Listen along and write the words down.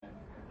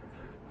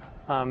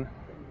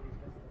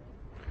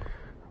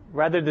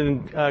Rather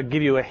than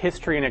give you a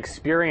history and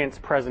experience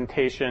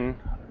presentation,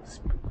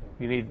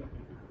 you need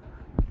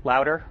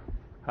louder?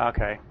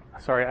 Okay.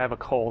 Sorry, I have a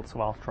cold, so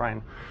I'll try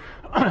and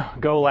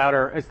go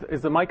louder.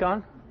 Is the mic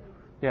on?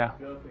 Yeah.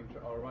 The other thing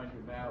I'll remind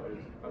you now is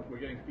we're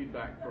getting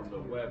feedback from the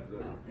web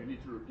that you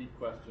need to repeat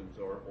questions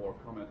or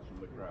comments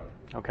from the crowd.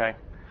 Okay.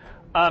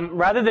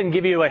 Rather than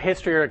give you a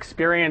history or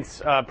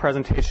experience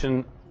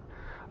presentation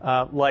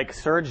like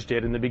Serge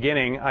did in the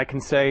beginning, I can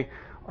say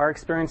our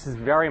experience is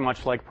very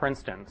much like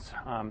Princeton's.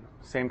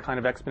 Same kind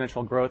of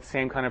exponential growth,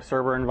 same kind of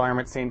server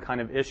environment, same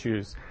kind of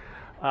issues.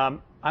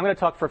 I'm going to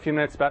talk for a few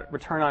minutes about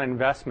return on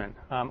investment.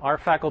 Our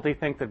faculty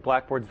think that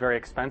Blackboard's very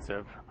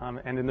expensive,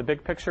 and in the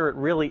big picture, it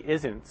really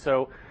isn't.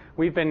 So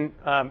we've been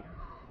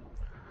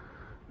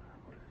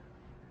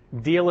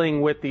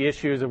dealing with the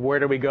issues of where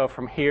do we go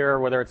from here,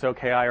 whether it's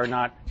OKI or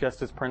not,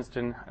 just as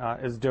Princeton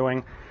is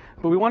doing.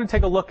 But we want to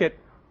take a look at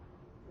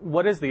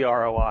what is the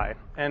ROI.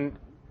 And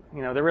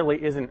there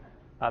really isn't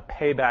a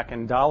payback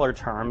in dollar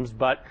terms,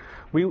 but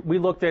we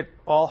looked at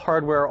all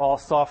hardware, all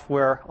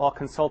software, all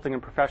consulting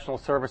and professional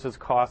services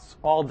costs,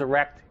 all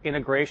direct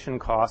integration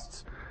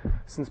costs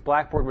since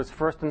Blackboard was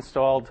first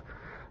installed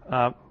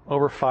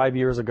over 5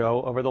 years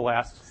ago, over the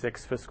last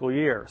 6 fiscal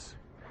years.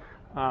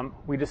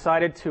 We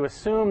decided to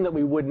assume that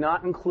we would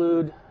not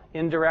include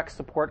indirect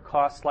support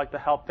costs like the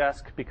help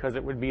desk because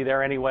it would be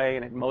there anyway,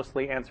 and it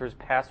mostly answers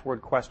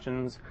password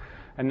questions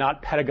and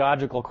not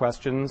pedagogical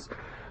questions.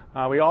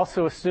 We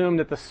also assumed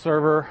that the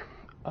server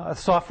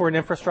software and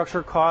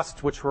infrastructure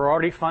costs, which were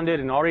already funded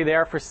and already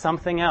there for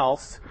something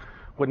else,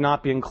 would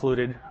not be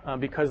included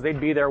because they'd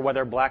be there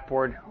whether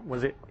Blackboard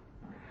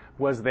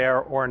was there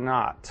or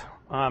not.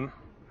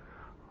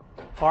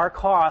 Our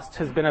cost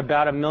has been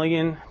about $1.2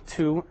 million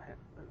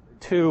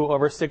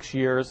over 6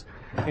 years,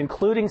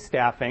 including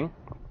staffing.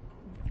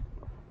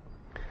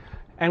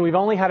 And we've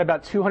only had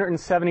about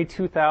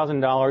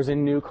 $272,000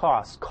 in new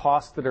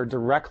costs that are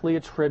directly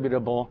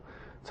attributable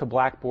to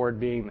Blackboard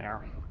being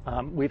there.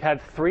 We've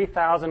had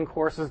 3,000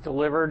 courses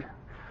delivered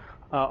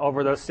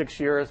over those 6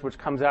 years, which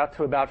comes out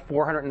to about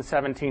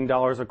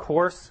 $417 a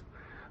course.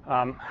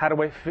 How do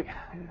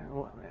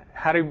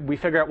we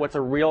figure out what's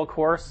a real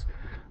course?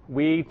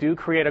 We do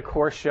create a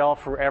course shell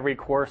for every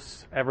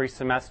course every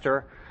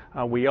semester.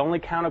 We only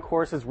count a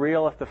course as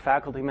real if the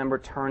faculty member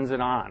turns it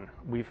on.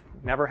 We've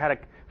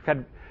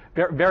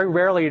very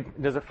rarely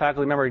does a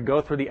faculty member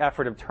go through the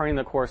effort of turning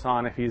the course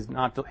on if he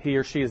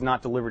or she has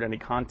not delivered any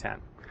content.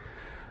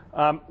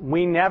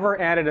 We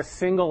never added a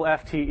single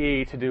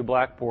FTE to do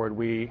Blackboard.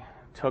 We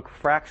took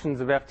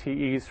fractions of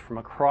FTEs from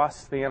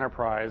across the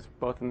enterprise,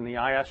 both in the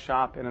IS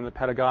shop and in the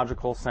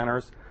pedagogical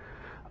centers.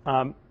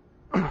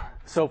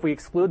 So if we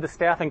exclude the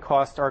staffing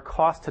cost, our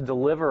cost to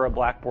deliver a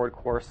Blackboard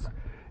course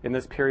in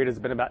this period has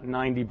been about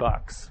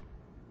 $90.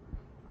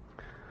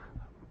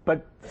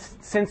 But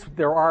since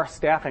there are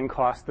staffing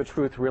costs, the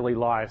truth really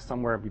lies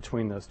somewhere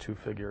between those two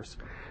figures.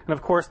 And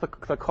of course, the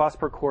cost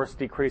per course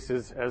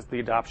decreases as the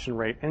adoption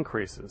rate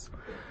increases.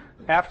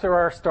 After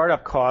our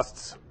startup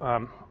costs,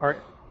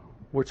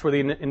 which were the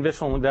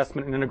initial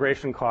investment and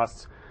integration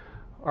costs,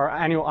 our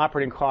annual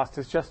operating cost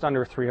is just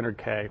under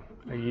 $300K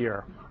a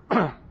year.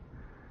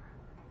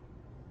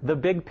 The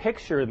big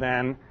picture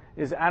then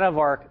is out of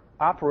our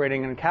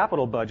operating and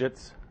capital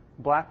budgets,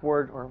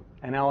 Blackboard or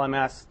an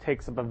LMS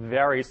takes up a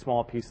very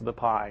small piece of the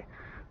pie.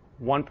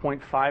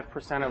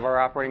 1.5% of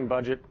our operating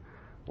budget,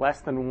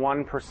 less than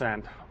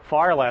 1%,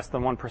 far less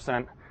than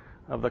 1%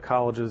 of the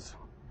college's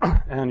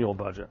annual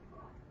budget.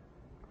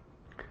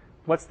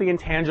 What's the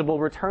intangible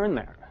return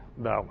there,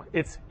 though?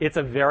 It's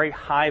a very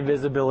high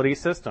visibility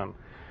system.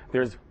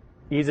 There's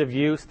ease of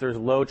use, there's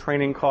low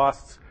training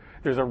costs,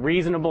 there's a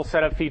reasonable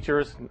set of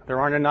features. There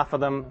aren't enough of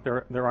them.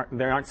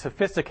 They aren't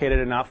sophisticated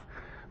enough,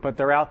 but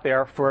they're out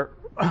there for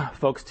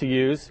folks to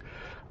use.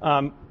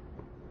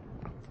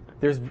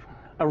 There's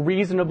a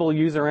reasonable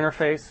user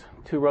interface,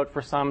 too rote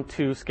for some,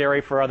 too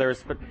scary for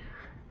others, but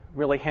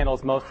really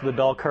handles most of the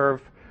bell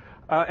curve.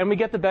 And we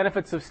get the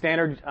benefits of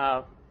standard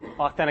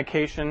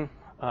authentication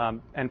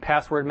and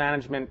password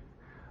management,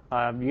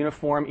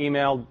 uniform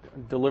email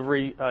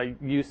delivery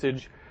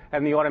usage,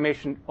 and the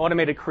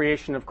automated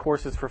creation of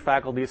courses for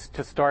faculty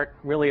to start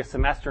really a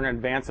semester in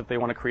advance if they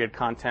want to create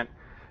content,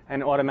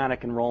 and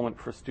automatic enrollment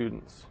for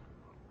students.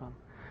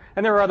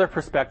 And there are other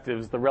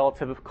perspectives, the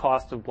relative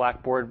cost of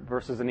Blackboard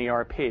versus an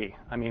ERP.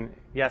 I mean,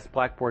 yes,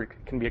 Blackboard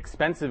can be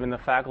expensive in the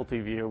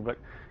faculty view, but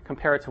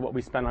compare it to what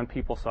we spend on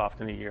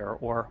PeopleSoft in a year,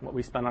 or what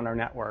we spend on our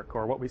network,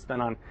 or what we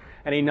spend on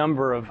any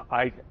number of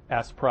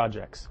IS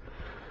projects.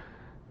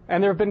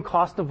 And there have been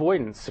cost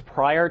avoidance.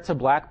 Prior to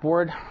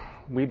Blackboard,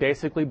 we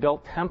basically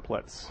built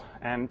templates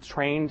and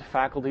trained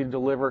faculty to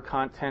deliver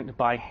content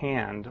by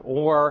hand,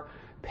 or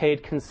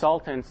paid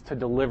consultants to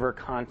deliver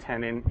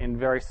content in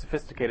very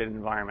sophisticated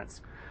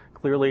environments.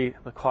 Clearly,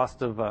 the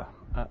cost of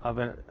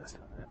an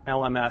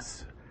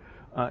LMS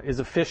is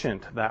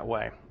efficient that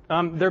way.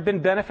 There have been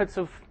benefits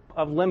of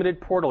limited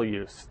portal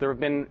use. There have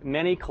been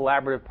many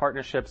collaborative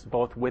partnerships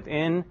both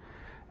within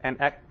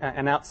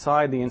and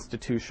outside the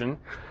institution.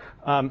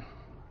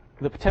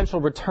 The potential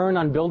return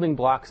on building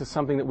blocks is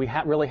something that we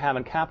really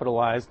haven't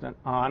capitalized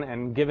on,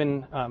 and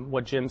given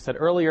what Jim said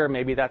earlier,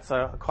 maybe that's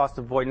a cost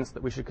avoidance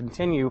that we should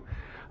continue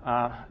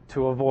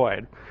to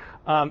avoid.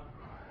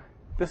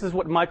 This is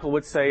what Michael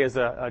would say is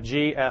a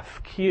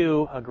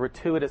GFQ, a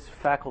gratuitous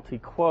faculty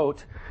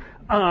quote.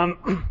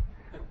 To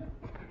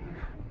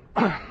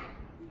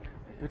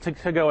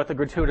go with the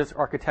gratuitous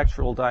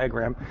architectural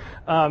diagram.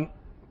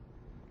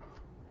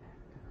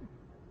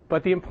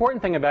 But the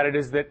important thing about it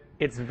is that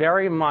it's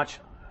very much,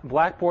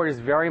 Blackboard is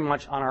very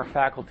much on our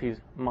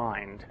faculty's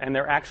mind, and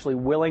they're actually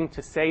willing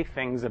to say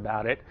things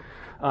about it,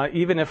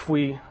 even if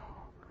we,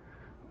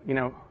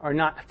 are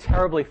not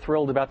terribly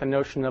thrilled about the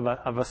notion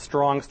of a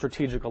strong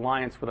strategic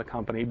alliance with a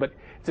company. But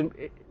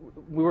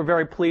we were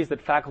very pleased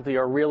that faculty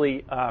are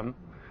really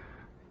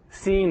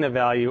seeing the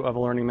value of a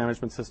learning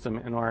management system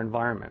in our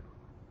environment.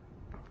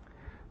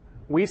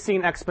 We've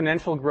seen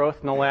exponential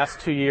growth in the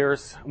last 2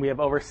 years. We have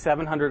over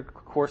 700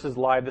 courses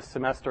live this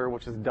semester,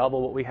 which is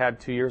double what we had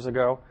 2 years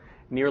ago.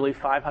 Nearly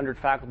 500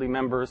 faculty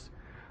members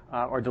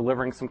are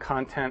delivering some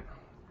content.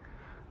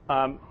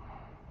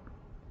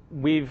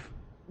 We've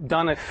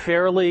done a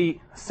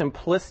fairly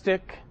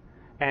simplistic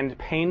and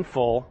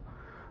painful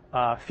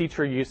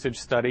feature usage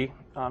study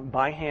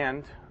by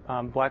hand.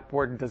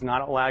 Blackboard does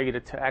not allow you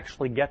to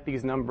actually get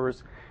these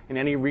numbers in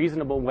any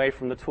reasonable way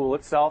from the tool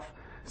itself.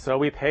 So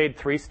we paid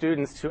 3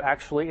 students to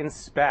actually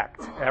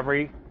inspect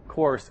every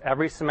course,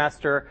 every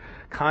semester,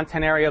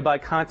 content area by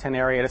content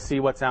area to see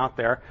what's out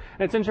there.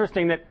 And it's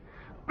interesting that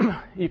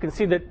you can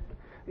see that,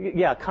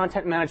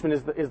 content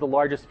management is the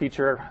largest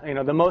feature.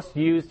 The most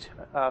used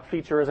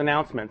feature is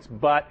announcements,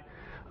 but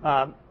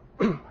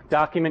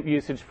document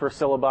usage for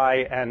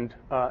syllabi and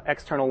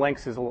external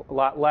links is a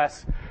lot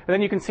less. And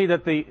then you can see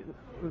that the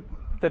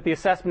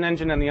assessment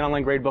engine and the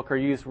online gradebook are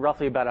used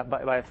roughly by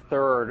a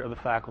third of the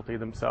faculty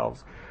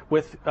themselves,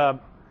 with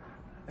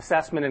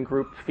assessment and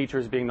group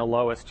features being the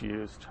lowest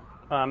used.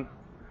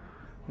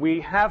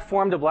 We have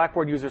formed a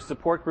Blackboard user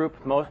support group,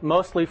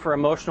 mostly for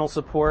emotional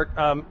support.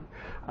 I'm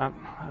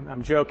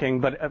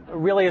joking, but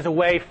really as a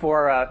way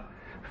for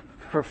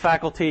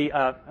faculty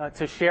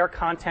to share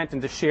content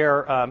and to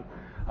share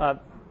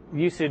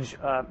usage,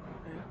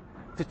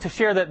 to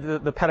share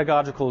the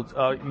pedagogical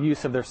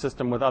use of their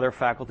system with other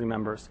faculty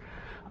members.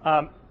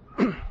 Okay.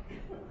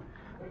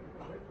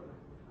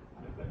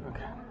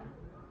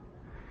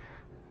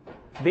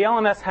 The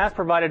LMS has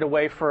provided a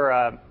way for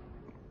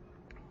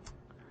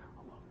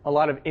a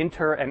lot of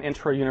inter- and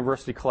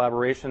intra-university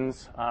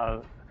collaborations.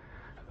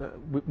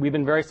 We've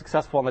been very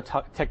successful on the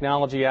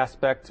technology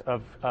aspect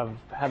of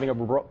having a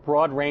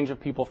broad range of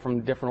people from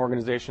different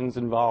organizations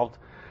involved.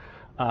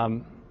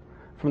 From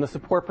the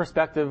support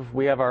perspective,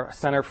 we have our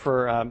Center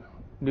for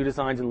New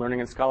Designs in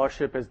Learning and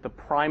Scholarship as the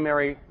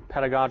primary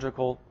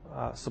pedagogical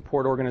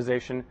support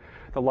organization.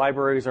 The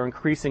libraries are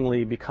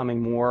increasingly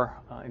becoming more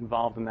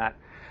involved in that.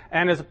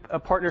 And as a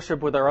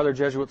partnership with our other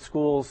Jesuit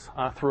schools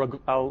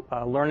through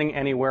a Learning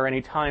Anywhere,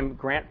 Anytime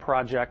grant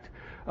project,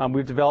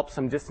 we've developed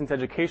some distance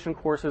education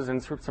courses and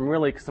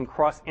some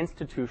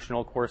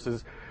cross-institutional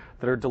courses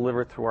that are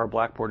delivered through our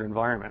Blackboard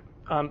environment.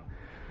 As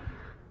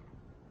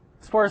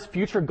far as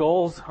future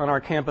goals on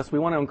our campus, we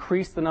want to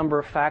increase the number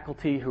of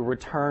faculty who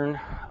return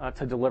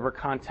to deliver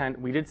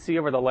content. We did see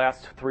over the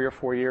last 3 or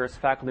 4 years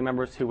faculty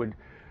members who would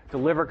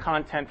deliver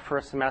content for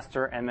a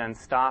semester and then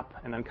stop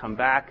and then come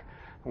back.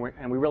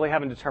 And we really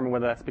haven't determined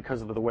whether that's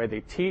because of the way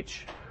they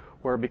teach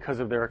or because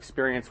of their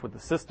experience with the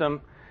system.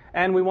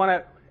 And we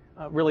want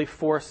to really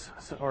force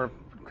or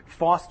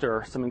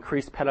foster some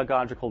increased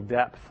pedagogical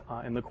depth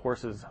in the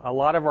courses. A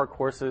lot of our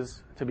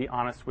courses, to be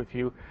honest with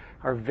you,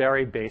 are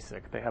very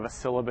basic. They have a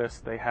syllabus,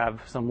 they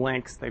have some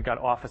links, they've got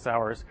office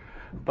hours,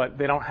 but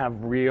they don't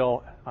have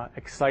real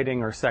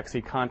exciting or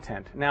sexy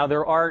content. Now,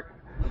 there are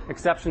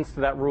exceptions to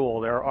that rule.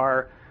 There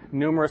are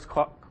numerous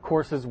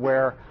courses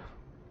where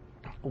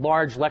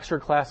large lecture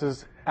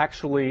classes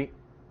actually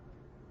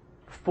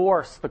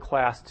force the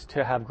class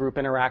to have group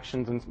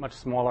interactions in much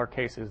smaller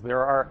cases.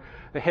 There are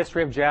the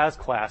history of jazz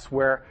class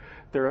where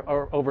there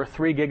are over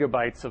 3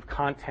 gigabytes of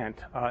content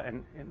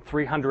and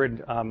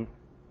 300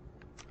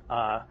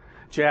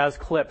 jazz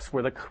clips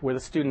where the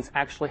students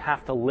actually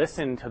have to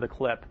listen to the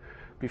clip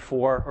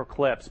before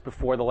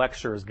the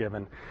lecture is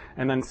given,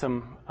 and then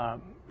some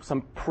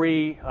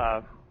pre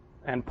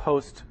and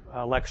post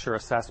lecture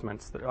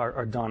assessments that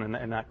are done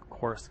in that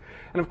course.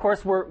 And of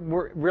course,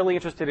 we're really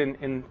interested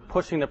in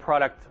pushing the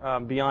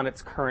product beyond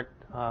its current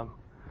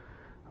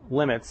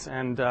limits,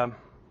 and we'll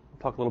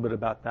talk a little bit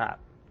about that.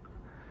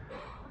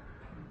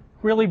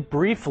 Really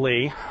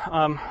briefly,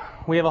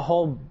 we have a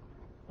whole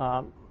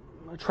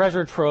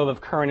treasure trove of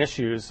current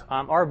issues.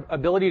 Our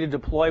ability to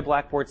deploy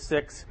Blackboard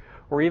 6,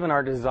 or even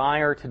our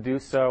desire to do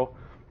so,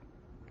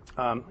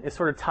 is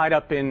sort of tied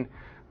up in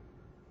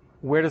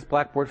where does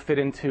Blackboard fit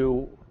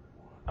into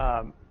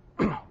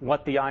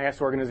what the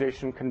IS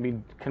organization can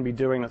be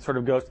doing. That sort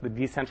of goes to the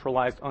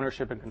decentralized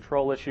ownership and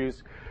control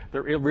issues.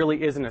 There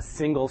really isn't a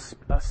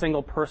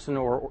single person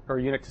or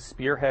unit to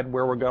spearhead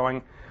where we're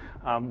going.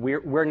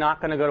 We're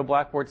not going to go to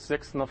Blackboard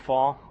 6 in the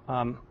fall,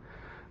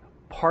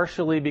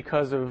 partially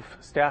because of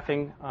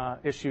staffing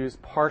issues,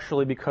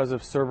 partially because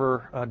of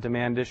server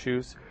demand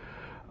issues.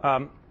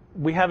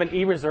 We have an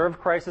e-reserve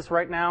crisis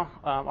right now.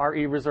 Our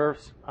e-reserve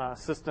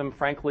system,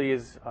 frankly,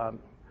 is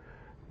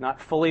not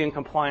fully in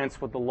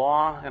compliance with the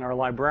law, and our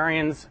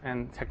librarians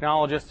and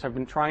technologists have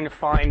been trying to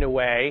find a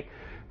way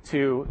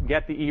to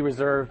get the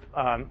e-reserve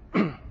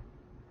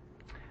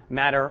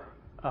matter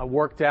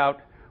worked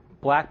out.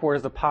 Blackboard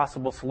is a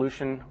possible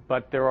solution,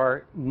 but there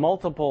are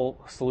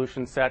multiple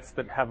solution sets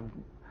that have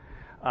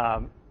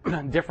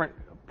different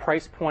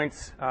price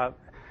points,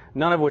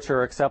 none of which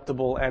are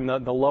acceptable, and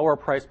the lower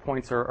price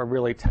points are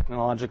really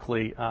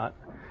technologically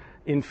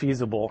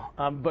infeasible.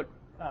 But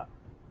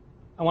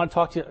I want to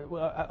talk to you,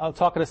 I'll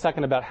talk in a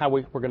second about how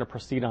we're going to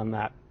proceed on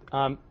that.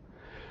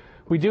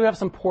 We do have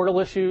some portal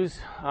issues.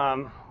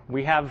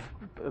 We have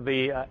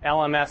the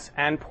LMS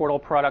and portal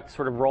products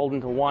sort of rolled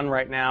into one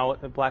right now.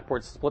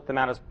 Blackboard split them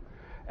out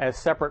as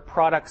separate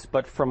products,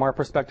 but from our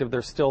perspective,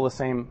 they're still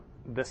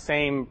the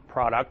same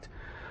product.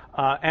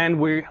 And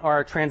we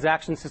are a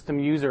transaction system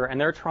user, and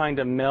they're trying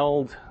to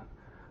meld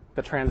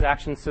the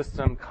transaction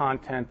system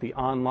content. The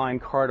online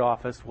card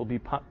office will be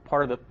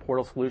part of the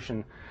portal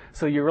solution.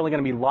 So you're really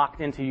going to be locked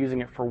into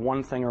using it for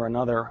one thing or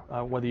another,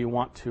 whether you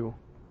want to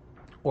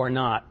or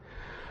not.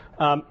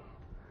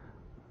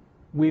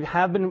 We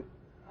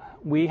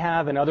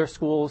have and other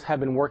schools have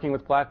been working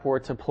with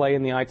Blackboard to play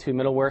in the I2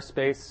 middleware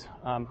space.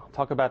 I'll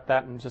talk about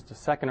that in just a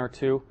second or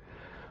two.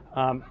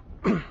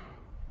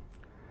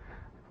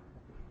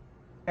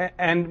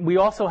 And we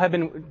also have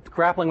been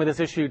grappling with this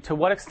issue: to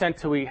what extent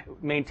do we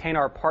maintain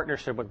our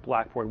partnership with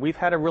Blackboard? We've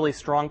had a really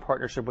strong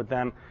partnership with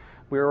them.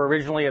 We were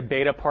originally a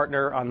beta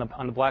partner on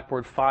the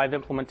Blackboard 5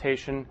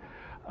 implementation.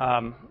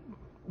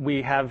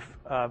 We have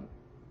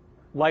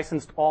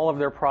licensed all of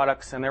their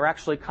products, and they're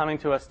actually coming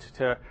to us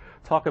to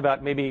talk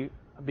about maybe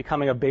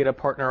becoming a beta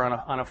partner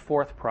on a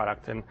fourth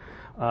product. And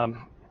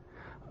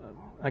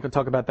I could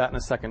talk about that in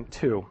a second,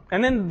 too.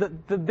 And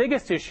then the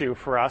biggest issue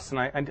for us, and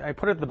I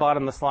put it at the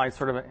bottom of the slide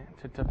sort of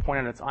to point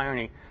out its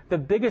irony, the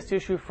biggest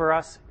issue for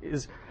us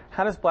is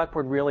how does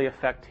Blackboard really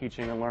affect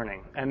teaching and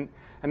learning? And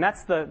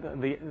that's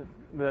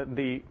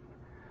the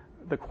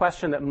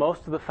question that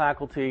most of the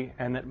faculty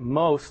and that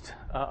most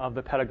of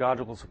the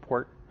pedagogical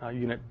support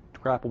unit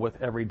grapple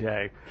with every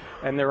day.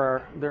 And there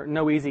are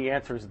no easy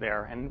answers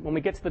there. And when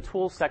we get to the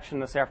tools section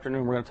this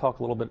afternoon, we're going to talk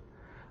a little bit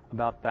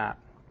about that.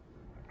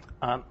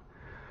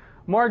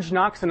 Marge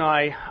Knox and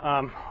I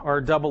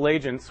are double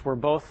agents. We're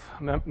both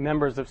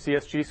members of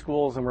CSG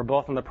schools, and we're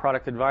both on the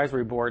product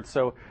advisory board.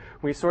 So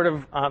we sort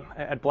of,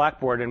 at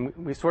Blackboard, and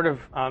we sort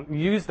of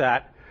use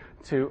that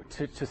to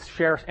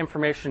share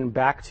information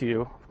back to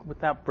you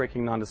without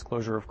breaking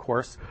non-disclosure, of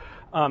course.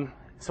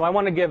 So I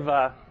want to give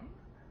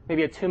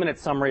maybe a 2-minute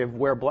summary of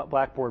where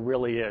Blackboard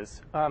really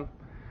is.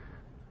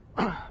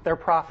 They're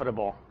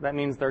profitable. That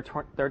means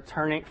they're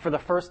turning, for the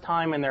first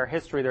time in their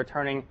history, they're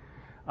turning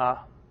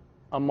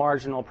a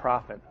marginal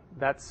profit.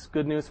 That's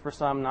good news for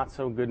some, not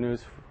so good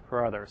news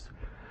for others.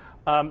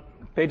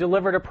 They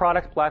delivered a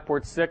product,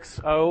 Blackboard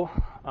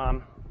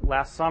 6.0,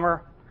 last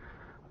summer.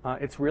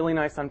 It's really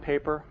nice on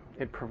paper.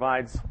 It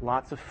provides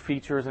lots of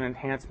features and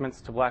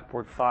enhancements to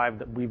Blackboard 5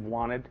 that we've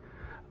wanted.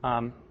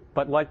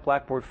 But like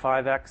Blackboard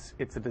 5X,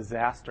 it's a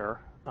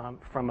disaster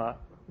from a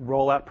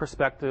rollout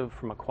perspective,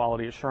 from a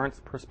quality assurance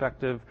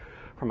perspective,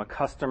 from a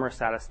customer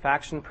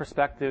satisfaction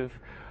perspective.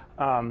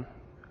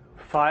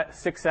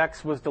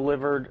 6X was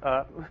delivered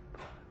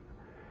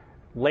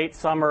late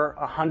summer.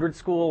 100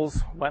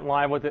 schools went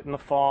live with it in the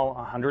fall.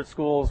 100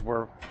 schools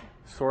were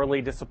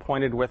sorely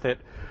disappointed with it.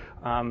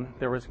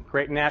 There was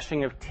great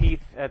gnashing of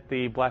teeth at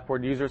the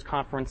Blackboard Users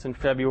Conference in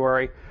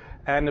February,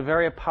 and a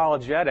very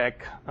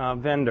apologetic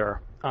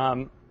vendor.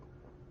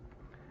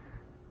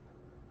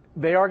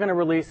 They are going to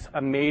release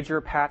a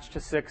major patch to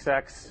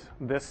 6X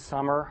this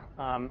summer.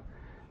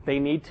 They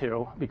need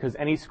to, because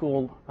any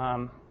school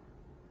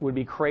would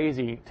be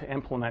crazy to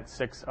implement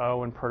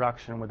 6.0 in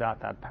production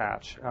without that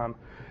patch.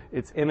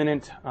 It's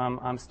imminent.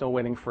 I'm still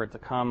waiting for it to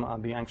come. I'll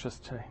be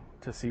anxious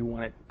to see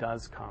when it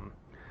does come.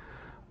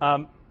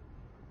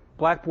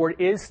 Blackboard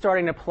is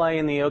starting to play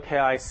in the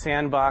OKI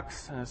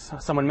sandbox. As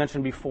someone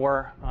mentioned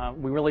before,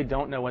 we really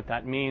don't know what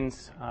that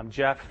means.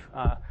 Jeff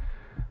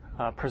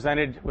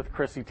presented with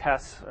Chrissy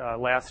Tess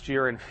last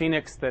year in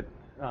Phoenix that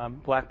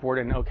Blackboard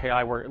and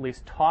OKI were at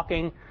least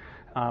talking.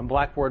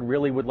 Blackboard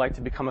really would like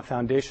to become a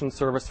foundation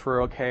service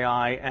for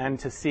OKI and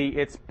to see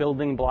its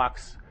building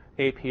blocks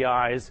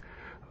APIs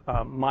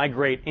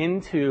migrate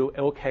into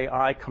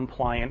OKI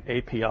compliant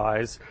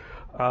APIs,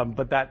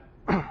 but that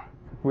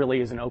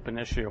really is an open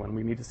issue, and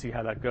we need to see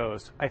how that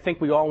goes. I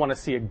think we all want to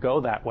see it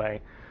go that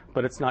way,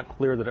 but it's not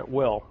clear that it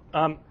will.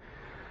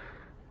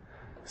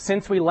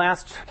 Since we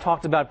last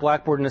talked about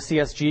Blackboard in a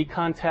CSG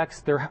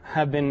context, there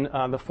have been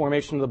the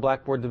formation of the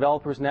Blackboard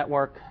Developers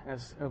Network,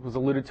 as was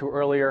alluded to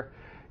earlier.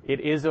 It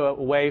is a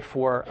way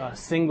for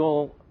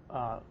single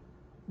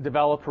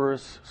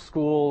developers,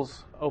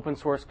 schools, open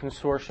source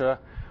consortia,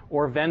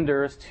 or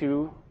vendors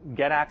to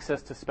get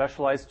access to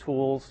specialized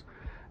tools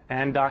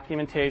and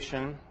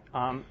documentation,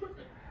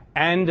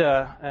 and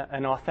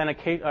a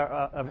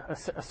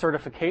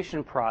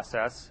certification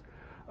process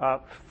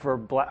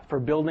for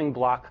building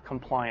block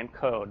compliant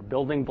code.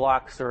 Building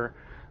blocks are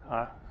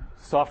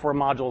software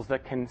modules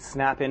that can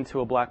snap into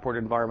a Blackboard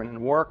environment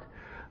and work.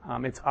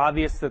 It's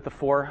obvious that the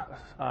 4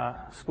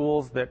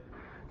 schools that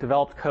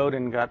developed code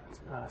and got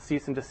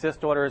cease and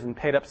desist orders and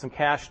paid up some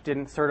cash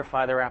didn't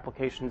certify their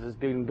applications as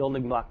being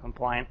building block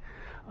compliant.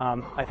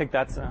 I think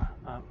that's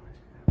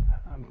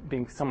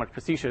being somewhat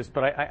facetious,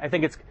 but I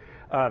think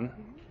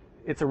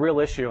it's a real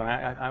issue, and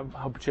I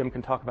hope Jim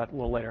can talk about it a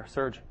little later.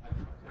 Serge.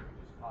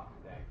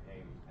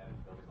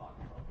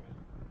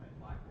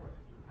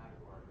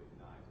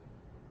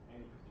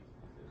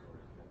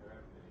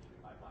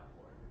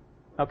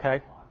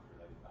 Okay.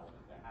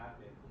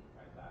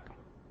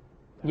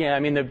 Yeah,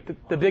 I mean,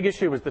 the big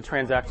issue was the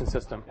transaction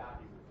system.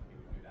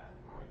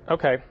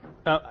 Okay.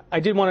 I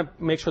did want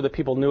to make sure that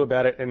people knew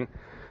about it, and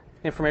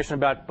information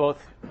about both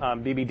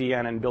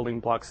BBDN and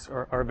building blocks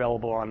are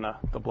available on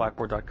the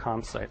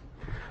Blackboard.com site.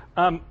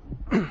 As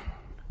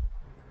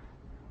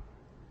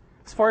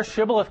far as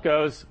Shibboleth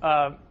goes,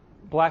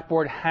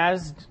 Blackboard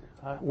has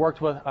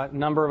worked with a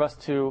number of us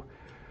to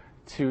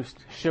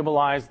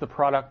Shibbleize the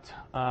product.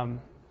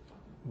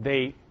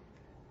 They've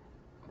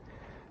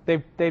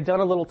done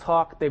a little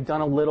talk. They've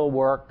done a little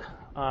work.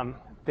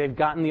 They've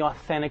gotten the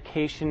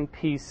authentication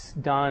piece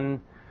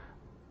done,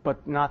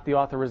 but not the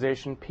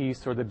authorization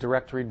piece or the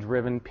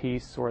directory-driven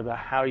piece or the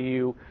how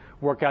you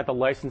work out the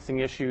licensing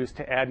issues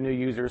to add new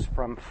users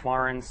from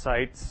foreign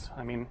sites.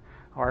 I mean,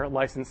 our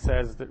license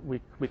says that we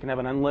can have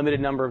an unlimited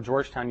number of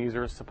Georgetown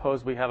users.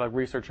 Suppose we have a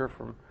researcher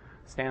from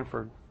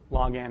Stanford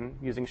log in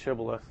using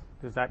Shibboleth.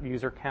 Does that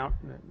user count?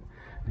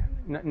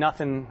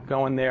 Nothing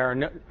going there.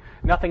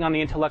 Nothing on the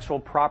intellectual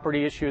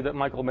property issue that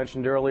Michael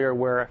mentioned earlier,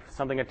 where if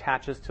something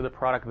attaches to the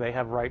product, they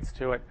have rights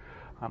to it.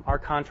 Our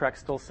contract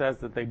still says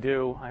that they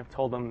do. I've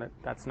told them that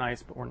that's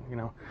nice, but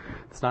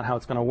that's not how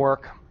it's going to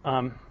work.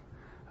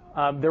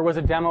 There was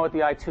a demo at the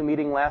I2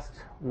 meeting last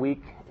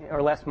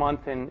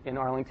month in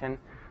Arlington.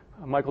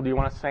 Michael, do you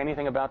want to say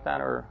anything about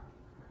that, or?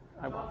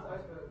 In the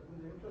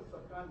interest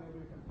of time, maybe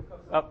we can pick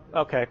up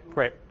some. Okay,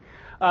 great.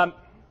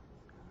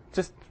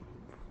 Just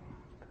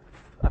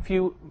a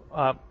few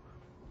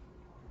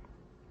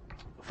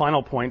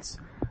final points.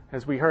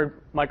 As we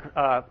heard,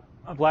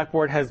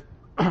 Blackboard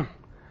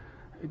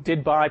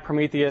did buy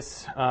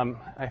Prometheus.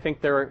 I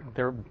think they're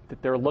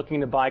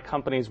looking to buy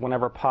companies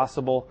whenever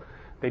possible.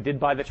 They did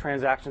buy the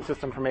transaction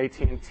system from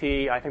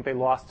AT&T. I think they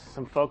lost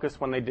some focus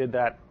when they did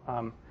that.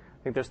 I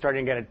think they're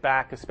starting to get it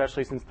back,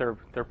 especially since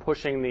they're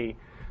pushing the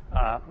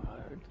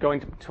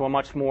going to a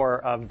much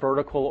more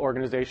vertical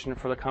organization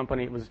for the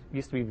company. It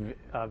used to be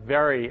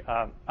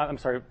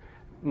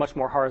much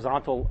more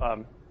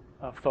horizontal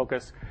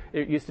focus.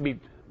 It used to be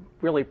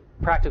really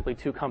practically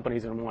 2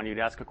 companies in one. You'd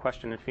ask a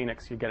question in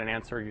Phoenix, you'd get an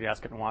answer. You'd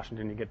ask it in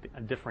Washington, you get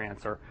a different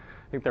answer.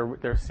 I think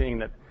they're seeing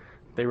that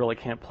they really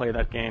can't play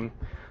that game.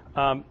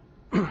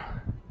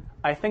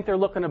 I think they're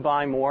looking to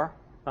buy more.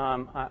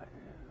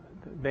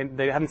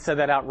 They haven't said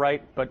that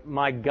outright, but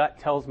my gut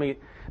tells me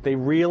they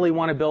really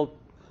want to build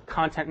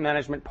content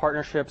management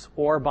partnerships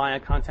or buy a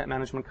content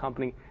management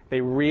company.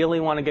 They really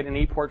want to get an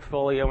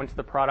e-portfolio into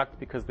the product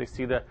because they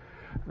see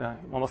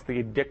almost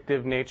the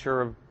addictive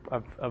nature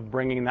of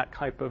bringing that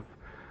type of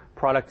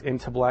product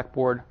into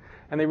Blackboard,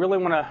 and they really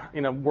want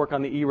to work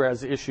on the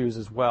ERES issues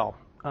as well.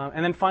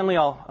 And then finally,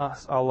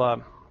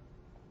 I'll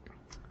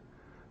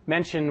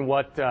mention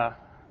what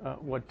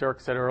Dirk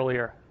said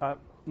earlier.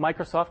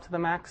 Microsoft to the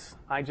max,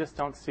 I just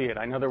don't see it.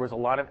 I know there was a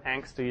lot of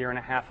angst a year and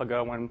a half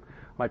ago when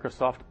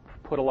Microsoft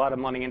put a lot of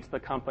money into the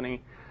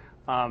company,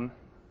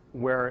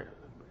 where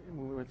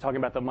we were talking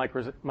about the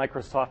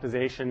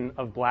Microsoftization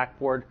of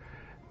Blackboard.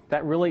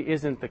 That really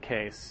isn't the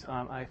case.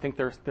 I think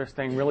they're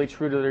staying really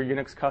true to their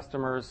Unix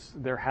customers.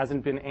 There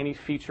hasn't been any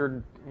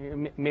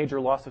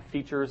major loss of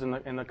features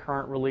in the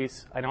current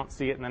release. I don't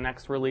see it in the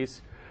next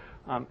release.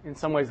 In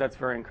some ways, that's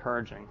very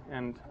encouraging,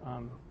 and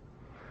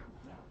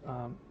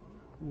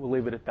we'll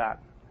leave it at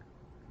that.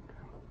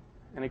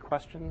 Any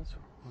questions?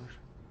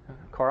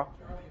 Carl?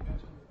 Charlie, you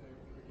mentioned that there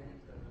were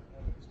games that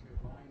have a history of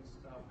buying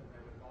stuff and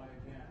they would buy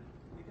again.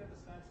 Do you get the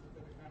sense that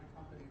they're the kind of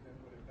company that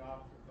would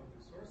adopt open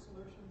source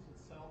solutions and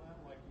sell them,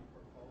 like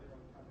e-portfolio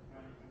and content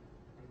management,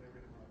 or they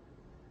would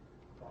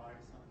buy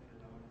something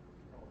and own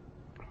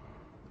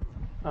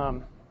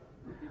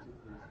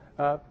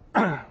it?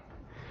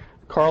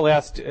 Carl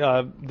asked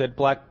that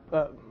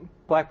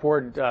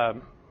Blackboard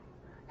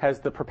has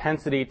the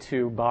propensity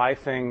to buy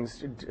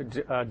things.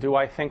 Do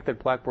I think that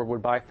Blackboard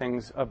would buy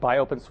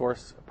open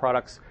source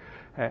products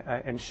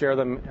and share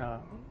them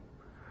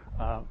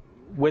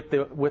with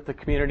the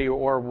community,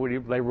 or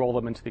would they roll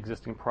them into the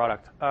existing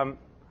product?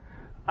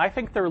 I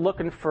think they're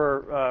looking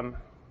for.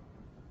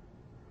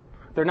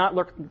 They're not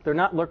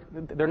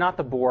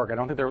the Borg. I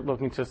don't think they're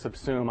looking to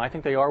subsume. I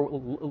think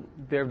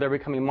they're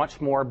becoming much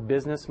more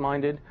business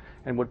minded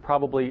and would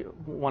probably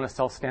want to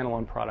sell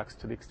standalone products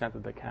to the extent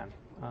that they can.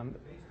 Based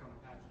on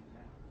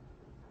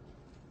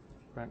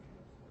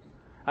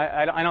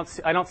I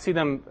don't see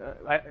them.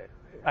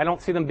 I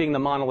don't see them being the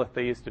monolith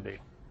they used to be.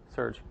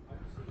 Serge. Are you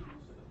seeing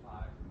use of the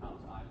cloud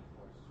outside, of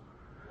course,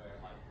 where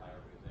like higher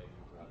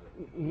organizations or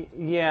other?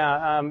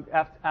 Yeah,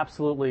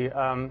 absolutely.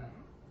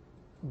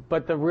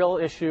 But the real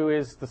issue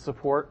is the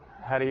support.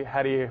 How do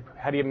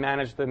you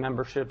manage the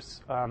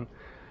memberships?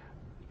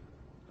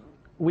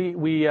 We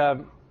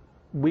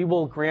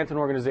will grant an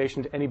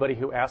organization to anybody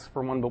who asks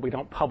for one, but we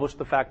don't publish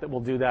the fact that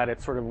we'll do that.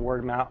 It's sort of word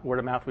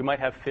of mouth. We might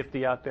have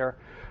 50 out there.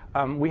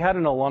 We had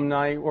an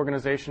alumni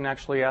organization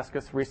actually ask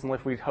us recently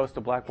if we'd host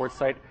a Blackboard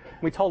site.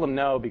 We told them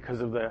no because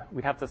of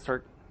we'd have to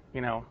start,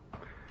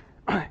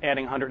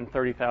 adding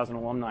 130,000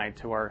 alumni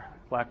to our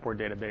Blackboard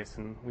database,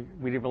 and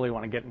we didn't really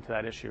want to get into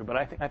that issue. But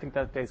I think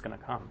that day's going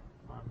to come.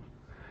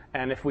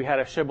 And if we had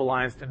a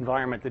shibbolized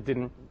environment that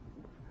didn't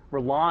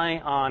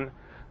rely on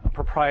a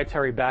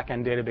proprietary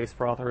back-end database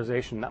for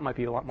authorization, that might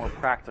be a lot more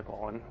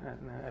practical. And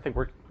I think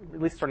we're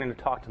at least starting to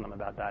talk to them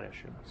about that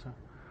issue. So,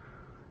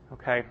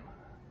 okay.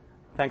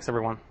 Thanks,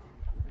 everyone.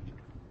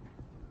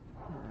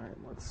 All right,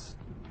 let's.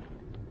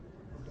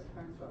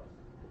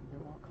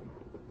 You're welcome.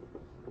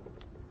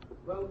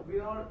 Well, we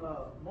are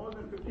more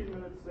than 15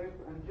 minutes late,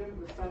 and Jim,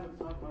 this time it's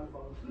not my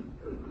fault.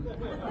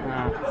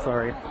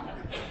 Sorry.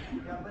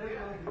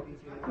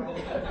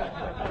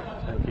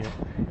 Thank you.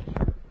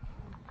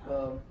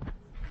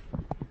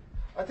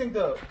 I think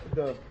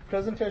the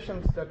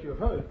presentations that you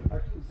heard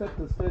actually set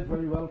the stage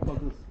very well for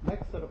this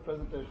next set of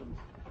presentations.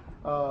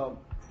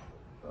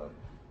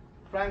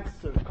 Frank's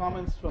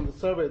comments from the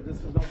survey,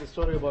 this is not the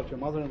story about your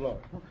mother-in-law,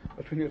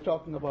 but when you're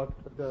talking about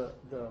the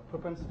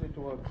propensity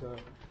towards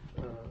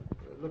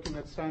looking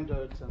at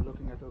standards and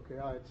looking at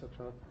OKI,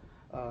 etc.,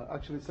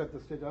 actually set the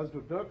stage, as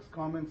do Dirk's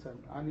comments and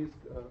Annie's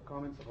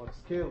comments about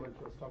scale when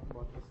she was talking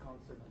about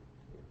Wisconsin.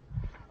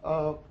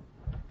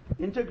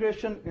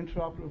 Integration,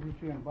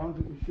 interoperability, and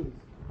boundary issues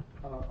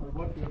are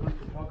what we are going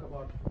to talk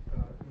about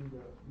in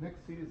the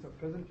next series of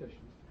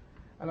presentations.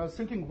 And I was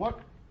thinking what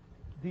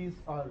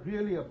these are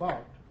really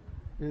about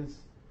is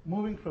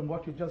moving from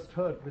what you just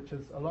heard, which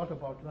is a lot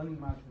about learning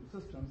management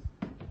systems,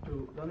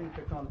 to learning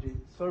technology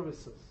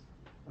services.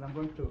 And I'm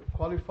going to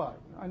qualify.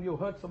 And you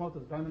heard some of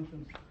the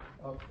dimensions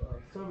of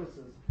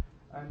services.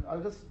 And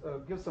I'll just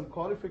give some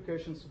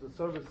qualifications to the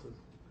services.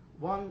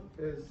 One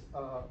is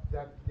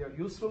that they are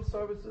useful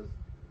services,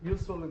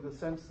 useful in the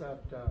sense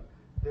that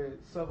they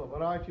serve a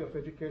variety of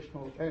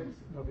educational ends.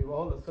 We've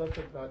all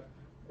asserted that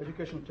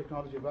educational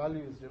technology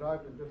value is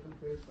derived in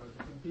different ways by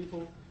different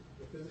people.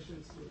 The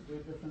physicians do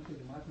it differently,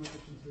 the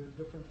mathematicians do it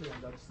differently,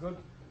 and that's good.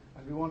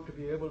 And we want to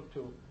be able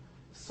to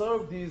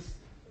serve these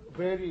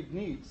varied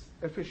needs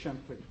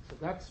efficiently. So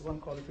that's one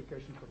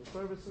qualification for the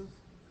services.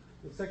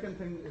 The second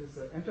thing is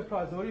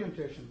enterprise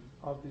orientation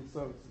of these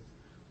services,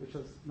 which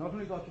has not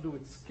only got to do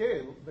with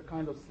scale, the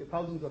kind of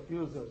thousands of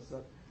users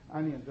that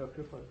Annie and Dirk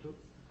referred to,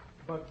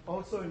 but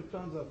also in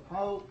terms of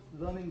how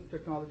learning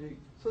technology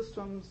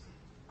systems,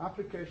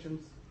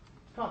 applications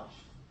touch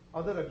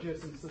other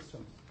adjacent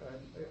systems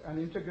and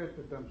integrate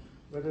with them,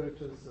 whether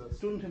it is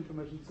student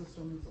information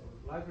systems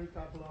or library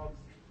catalogs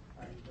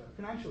and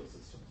financial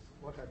systems,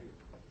 what have you.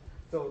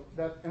 So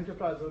that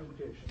enterprise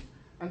orientation.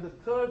 And the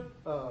third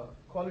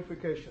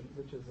qualification,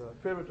 which is a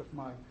favorite of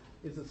mine,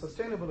 is the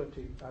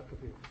sustainability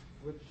attribute,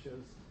 which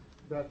is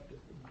that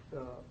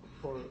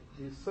for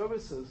these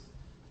services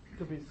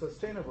to be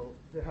sustainable,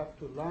 they have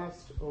to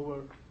last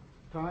over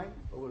time,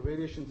 over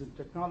variations in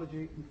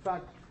technology. In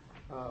fact,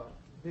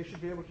 they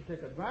should be able to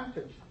take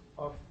advantage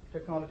of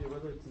technology,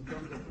 whether it's in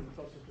terms of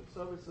infrastructure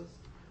services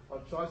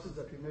or choices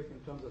that we make in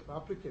terms of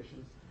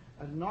applications,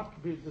 and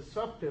not be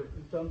disruptive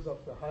in terms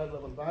of the higher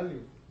level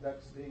value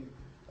that's being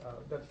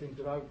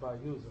derived by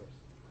users.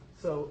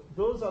 So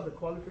those are the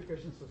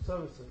qualifications for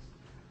services.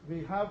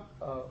 We have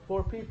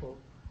 4 people,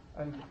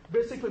 and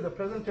basically the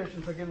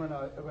presentations, again, when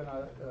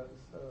I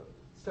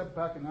step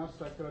back in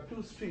abstract, there are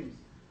 2 streams.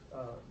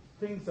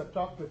 Things that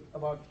talk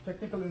about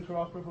technical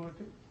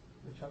interoperability,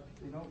 which have,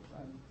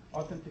 and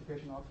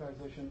authentication,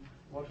 authorization,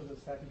 what are the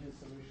strategies,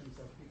 solutions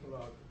that people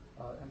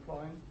are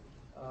employing,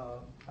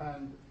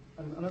 and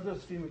another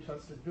stream which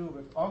has to do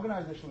with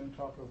organizational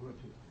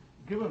interoperability.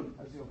 Given,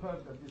 as you've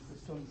heard, that these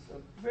systems,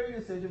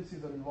 various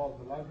agencies are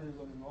involved, the libraries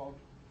are involved,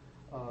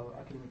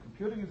 academic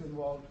computing is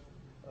involved,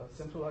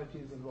 central IT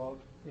is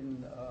involved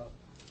in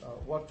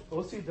what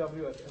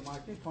OCW at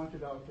MIT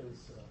pointed out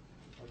is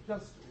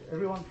just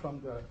everyone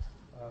from the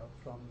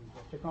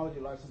technology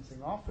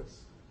licensing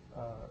office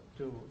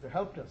to the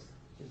help desk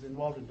is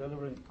involved in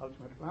delivering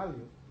ultimate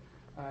value.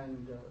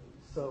 And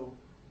so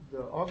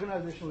the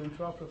organizational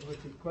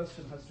interoperability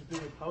question has to do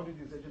with how do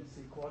these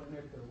agencies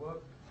coordinate their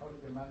work, how do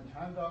they manage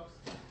handoffs,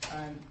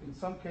 and in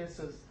some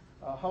cases,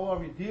 how are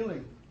we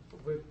dealing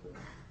with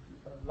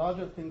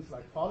larger things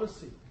like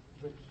policy,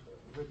 which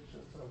sort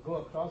of go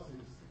across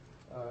these.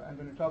 And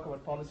when we talk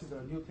about policy, there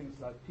are new things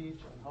like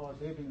teach, and how are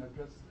they being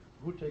addressed,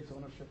 who takes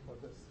ownership for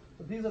this.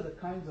 So these are the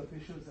kinds of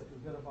issues that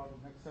you'll hear about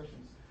in next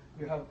sessions.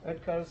 We have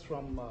Ed Karras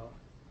from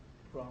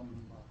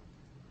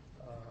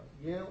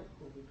Yale,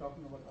 who will be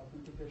talking about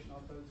authentication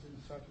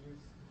authorization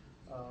strategies,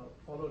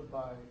 followed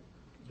by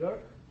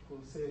Dirk, who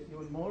will say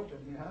even more than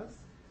he has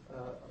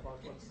about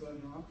what's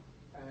going on.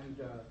 And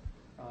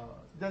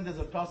then there's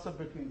a toss-up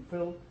between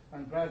Phil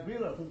and Brad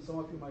Wheeler, whom some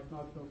of you might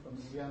not know from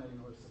Indiana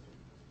University.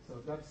 So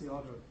that's the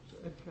order. So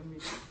it can be.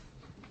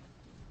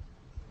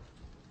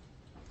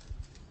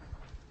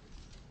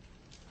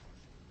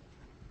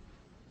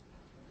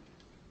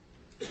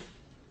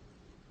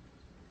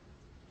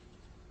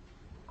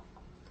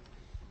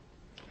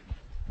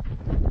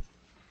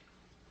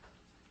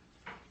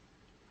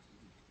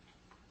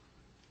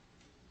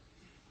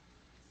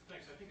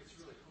 Thanks. I think it's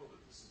really cool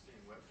that this is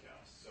being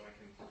webcast, so I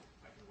can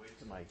wait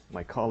to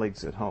my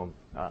colleagues at home,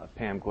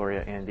 Pam,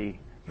 Gloria, Andy,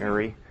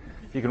 Mary.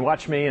 You can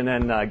watch me and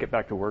then get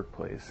back to work,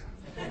 please.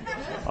 I can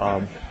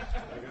actually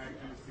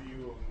see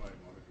you on my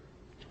monitor.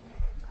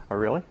 Oh,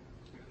 really?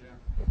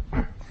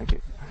 Yeah. Thank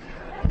you.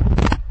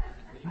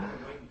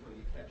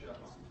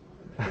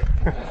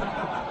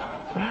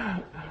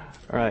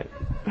 All right.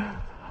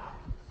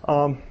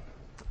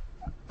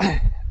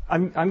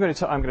 I'm going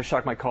to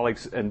shock my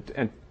colleagues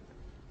and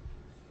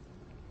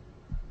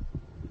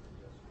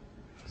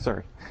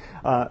sorry.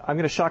 I'm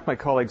going to shock my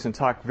colleagues and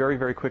talk very,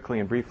 very quickly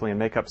and briefly and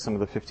make up some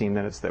of the 15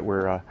 minutes that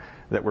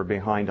we're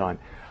behind on.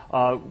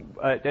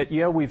 At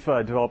Yale, we've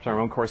developed our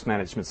own course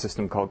management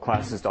system called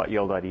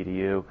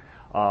classes.yale.edu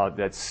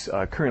that's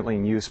currently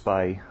in use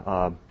by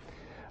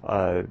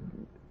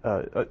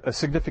a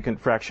significant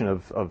fraction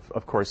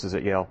of courses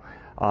at Yale,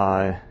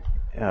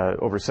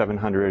 over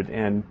 700,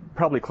 and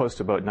probably close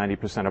to about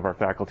 90% of our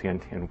faculty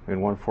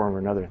in one form or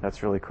another.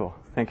 That's really cool.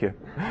 Thank you.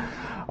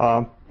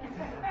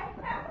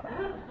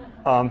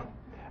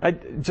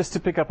 Just to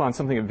pick up on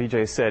something that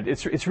Vijay said,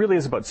 it really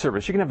is about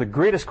service. You can have the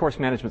greatest course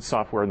management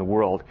software in the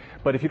world,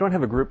 but if you don't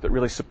have a group that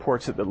really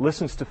supports it, that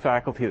listens to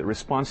faculty, that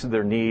responds to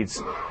their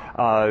needs,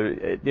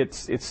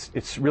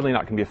 it's really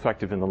not going to be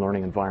effective in the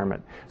learning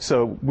environment.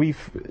 So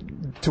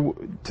to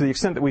the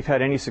extent that we've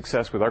had any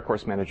success with our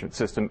course management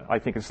system, I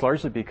think it's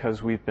largely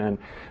because we've been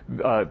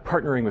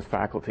partnering with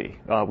faculty.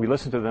 We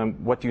listen to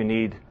them, what do you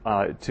need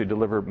to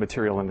deliver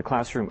material in the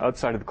classroom,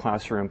 outside of the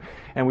classroom,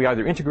 and we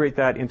either integrate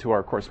that into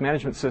our course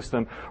management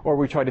system or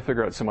we try to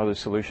figure out some other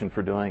solution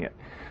for doing it.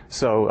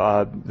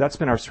 So that's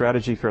been our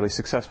strategy, fairly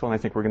successful, and I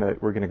think we're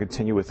going to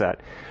continue with that.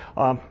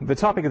 The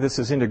topic of this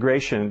is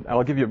integration.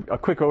 I'll give you a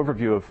quick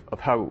overview of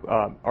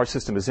how our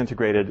system is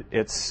integrated.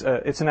 It's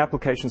an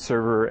application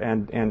server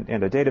and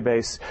a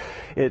database.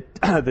 The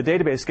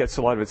database gets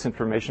a lot of its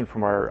information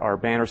from our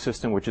banner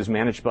system, which is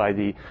managed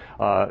by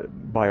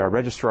our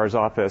registrar's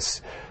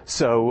office.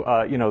 So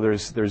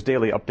there's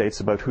daily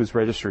updates about who's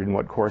registered in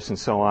what course and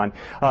so on.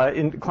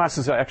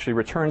 Classes actually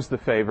returns the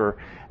favor,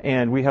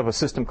 and we have a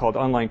system called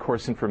Online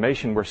Course Information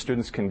where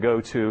students can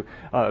go to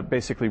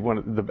basically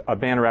a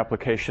banner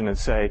application and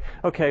say,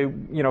 okay,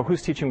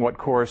 who's teaching what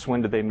course,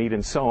 when do they meet,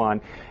 and so on.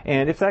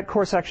 And if that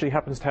course actually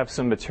happens to have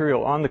some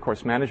material on the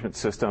course management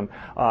system,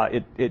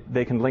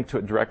 they can link to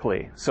it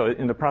directly. So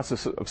in the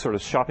process of sort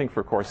of shopping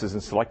for courses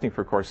and selecting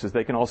for courses,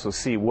 they can also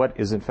see what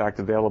is in fact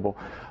available,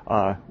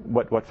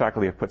 what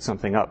faculty have put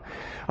something up.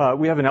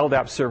 We have an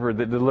LDAP server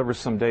that delivers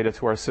some data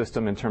to our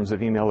system in terms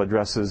of email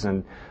addresses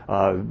and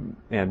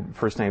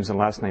first names and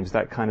last names,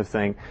 that kind of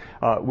thing.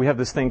 We have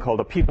this thing called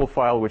a people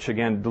file, which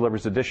again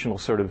delivers additional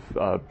sort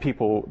of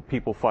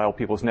people file,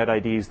 people's net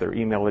IDs, their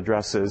email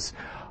addresses,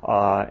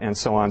 and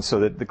so on,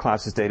 so that the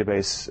classes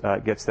database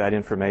gets that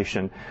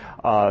information.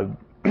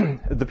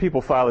 The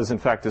people file is in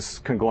fact this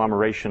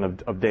conglomeration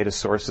of data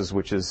sources,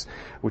 which is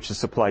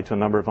supplied to a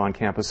number of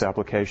on-campus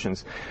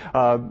applications.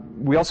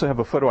 We also have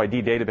a photo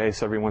ID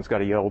database. Everyone's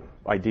got a Yale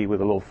ID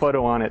with a little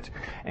photo on it,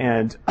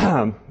 and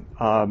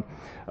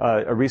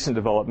a recent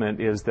development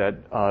is that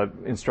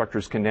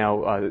instructors can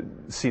now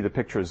see the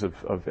pictures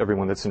of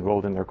everyone that's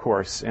enrolled in their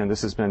course, and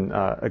this has been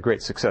a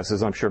great success,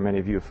 as I'm sure many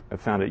of you have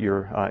found at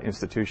your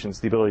institutions.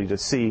 The ability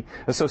to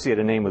associate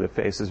a name with a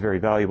face is very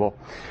valuable.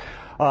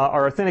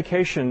 Our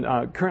authentication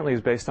currently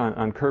is based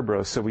on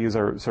Kerberos, so we use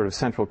our sort of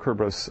central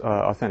Kerberos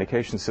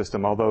authentication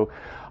system,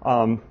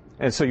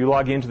 and so you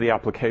log into the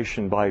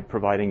application by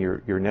providing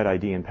your net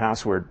ID and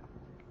password.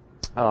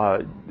 We're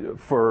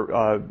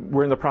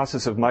in the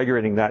process of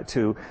migrating that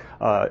to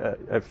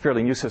a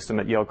fairly new system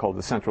at Yale called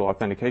the Central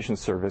Authentication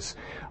Service,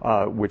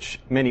 which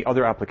many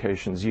other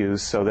applications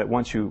use, so that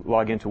once you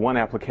log into one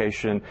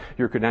application,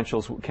 your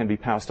credentials can be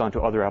passed on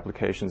to other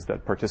applications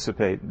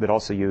that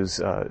also use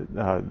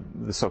the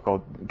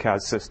so-called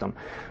CAS system.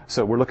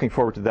 So we're looking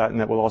forward to that, and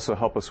that will also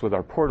help us with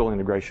our portal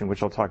integration,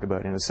 which I'll talk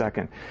about in a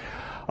second.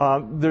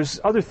 There's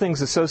other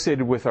things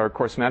associated with our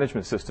course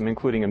management system,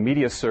 including a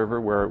media server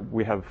where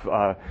we have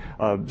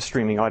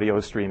streaming audio,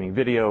 streaming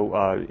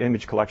video,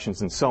 image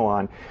collections, and so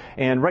on.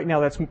 And right now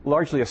that's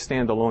largely a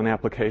standalone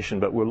application,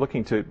 but we're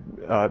looking to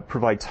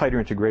provide tighter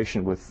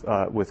integration with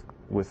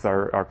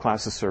our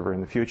classes server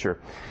in the future.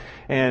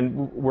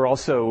 And we're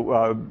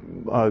also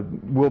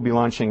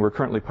we're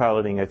currently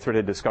piloting a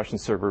threaded discussion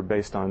server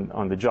based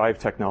on the Jive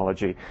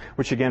technology,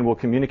 which again will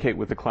communicate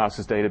with the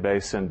classes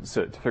database and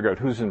to figure out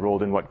who's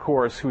enrolled in what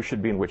course, who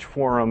should be in which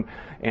forum,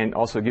 and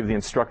also give the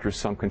instructors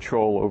some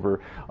control over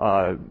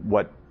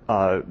what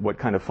what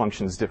kind of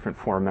functions different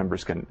forum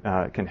members can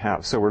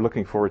have. So we're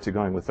looking forward to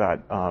going with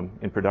that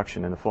in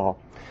production in the fall.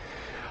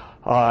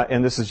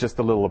 And this is just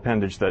a little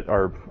appendage that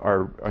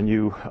our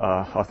new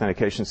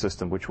authentication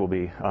system, which will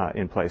be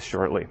in place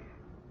shortly.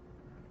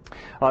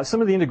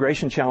 Some of the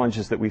integration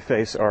challenges that we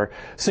face are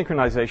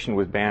synchronization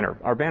with Banner.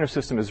 Our Banner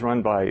system is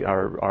run by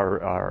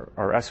our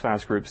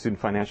SFAS group, Student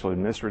Financial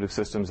Administrative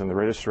Systems, and the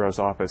Registrar's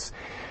Office.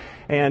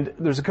 And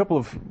there's a couple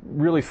of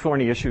really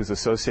thorny issues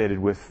associated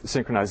with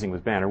synchronizing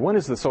with Banner. One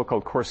is the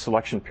so-called course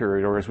selection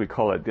period, or as we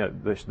call it,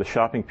 the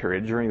shopping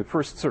period. During the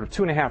first sort of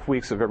 2.5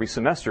 weeks of every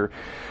semester,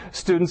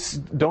 students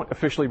don't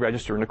officially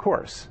register in a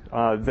course.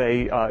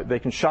 They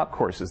can shop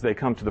courses. They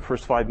come to the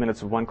first 5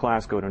 minutes of one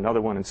class, go to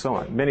another one, and so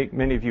on.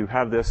 Many of you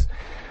have this.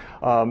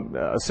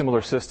 A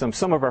similar system.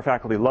 Some of our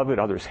faculty love it,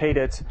 others hate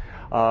it.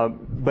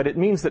 But it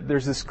means that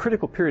there's this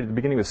critical period at the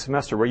beginning of the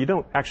semester where you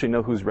don't actually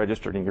know who's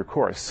registered in your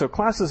course. So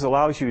Classes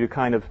allows you to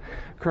kind of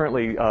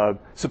currently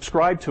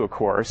subscribe to a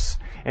course,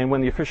 and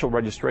when the official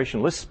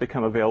registration lists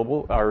become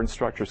available, our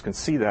instructors can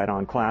see that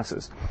on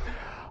Classes.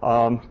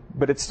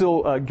 But it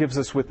still gives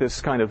us with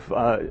this kind of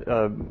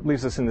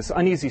leaves us in this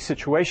uneasy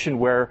situation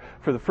where,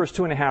 for the first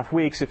 2.5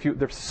 weeks, if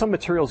there's some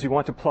materials you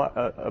want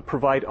to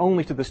provide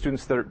only to the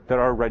students that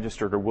are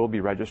registered or will be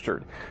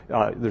registered,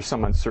 there's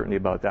some uncertainty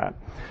about that.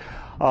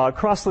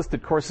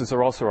 Cross-listed courses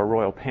are also a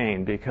royal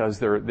pain because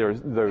there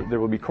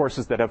will be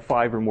courses that have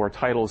 5 or more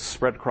titles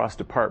spread across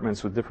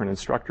departments with different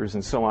instructors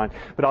and so on.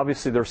 But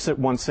obviously, they're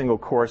one single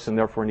course and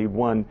therefore need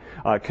one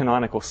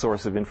canonical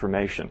source of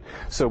information.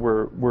 So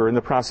we're in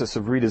the process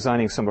of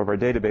redesigning some of our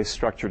database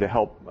structure to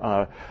help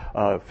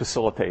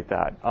facilitate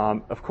that.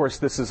 Of course,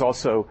 this is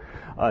also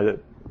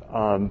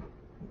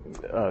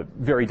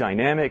very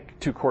dynamic.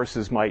 2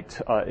 courses might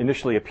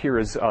initially appear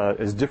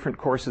as different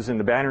courses in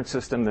the Banner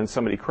system. Then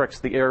somebody corrects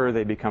the error,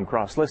 they become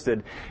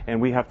cross-listed, and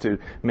we have to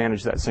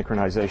manage that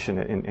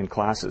synchronization in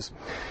Classes.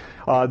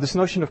 This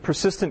notion of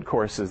persistent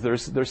courses,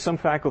 there's some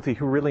faculty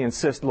who really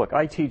insist, look,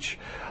 I teach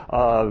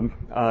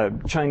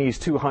Chinese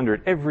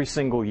 200 every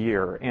single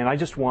year, and I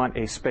just want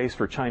a space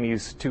for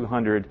Chinese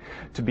 200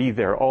 to be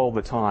there all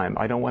the time.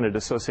 I don't want it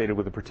associated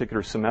with a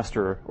particular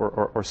semester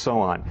or so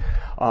on.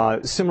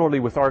 Similarly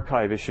with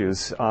archive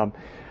issues,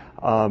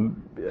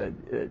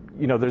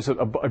 there's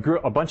a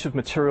bunch of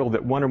material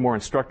that one or more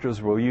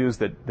instructors will use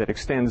that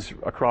extends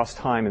across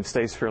time and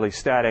stays fairly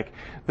static.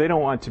 They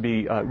don't want to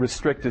be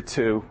restricted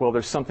to, well,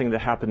 there's something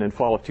that happened in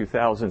fall of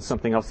 2000,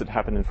 something else that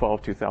happened in fall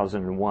of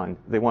 2001.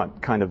 They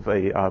want kind of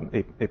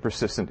a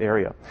persistent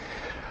area.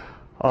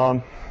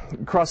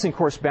 Crossing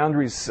course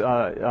boundaries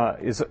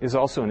is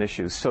also an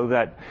issue, so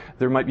that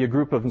there might be a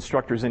group of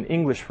instructors in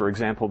English, for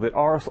example, that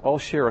all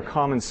share a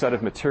common set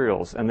of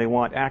materials, and they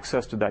want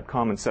access to that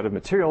common set of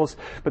materials,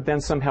 but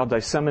then somehow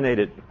disseminate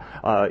it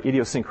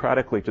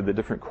idiosyncratically to the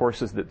different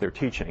courses that they're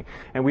teaching.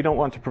 And we don't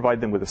want to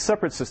provide them with a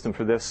separate system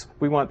for this.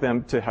 We want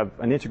them to have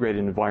an integrated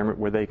environment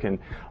where they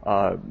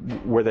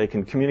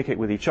can communicate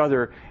with each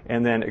other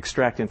and then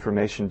extract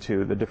information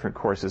to the different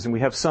courses. And we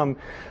have some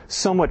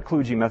somewhat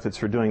kludgy methods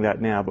for doing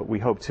that now, but we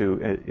hope to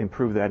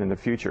improve that in the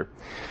future.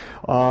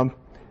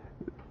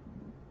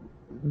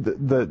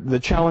 The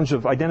challenge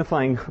of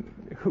identifying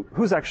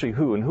who's actually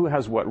who and who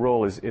has what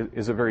role is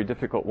a very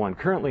difficult one.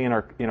 Currently in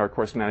our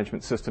course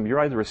management system, you're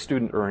either a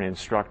student or an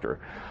instructor.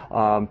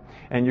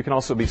 And you can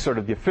also be sort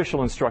of the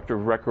official instructor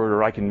of record,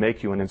 or I can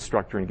make you an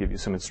instructor and give you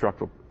some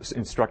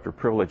instructor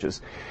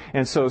privileges.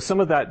 And so some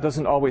of that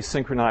doesn't always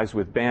synchronize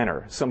with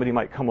Banner. Somebody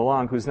might come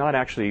along who's not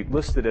actually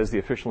listed as the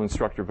official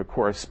instructor of a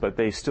course, but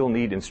they still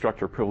need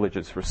instructor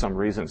privileges for some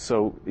reason.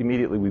 So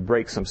immediately we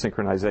break some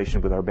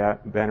synchronization with our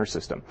Banner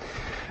system.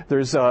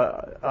 There's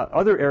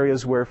other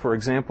areas where, for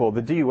example,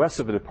 the DUS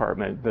of a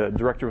department, the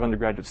Director of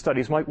Undergraduate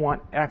Studies, might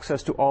want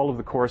access to all of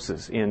the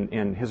courses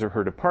in his or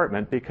her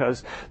department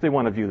because they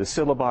want to view the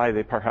syllabi,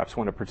 they perhaps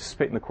want to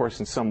participate in the course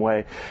in some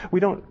way. We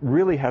don't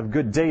really have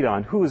good data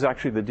on who is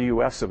actually the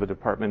DUS of a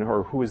department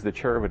or who is the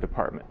chair of a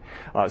department.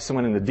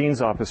 Someone in the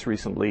dean's office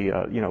recently,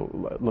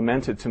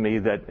 lamented to me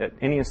that at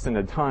any instant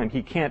in time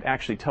he can't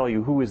actually tell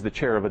you who is the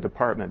chair of a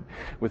department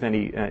with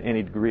any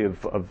degree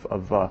of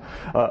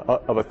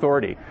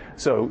authority.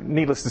 So,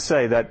 needless to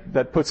say,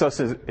 that puts us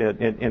in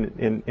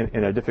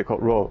a difficult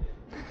role.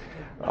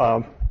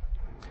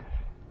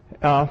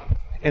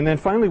 And then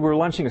finally, we're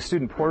launching a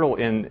student portal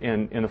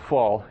in the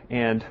fall,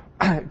 and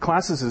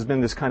Classes has been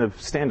this kind of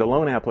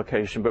standalone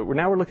application, but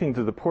we're looking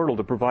to the portal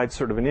to provide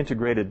sort of an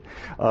integrated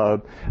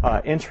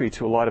entry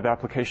to a lot of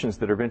applications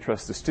that are of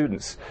interest to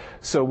students.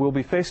 So we'll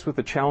be faced with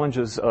the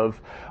challenges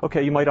of,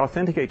 okay, you might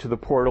authenticate to the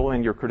portal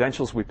and your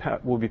credentials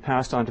will be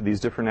passed on to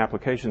these different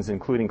applications,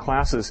 including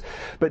Classes.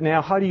 But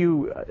now, how do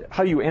you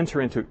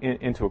enter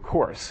into a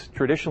course?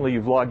 Traditionally,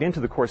 you've logged into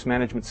the course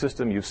management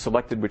system, you've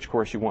selected which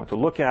course you want to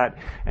look at,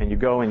 and you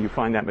go and you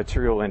find that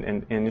material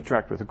and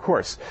interact with the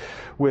course.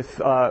 With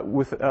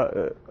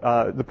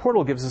the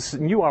portal gives us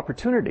new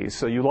opportunities.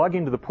 So you log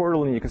into the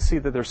portal and you can see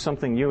that there's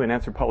something new in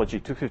Anthropology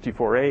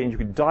 254A, and you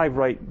can dive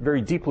right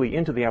very deeply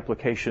into the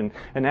application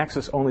and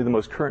access only the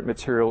most current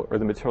material or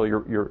the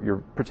material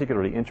you're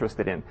particularly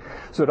interested in.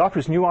 So it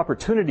offers new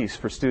opportunities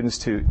for students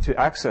to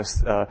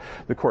access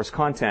the course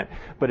content,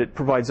 but it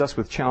provides us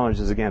with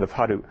challenges again of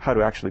how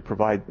to actually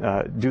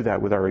do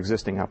that with our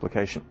existing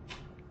application.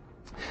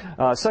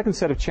 Second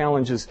set of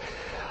challenges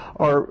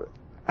are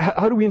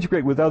how do we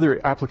integrate with other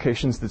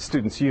applications that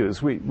students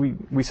use?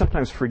 We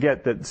sometimes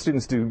forget that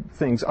students do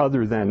things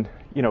other than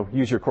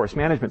use your course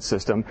management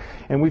system,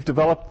 and we've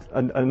developed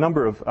a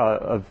number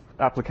of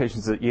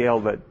applications at Yale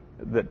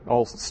that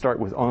all start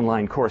with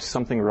online course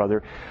something or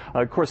other.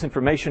 Course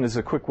information is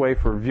a quick way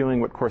for viewing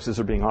what courses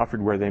are being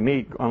offered where they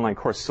meet. Online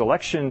course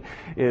selection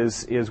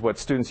is what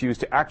students use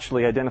to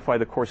actually identify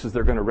the courses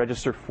they're going to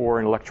register for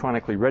and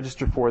electronically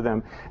register for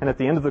them. And at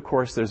the end of the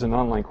course, there's an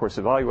online course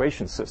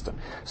evaluation system.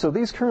 So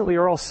these currently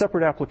are all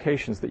separate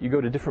applications that you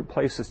go to different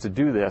places to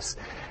do this.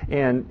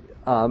 And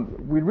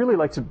we'd really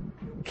like to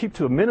keep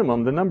to a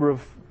minimum the number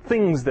of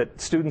things that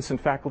students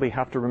and faculty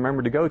have to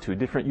remember to go to,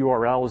 different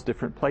URLs,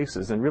 different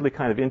places, and really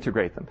kind of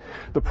integrate them.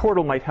 The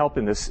portal might help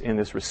in this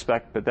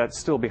respect, but that's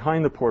still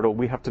behind the portal.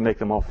 We have to make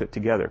them all fit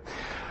together.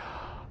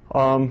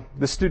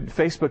 The student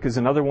Facebook is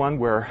another one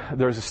where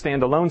there's a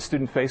standalone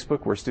student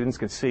Facebook where students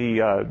can see,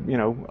 the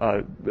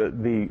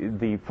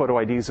photo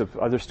IDs of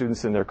other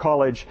students in their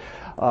college,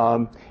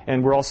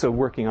 and we're also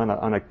working on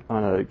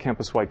a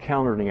campus-wide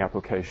calendaring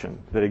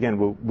application that again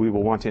we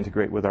will want to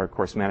integrate with our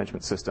course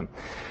management system.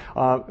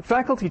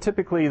 Faculty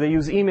typically they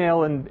use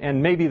email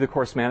and maybe the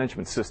course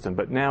management system,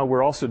 but now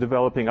we're also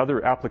developing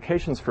other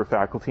applications for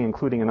faculty,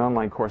 including an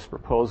online course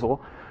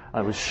proposal. I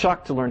was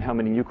shocked to learn how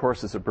many new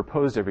courses are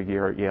proposed every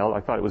year at Yale.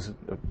 I thought it was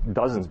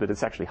dozens, but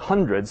it's actually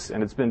hundreds,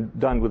 and it's been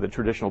done with a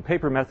traditional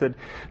paper method.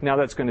 Now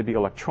that's going to be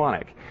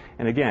electronic.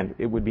 And again,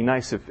 it would be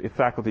nice if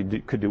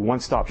faculty could do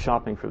one-stop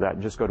shopping for that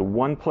and just go to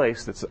one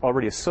place that's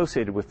already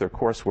associated with their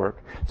coursework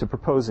to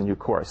propose a new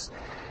course.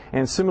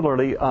 And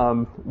similarly,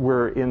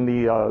 we're in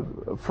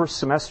the first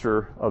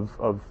semester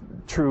of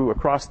true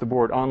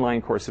across-the-board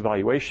online course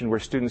evaluation, where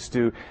students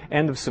do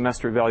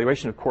end-of-semester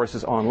evaluation of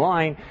courses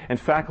online, and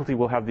faculty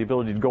will have the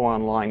ability to go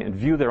online and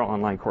view their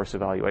online course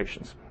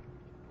evaluations.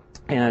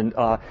 And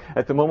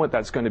at the moment,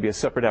 that's going to be a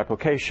separate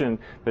application,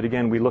 but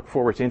again, we look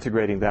forward to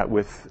integrating that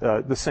with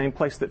the same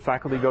place that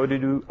faculty go to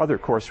do other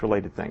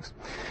course-related things.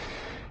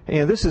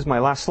 And this is my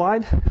last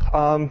slide.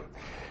 I'm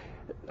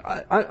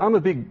a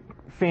big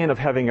fan of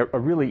having a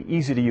really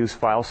easy-to-use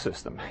file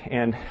system,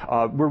 and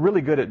we're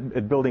really good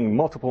at building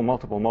multiple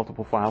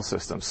file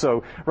systems.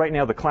 So right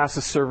now, the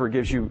classes server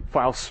gives you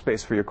file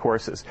space for your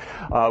courses.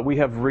 We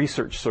have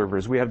research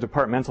servers, we have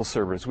departmental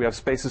servers, we have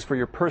spaces for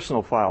your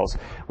personal files,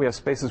 we have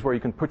spaces where you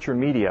can put your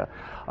media.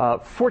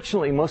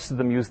 Fortunately, most of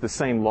them use the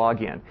same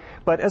login.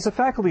 But as a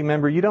faculty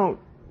member, you don't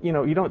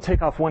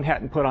take off one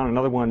hat and put on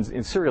another one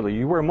serially.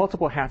 You wear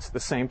multiple hats at the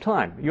same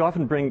time. You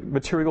often bring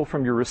material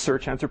from your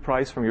research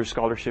enterprise, from your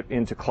scholarship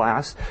into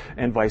class,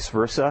 and vice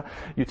versa.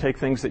 You take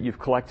things that you've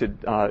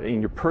collected in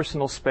your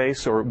personal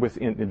space or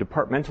in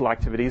departmental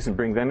activities and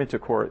bring them into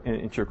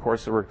your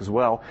coursework as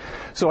well.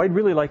 So I'd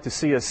really like to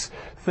see us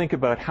think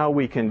about how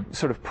we can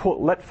sort of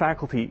let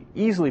faculty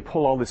easily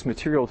pull all this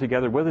material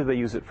together, whether they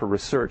use it for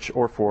research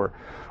or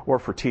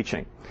for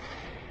teaching.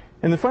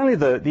 And then finally,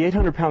 the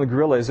 800-pound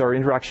gorilla is our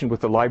interaction with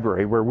the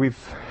library, where we've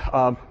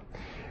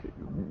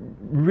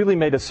really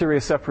made a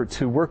serious effort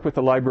to work with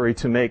the library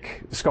to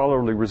make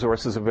scholarly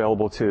resources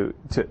available to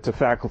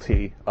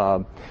faculty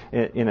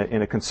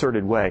in a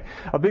concerted way.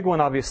 A big one,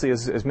 obviously,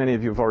 as many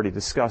of you have already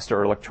discussed,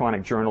 are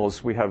electronic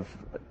journals. We have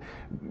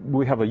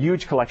a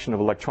huge collection of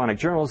electronic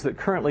journals that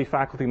currently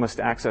faculty must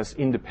access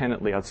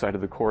independently outside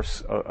of the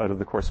course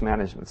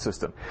management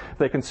system.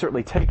 They can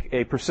certainly take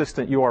a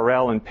persistent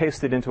URL and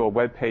paste it into a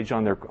web page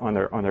on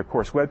their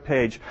course web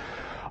page,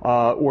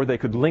 or they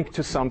could link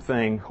to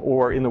something,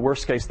 or in the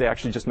worst case, they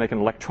actually just make an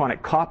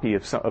electronic copy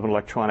of an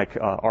electronic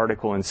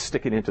article and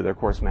stick it into their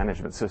course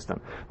management system.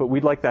 But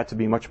we'd like that to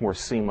be much more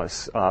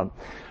seamless, so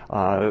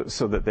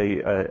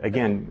that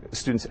again,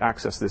 students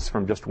access this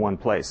from just one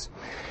place.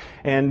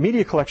 And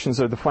media collections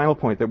are the final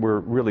point that we're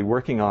really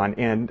working on,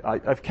 and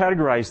I've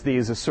categorized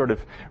these as sort of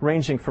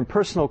ranging from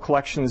personal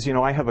collections.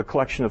 I have a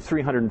collection of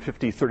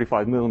 350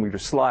 35mm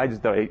slides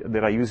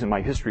that I use in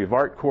my history of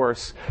art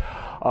course.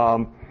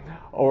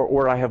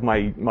 Or I have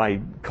my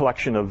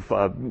collection of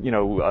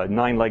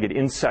nine-legged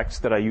insects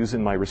that I use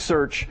in my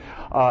research.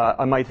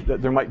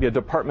 There might be a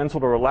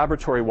departmental or a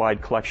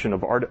laboratory-wide collection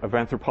of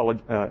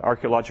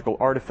archaeological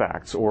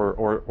artifacts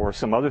or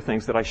some other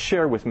things that I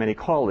share with many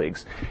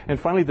colleagues. And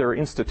finally, there are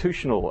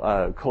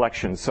institutional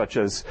collections such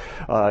as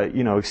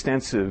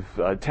extensive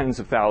tens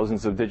of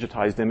thousands of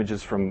digitized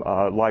images from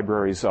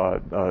libraries,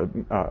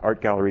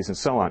 art galleries, and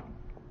so on.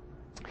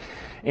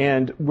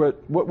 And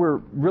what we're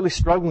really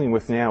struggling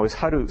with now is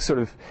how to sort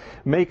of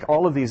make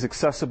all of these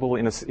accessible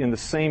in the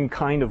same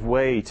kind of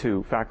way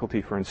to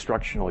faculty for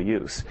instructional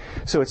use.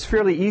 So it's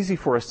fairly easy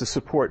for us to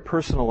support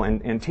personal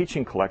and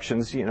teaching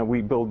collections. You know,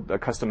 we build a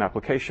custom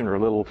application or a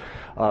little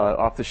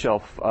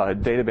off-the-shelf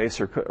database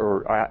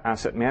or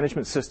asset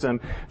management system,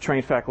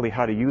 train faculty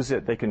how to use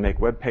it. They can make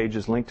web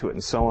pages, link to it,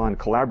 and so on,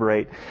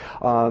 collaborate.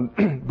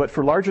 But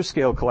for larger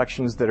scale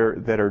collections that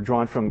are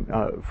drawn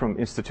from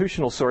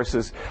institutional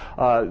sources,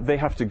 they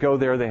have to go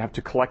there, they have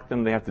to collect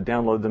them, they have to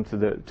download them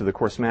to the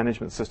course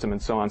management system,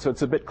 and so on. So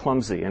it's a bit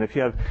clumsy. And if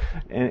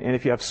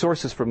you have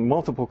sources from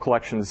multiple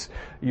collections,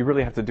 you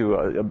really have to do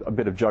a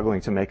bit of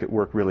juggling to make it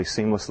work really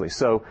seamlessly.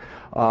 So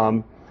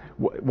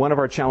one of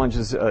our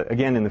challenges,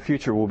 again, in the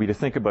future will be to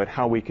think about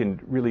how we can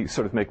really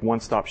sort of make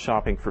one-stop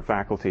shopping for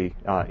faculty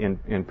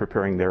in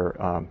preparing their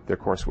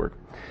coursework.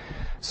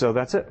 So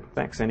that's it.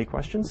 Thanks. Any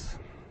questions?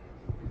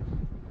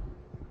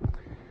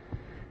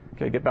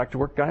 Okay, get back to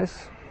work,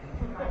 guys.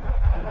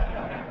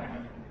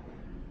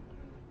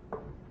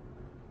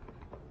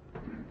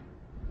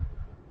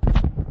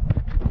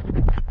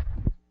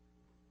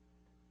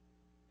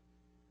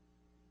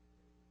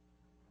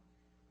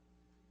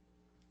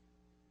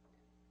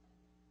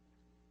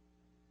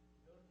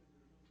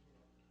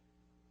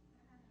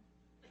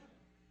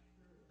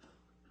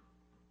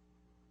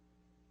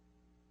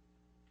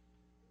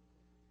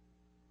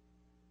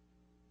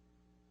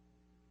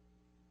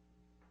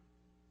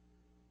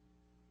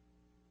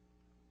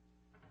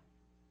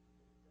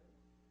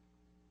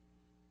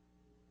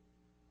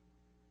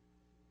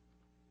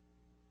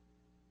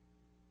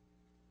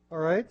 All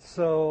right,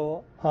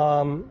 so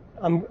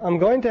I'm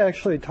going to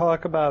actually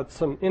talk about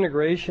some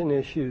integration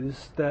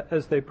issues that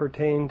as they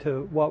pertain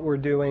to what we're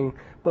doing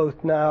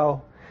both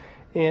now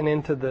and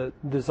into the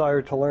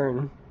Desire to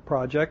Learn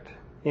project.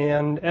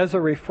 And as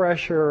a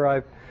refresher,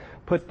 I've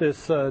put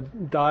this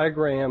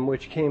diagram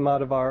which came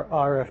out of our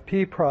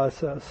RFP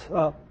process,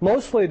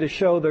 mostly to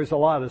show there's a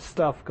lot of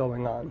stuff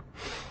going on,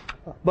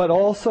 but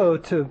also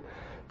to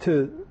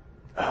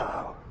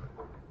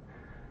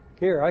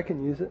here, I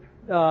can use it,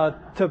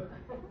 to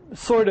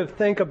sort of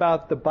think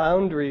about the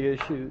boundary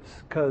issues,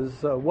 because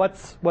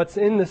what's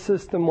in the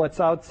system,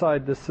 what's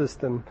outside the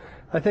system,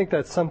 I think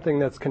that's something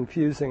that's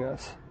confusing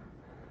us.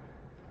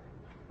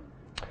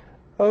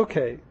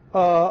 Okay,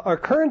 our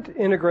current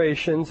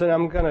integrations, and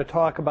I'm going to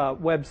talk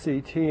about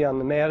WebCT on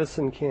the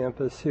Madison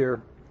campus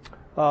here.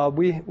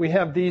 We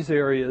have these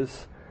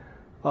areas,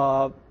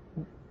 the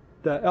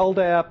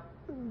LDAP,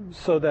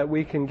 so that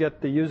we can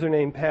get the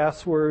username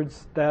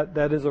passwords,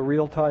 that is a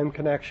real-time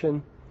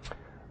connection.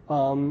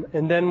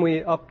 And then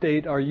we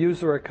update our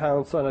user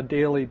accounts on a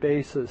daily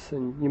basis.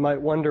 And you might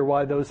wonder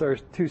why those are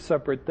two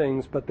separate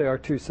things, but they are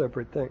two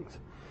separate things.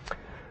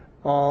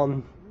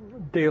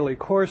 Daily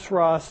course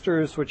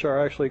rosters, which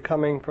are actually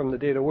coming from the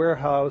data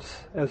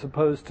warehouse as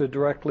opposed to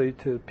directly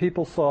to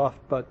PeopleSoft,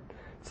 but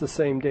it's the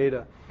same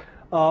data.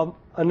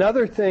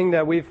 Another thing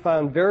that we've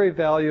found very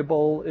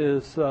valuable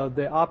is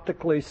the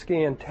optically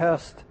scanned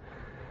test,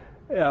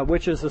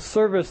 which is a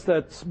service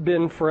that's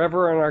been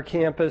forever on our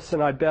campus,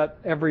 and I bet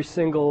every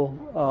single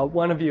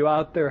one of you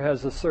out there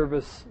has a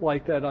service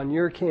like that on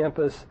your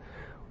campus.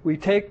 We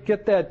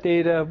get that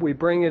data, we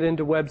bring it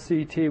into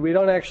WebCT. We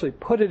don't actually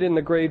put it in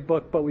the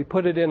gradebook, but we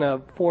put it in a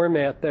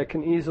format that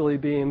can easily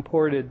be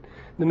imported.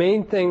 The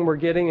main thing we're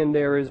getting in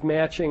there is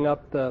matching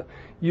up the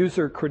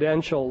user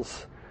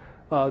credentials.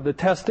 The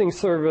testing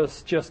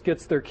service just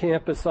gets their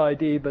campus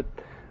ID, but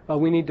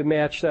we need to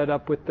match that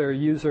up with their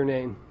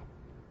username.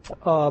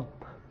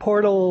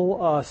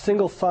 Portal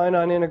single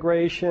sign-on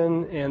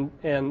integration,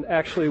 and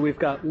actually we've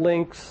got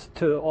links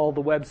to all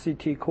the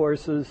WebCT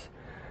courses.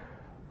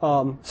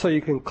 So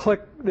you can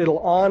click, it'll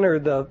honor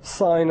the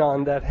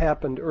sign-on that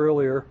happened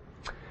earlier.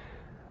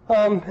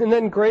 And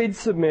then grade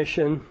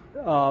submission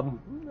to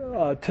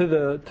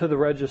the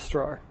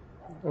registrar.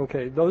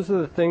 Okay, those are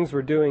the things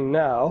we're doing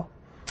now.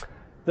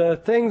 The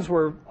things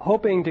we're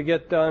hoping to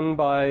get done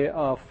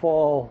by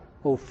fall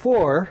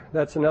 04,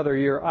 that's another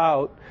year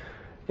out,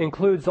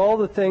 includes all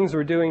the things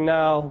we're doing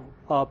now,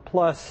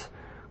 plus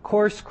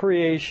course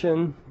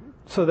creation,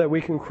 so that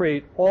we can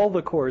create all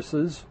the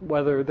courses,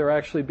 whether they're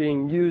actually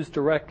being used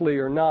directly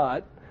or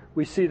not.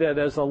 We see that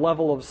as a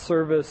level of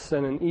service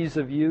and an ease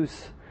of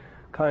use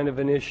kind of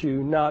an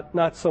issue,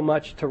 not so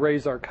much to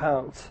raise our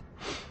counts.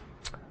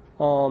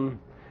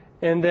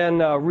 And then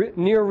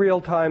near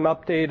real-time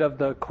update of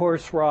the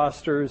course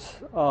rosters,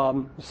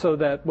 so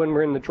that when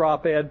we're in the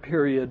drop add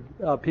period,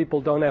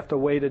 people don't have to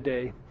wait a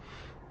day.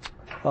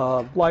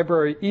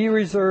 Library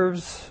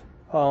e-reserves,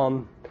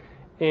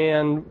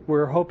 and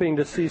we're hoping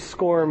to see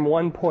SCORM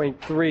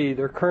 1.3.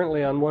 They're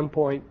currently on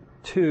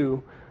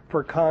 1.2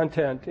 for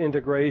content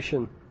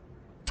integration.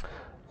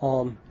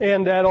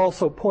 And that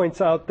also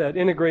points out that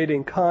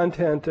integrating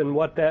content and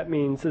what that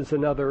means is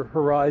another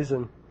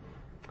horizon.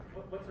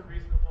 What's a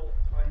reasonable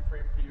time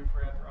frame for you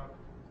for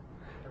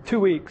Anthropic? 2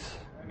 weeks.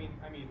 I mean.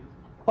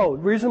 Oh,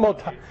 reasonable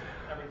time.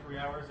 Every 3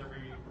 hours,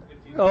 every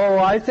 15 Oh,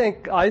 I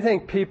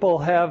think people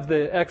have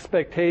the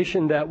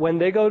expectation that when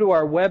they go to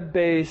our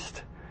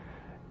web-based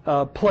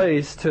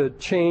place to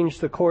change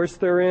the course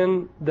they're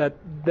in, that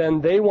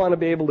then they want to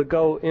be able to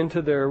go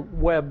into their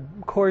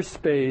web course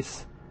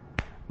space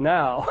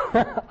now.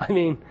 I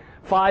mean,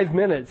 5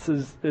 minutes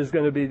is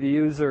going to be the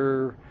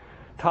user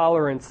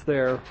tolerance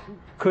there.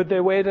 Could they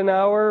wait an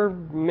hour?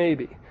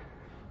 Maybe.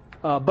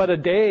 But a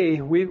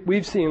day,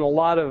 we've seen a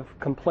lot of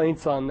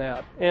complaints on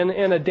that. And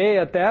a day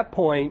at that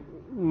point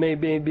may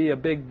be a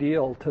big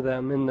deal to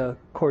them in the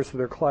course of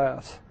their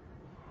class.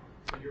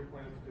 So your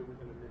plan is to do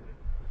within a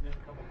minute,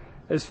 couple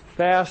minutes? As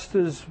fast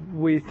as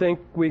we think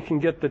we can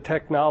get the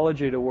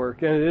technology to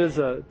work. And it is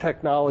a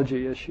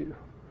technology issue.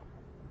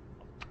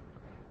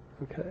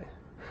 Okay.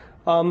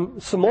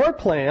 Some more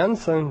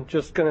plans. I'm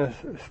just going to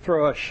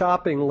throw a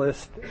shopping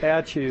list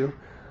at you.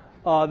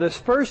 This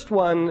first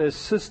one is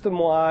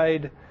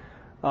system-wide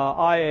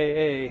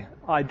IAA,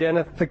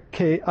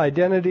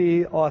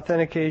 Identity,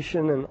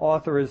 Authentication, and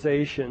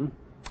Authorization.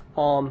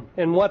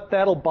 And what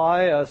that'll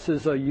buy us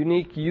is a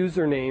unique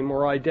username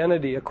or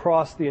identity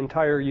across the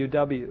entire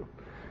UW.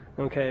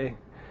 Okay.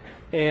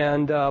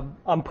 And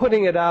I'm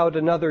putting it out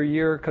another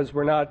year because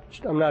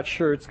I'm not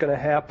sure it's going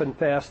to happen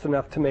fast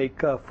enough to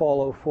make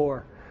Fall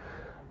 04.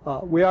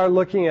 We are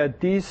looking at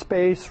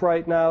DSpace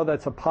right now.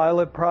 That's a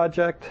pilot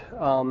project.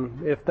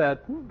 If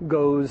that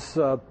goes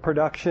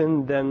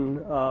production,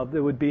 then it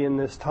would be in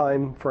this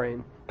time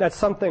frame. That's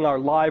something our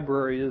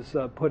library is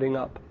putting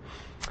up.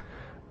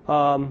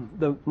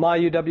 The My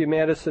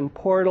UW-Madison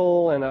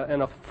portal and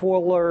a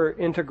fuller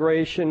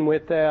integration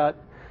with that.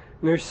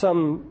 And there's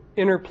some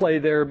interplay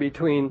there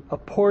between a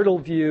portal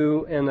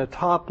view and a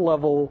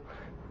top-level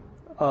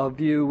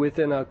view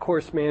within a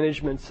course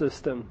management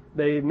system.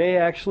 They may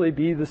actually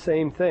be the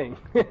same thing,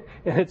 and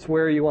it's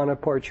where you want to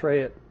portray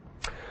it.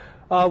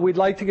 We'd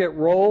like to get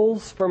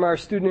roles from our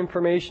student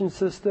information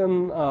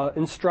system,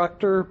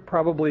 instructor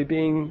probably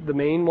being the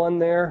main one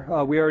there.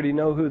 We already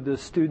know who the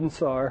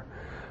students are,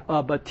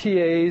 but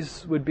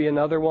TAs would be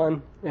another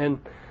one. And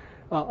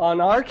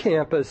on our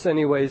campus,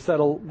 anyways,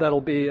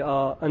 that'll be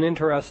an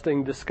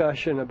interesting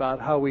discussion about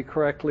how we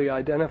correctly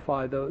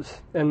identify those.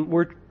 And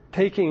we're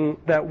taking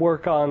that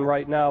work on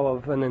right now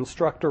of an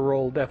instructor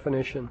role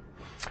definition.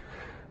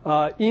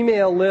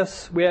 Email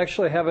lists, we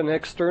actually have an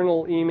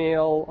external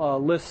email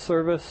list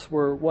service.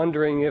 We're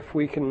wondering if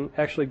we can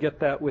actually get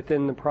that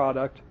within the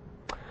product.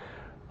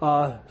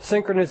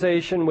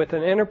 Synchronization with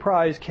an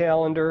enterprise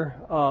calendar.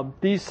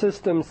 These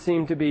systems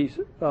seem to be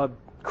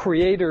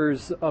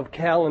creators of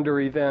calendar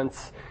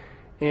events,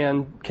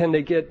 and can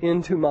they get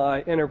into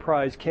my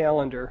enterprise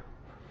calendar?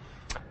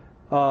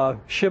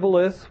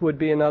 Shibboleth would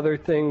be another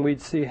thing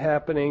we'd see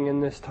happening in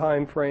this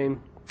time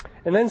frame.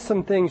 And then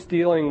some things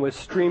dealing with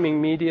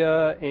streaming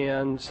media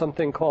and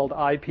something called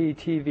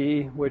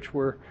IPTV, which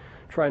we're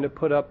trying to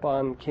put up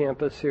on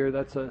campus here.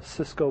 That's a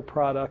Cisco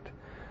product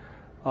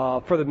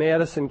for the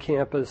Madison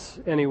campus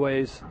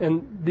anyways.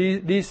 And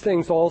these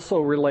things also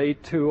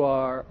relate to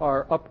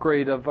our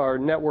upgrade of our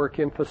network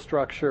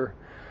infrastructure,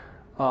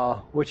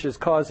 which is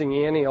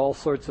causing Annie all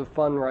sorts of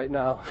fun right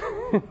now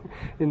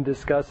in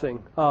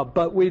discussing.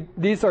 But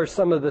these are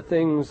some of the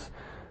things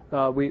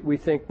we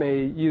think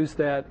may use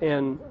that.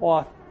 And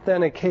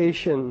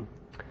authentication,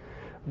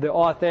 the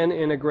auth-n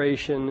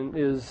integration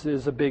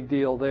is a big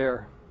deal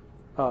there.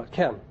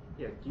 Ken?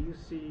 Yeah, do you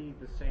see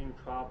the same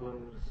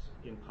problems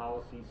in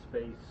policy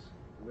space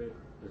with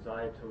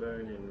desire to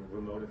learn and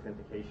remote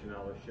authentication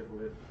a la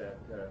Shibboleth that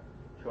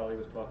Charlie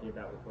was talking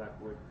about with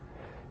Blackboard?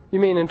 You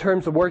mean in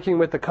terms of working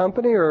with the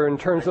company or in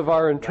terms of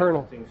our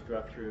internal? Licensing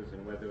structures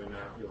and whether or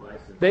not you're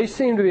licensed. They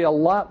seem to be a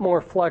lot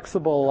more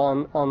flexible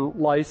on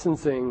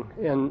licensing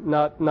and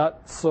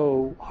not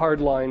so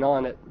hardline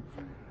on it.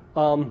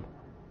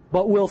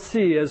 But we'll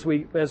see as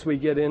we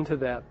get into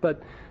that.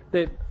 But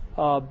they,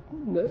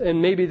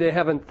 and maybe they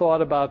haven't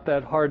thought about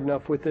that hard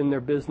enough within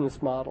their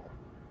business model.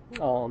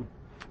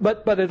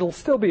 But it'll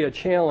still be a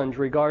challenge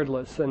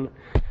regardless. And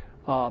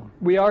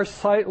we are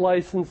site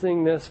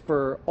licensing this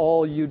for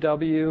all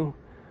UW,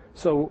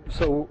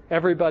 so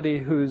everybody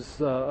who's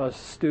a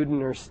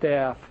student or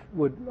staff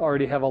would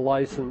already have a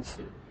license.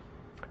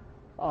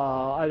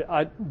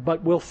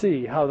 But we'll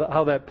see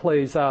how that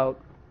plays out.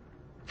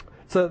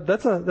 So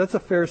that's a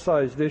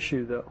fair-sized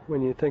issue, though,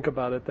 when you think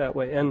about it that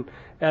way. And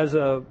as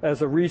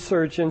a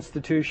research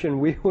institution,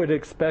 we would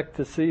expect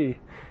to see,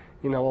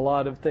 a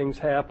lot of things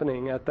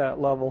happening at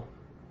that level.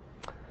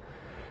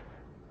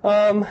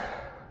 I'm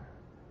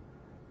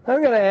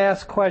going to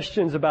ask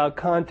questions about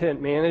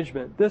content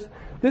management.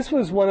 This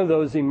was one of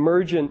those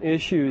emergent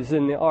issues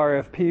in the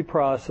RFP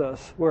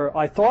process where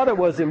I thought it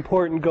was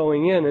important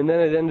going in, and then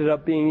it ended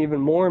up being even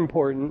more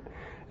important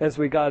as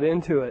we got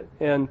into it.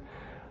 And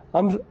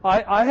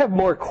I have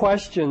more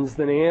questions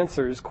than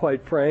answers,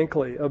 quite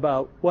frankly,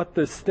 about what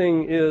this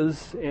thing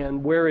is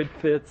and where it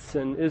fits,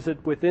 and is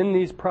it within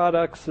these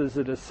products? Is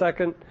it a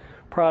second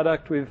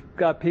product? We've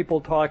got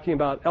people talking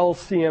about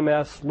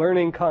LCMS,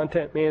 learning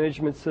content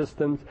management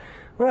systems.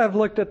 When I've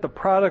looked at the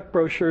product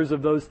brochures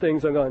of those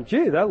things, I'm going,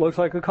 gee, that looks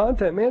like a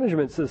content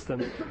management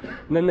system.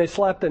 And then they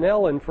slapped an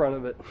L in front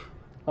of it.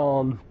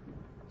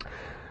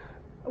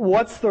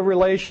 What's the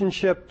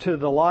relationship to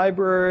the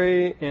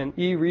library and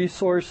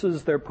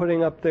e-resources they're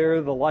putting up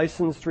there, the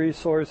licensed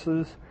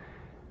resources?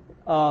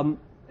 And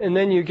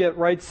then you get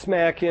right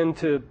smack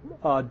into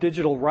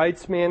digital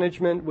rights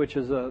management, which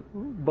is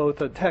both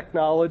a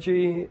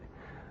technology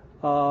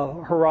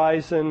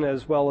horizon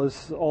as well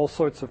as all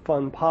sorts of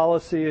fun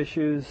policy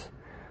issues,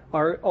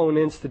 our own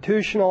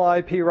institutional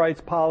IP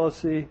rights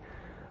policy,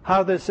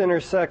 how this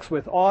intersects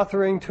with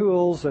authoring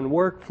tools and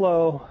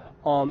workflow.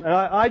 And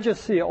I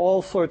just see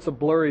all sorts of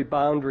blurry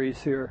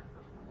boundaries here.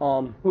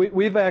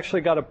 We've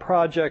actually got a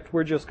project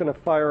we're just going to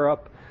fire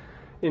up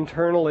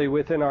internally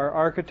within our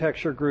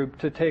architecture group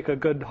to take a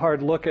good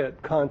hard look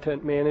at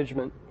content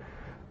management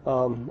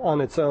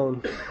on its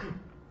own.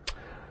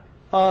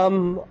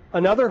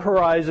 Another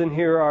horizon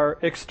here are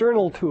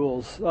external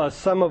tools,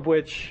 some of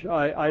which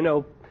I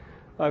know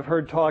I've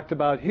heard talked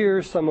about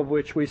here, some of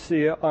which we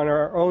see on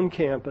our own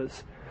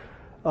campus.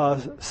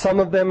 Some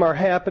of them are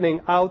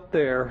happening out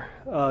there,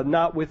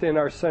 not within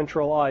our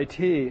central IT,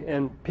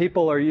 and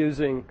people are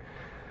using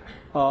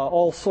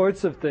all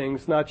sorts of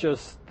things, not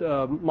just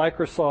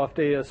Microsoft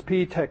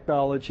ASP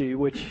technology,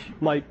 which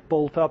might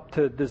bolt up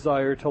to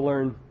desire to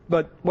learn.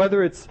 But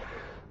whether it's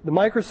the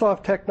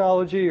Microsoft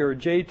technology or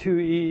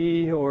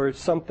J2EE or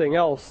something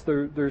else,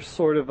 there's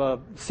sort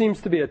of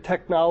seems to be a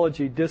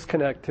technology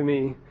disconnect to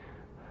me.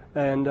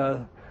 And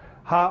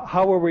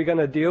how are we going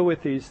to deal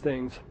with these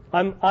things?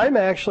 I'm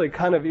actually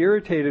kind of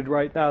irritated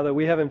right now that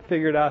we haven't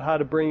figured out how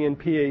to bring in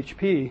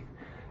PHP,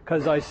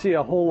 because I see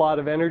a whole lot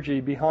of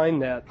energy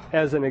behind that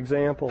as an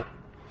example.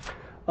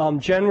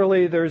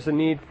 Generally, there's a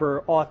need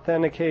for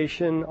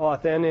authentication,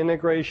 authent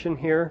integration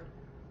here.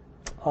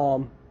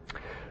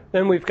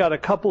 Then we've got a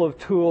couple of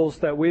tools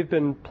that we've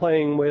been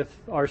playing with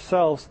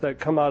ourselves that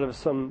come out of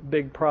some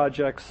big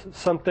projects.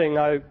 Something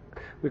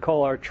we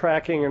call our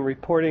tracking and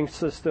reporting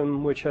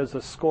system, which has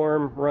a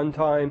SCORM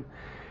runtime,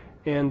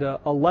 and a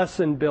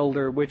lesson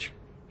builder, which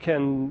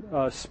can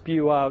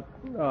spew out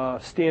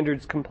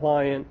standards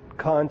compliant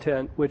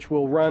content, which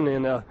will run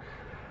in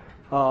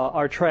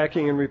our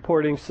tracking and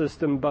reporting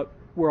system, but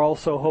we're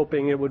also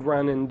hoping it would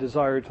run in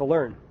Desire to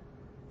Learn.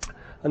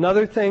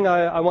 Another thing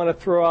I want to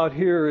throw out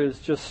here is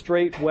just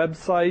straight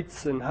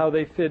websites and how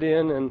they fit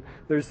in, and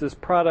there's this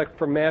product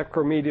from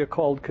Macromedia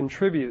called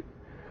Contribute.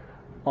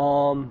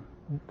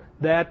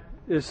 That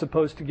is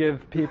supposed to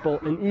give people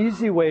an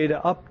easy way to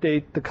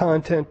update the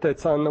content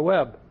that's on the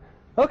web.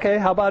 Okay,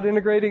 how about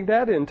integrating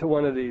that into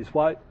one of these?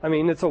 Why? I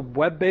mean, it's a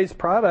web-based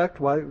product.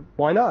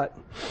 Why not?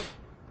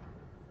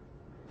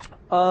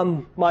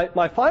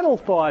 My final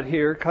thought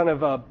here, kind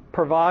of a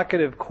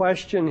provocative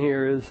question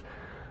here, is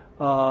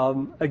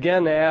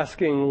again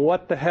asking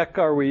what the heck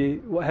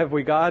have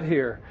we got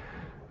here?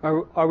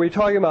 Are we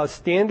talking about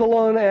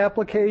standalone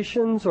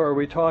applications, or are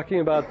we talking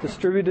about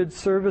distributed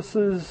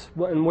services?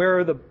 And where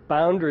are the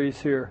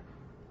boundaries here?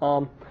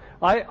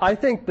 I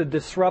think the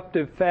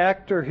disruptive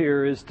factor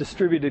here is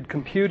distributed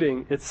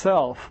computing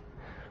itself.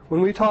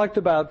 When we talked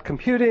about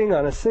computing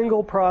on a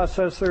single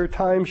processor,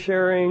 time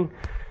sharing,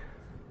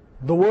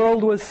 the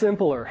world was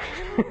simpler.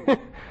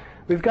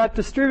 We've got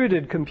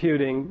distributed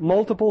computing,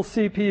 multiple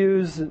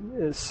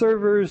CPUs,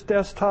 servers,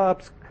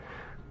 desktops,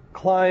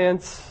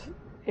 clients,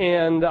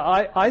 and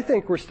I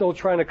think we're still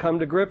trying to come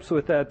to grips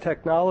with that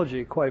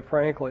technology, quite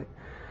frankly.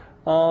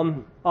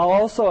 I'll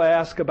also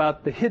ask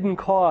about the hidden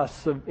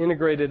costs of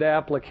integrated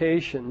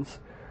applications.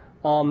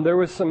 There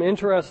was some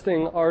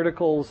interesting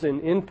articles in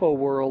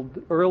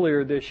InfoWorld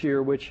earlier this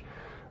year which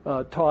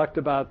talked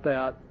about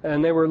that,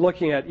 and they were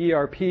looking at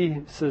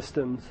ERP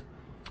systems.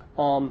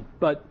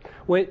 But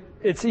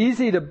it's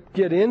easy to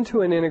get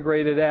into an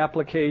integrated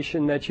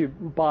application that you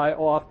buy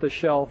off the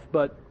shelf,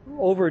 but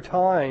over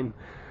time,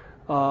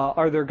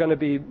 are there going to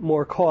be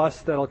more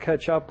costs that'll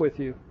catch up with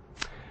you?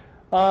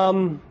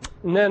 And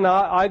then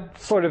I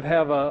sort of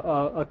have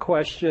a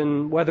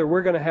question whether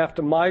we're going to have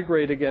to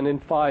migrate again in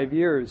 5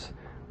 years.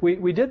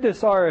 We did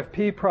this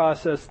RFP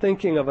process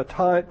thinking of a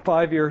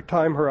 5-year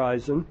time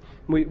horizon.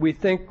 We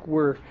think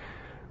we're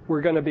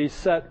going to be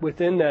set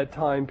within that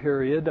time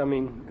period. I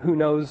mean, who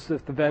knows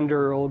if the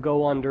vendor will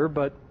go under,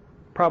 but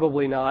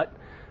probably not.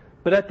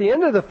 But at the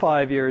end of the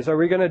 5 years, are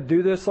we going to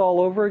do this all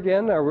over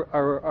again?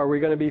 Are we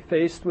going to be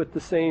faced with the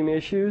same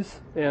issues?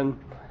 And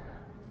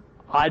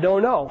I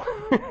don't know.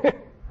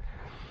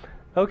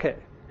 Okay,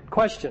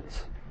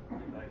 questions?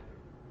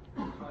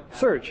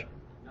 Serge.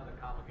 Another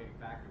complicating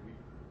factor. We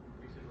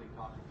recently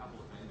talked to a couple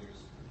of vendors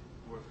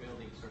who are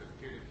building sort of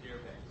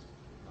peer-to-peer based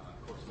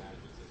course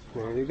management systems.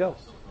 There you go.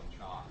 Silicon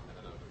Chalk. I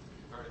don't know if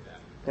you've heard of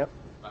them. Yep.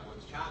 But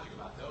what's challenging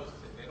about those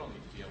is that they don't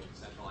need to deal with the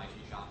central IT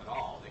shop at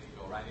all. They can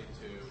go right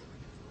into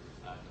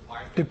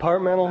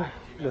departmental.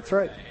 That's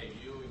right. Say, hey,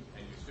 you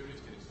and your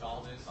students can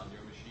install this on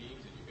your machines,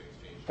 and you can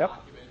exchange Yep.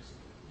 documents.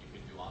 You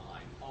can do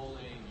online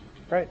polling. You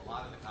can do Right. a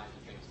lot of the kinds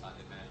of things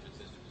content management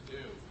systems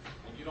do,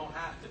 and you don't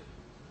have to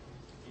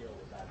deal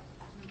with that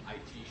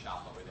IT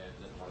shop over there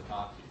that doesn't want to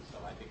talk to you. So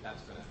I think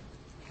that's going to,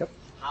 Yep.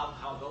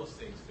 how those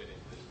things fit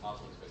into this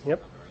puzzle is going to Yep.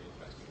 become very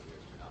interesting in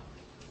years to come.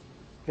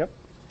 Yep,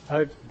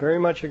 I very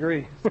much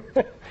agree.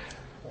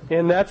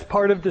 And that's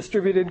part of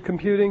distributed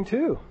computing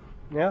too.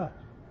 Yeah.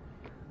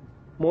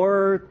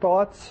 More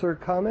thoughts or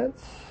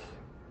comments?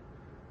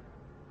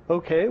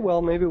 Okay,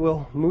 well, maybe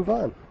we'll move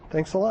on.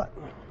 Thanks a lot.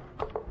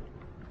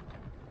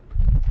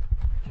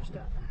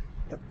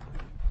 Yep.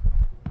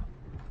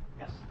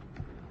 Yes.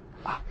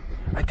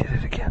 I did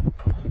it again.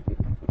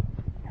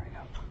 Here we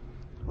go.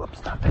 Whoops,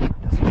 stop it.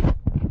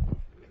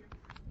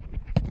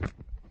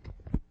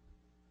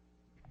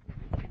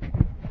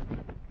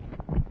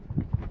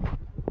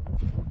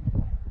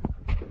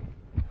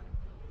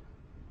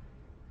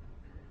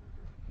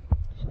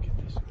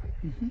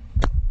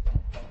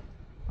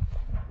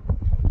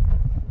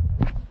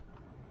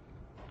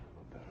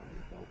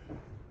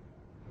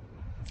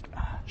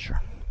 Sure.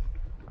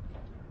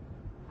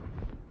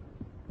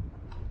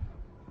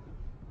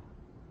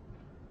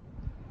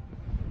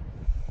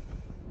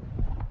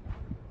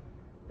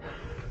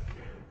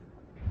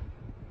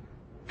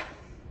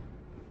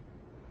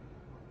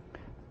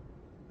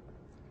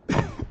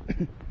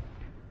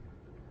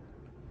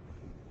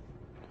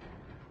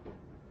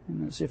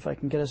 And let's see if I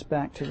can get us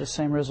back to the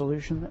same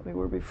resolution that we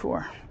were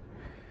before.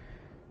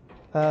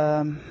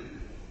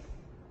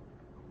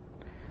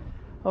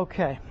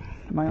 Okay,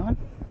 am I on?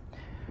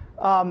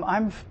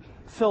 I'm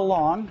Phil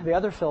Long, the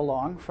other Phil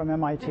Long from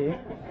MIT.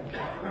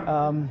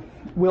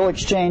 We'll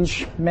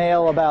exchange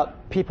mail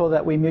about people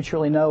that we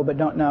mutually know but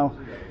don't know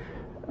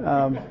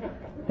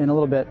in a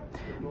little bit.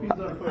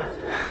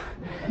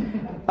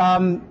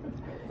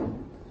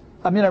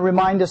 I'm going to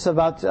remind us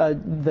about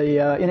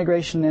the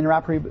integration,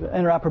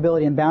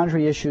 interoperability, and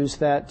boundary issues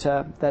that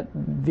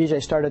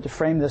Vijay started to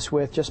frame this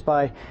with just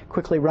by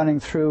quickly running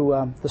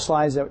through the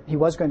slides that he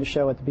was going to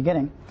show at the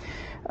beginning.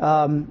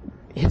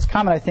 His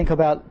comment, I think,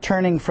 about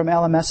turning from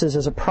LMSs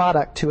as a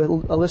product to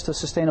a list of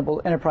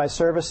sustainable enterprise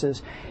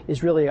services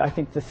is really, I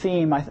think, the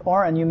theme.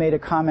 Oren, you made a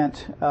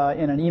comment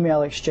in an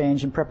email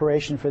exchange in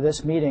preparation for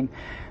this meeting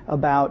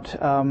about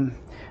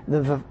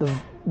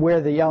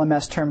where the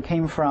LMS term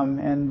came from,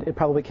 and it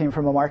probably came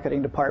from a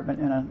marketing department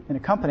in a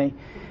company,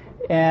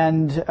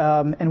 and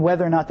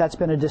whether or not that's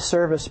been a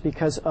disservice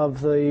because of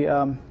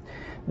the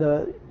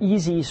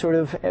easy sort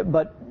of,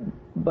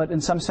 but in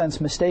some sense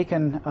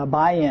mistaken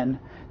buy-in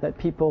that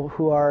people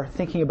who are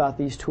thinking about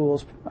these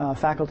tools,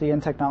 faculty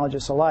and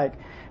technologists alike,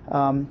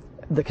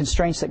 the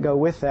constraints that go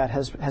with that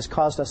has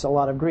caused us a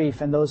lot of grief.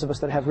 And those of us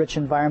that have rich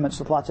environments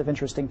with lots of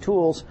interesting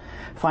tools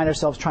find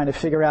ourselves trying to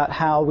figure out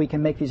how we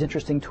can make these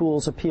interesting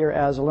tools appear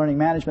as a learning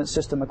management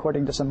system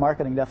according to some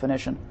marketing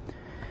definition.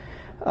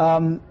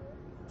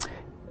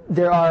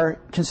 There are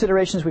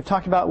considerations we've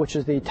talked about, which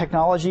is the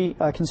technology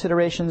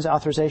considerations,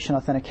 authorization,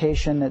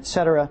 authentication,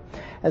 etc.,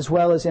 as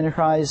well as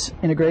enterprise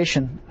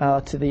integration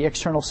to the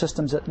external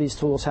systems that these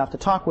tools have to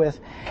talk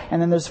with.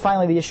 And then there's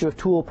finally the issue of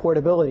tool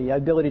portability,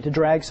 ability to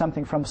drag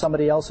something from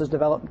somebody else's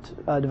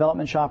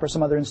development shop or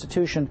some other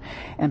institution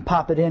and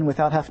pop it in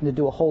without having to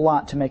do a whole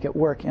lot to make it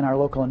work in our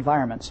local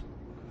environments.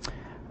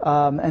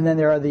 And then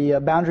there are the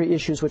boundary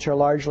issues, which are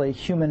largely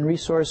human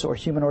resource or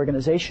human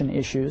organization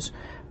issues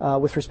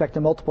with respect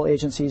to multiple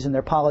agencies and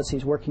their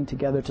policies working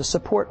together to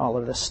support all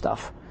of this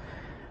stuff.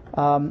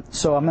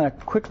 So I'm going to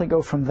quickly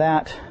go from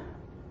that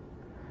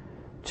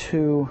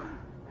to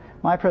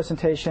my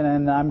presentation,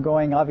 and I'm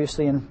going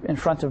obviously in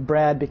front of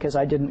Brad because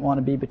I didn't want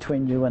to be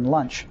between you and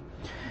lunch.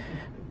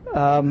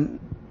 So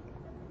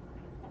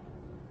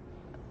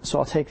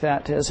I'll take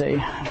that as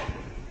in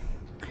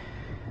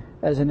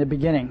the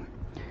beginning.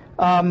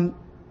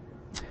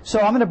 So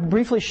I'm going to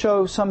briefly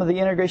show some of the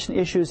integration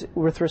issues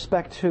with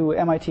respect to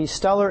MIT's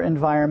Stellar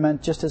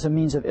environment, just as a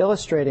means of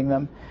illustrating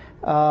them.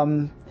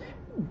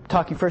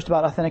 Talking first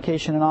about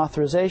authentication and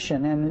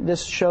authorization, and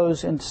this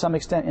shows, in some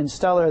extent, in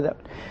Stellar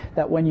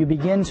that when you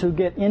begin to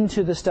get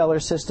into the Stellar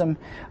system,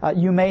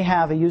 you may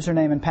have a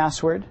username and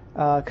password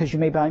because you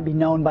may be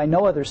known by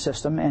no other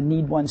system and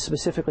need one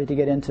specifically to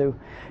get into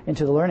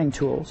the learning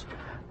tools.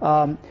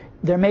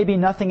 There may be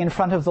nothing in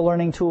front of the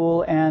learning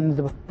tool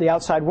and the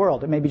outside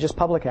world. It may be just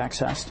public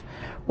accessed.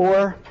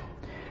 Or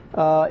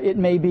it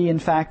may be, in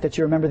fact, that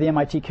you're a member of the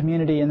MIT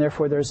community and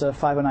therefore there's a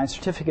 509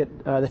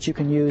 certificate that you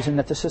can use and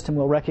that the system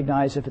will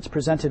recognize if it's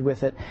presented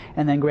with it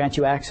and then grant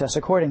you access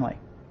accordingly.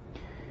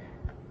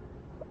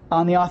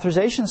 On the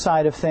authorization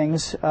side of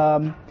things,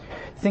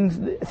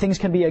 things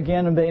can be,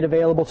 again, made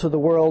available to the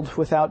world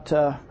without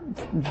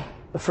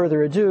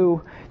further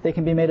ado. They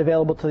can be made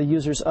available to the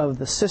users of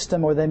the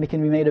system, or they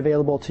can be made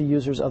available to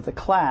users of the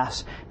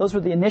class. Those were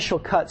the initial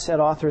cuts at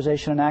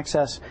authorization and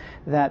access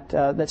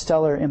that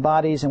Stellar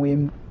embodies, and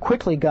we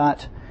quickly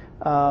got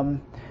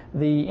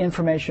the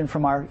information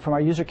from our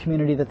user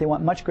community that they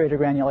want much greater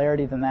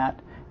granularity than that,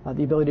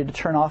 the ability to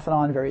turn off and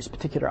on various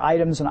particular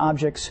items and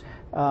objects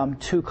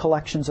to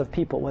collections of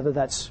people, whether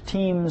that's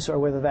teams or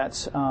whether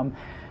that's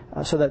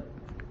so that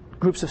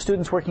groups of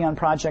students working on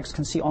projects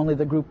can see only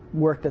the group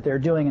work that they're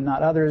doing and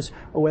not others,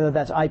 or whether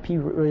that's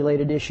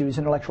IP-related issues,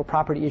 intellectual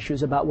property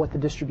issues about what the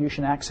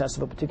distribution access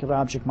of a particular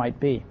object might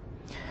be.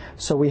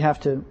 So we have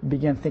to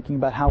begin thinking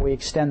about how we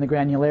extend the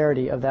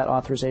granularity of that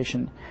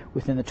authorization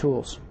within the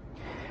tools.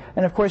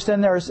 And of course,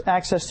 then there's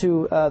access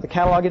to the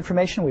catalog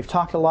information. We've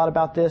talked a lot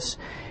about this.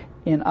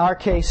 In our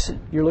case,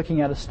 you're looking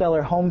at a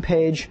Stellar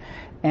homepage,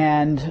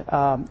 and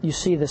you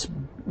see this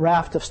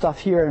raft of stuff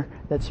here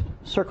that's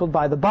circled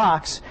by the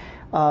box.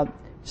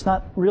 It's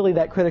not really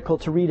that critical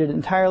to read it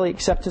entirely,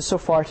 except so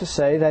far to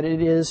say that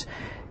it is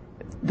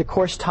the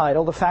course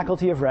title, the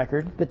faculty of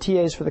record, the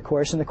TAs for the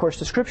course, and the course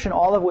description,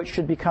 all of which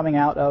should be coming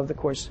out of the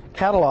course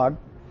catalog.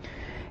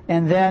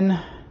 And then,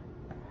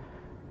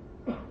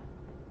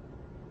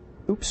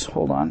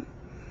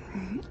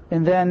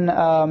 And then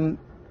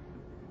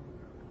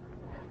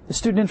the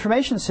student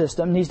information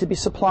system needs to be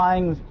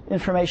supplying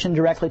information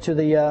directly to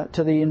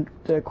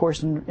the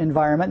course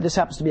environment. This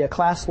happens to be a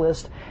class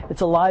list.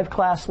 It's a live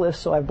class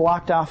list, so I've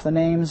blocked off the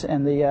names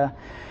and the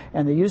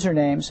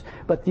usernames.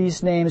 But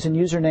these names and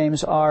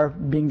usernames are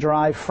being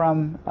derived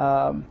from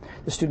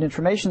the student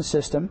information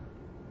system,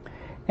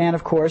 and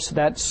of course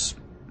that's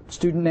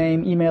student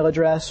name, email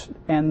address,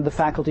 and the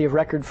faculty of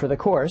record for the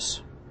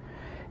course.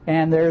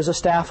 And there's a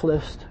staff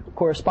list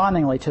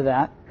correspondingly to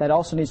that. That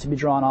also needs to be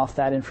drawn off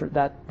that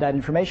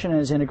information and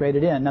is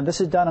integrated in. Now,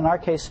 this is done in our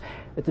case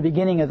at the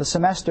beginning of the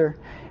semester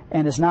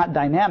and is not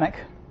dynamic.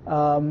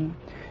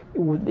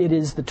 It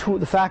is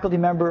the faculty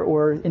member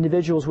or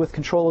individuals with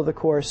control of the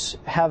course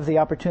have the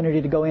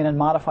opportunity to go in and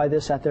modify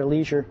this at their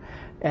leisure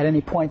at any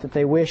point that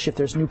they wish if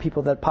there's new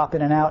people that pop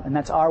in and out, and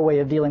that's our way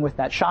of dealing with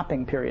that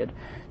shopping period,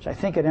 which I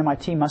think at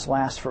MIT must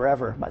last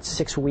forever, about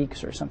 6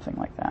 weeks or something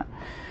like that.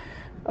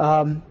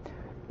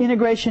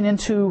 Integration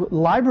into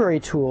library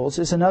tools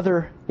is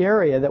another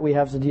area that we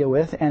have to deal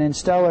with, and in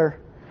Stellar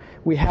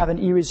we have an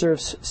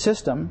e-reserves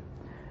system,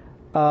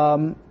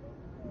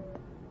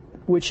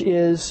 which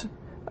is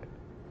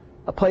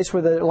a place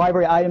where the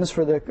library items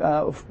from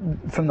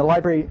the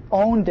library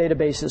own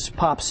databases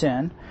pops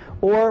in,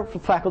 or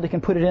faculty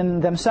can put it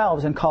in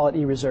themselves and call it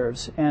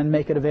e-reserves and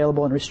make it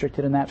available and restrict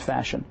it in that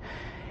fashion.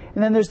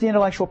 And then there's the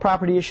intellectual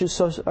property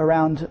issues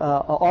around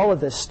all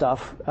of this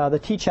stuff, the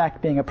Teach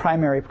Act being a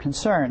primary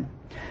concern.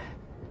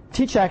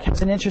 Teach Act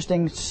has an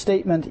interesting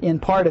statement in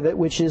part of it,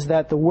 which is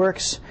that the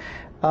works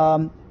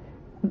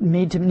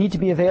need to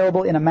be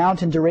available in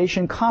amount and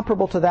duration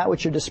comparable to that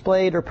which are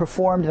displayed or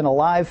performed in a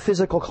live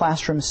physical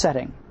classroom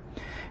setting.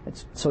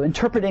 So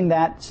interpreting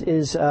that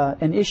is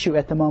an issue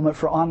at the moment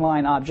for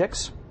online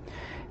objects.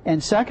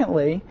 And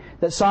secondly,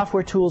 that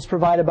software tools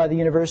provided by the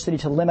university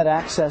to limit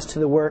access to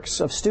the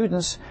works of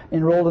students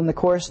enrolled in the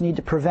course need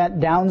to prevent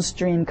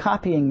downstream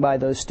copying by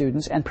those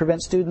students and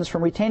prevent students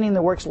from retaining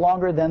the works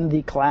longer than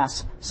the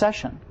class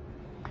session.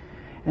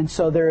 And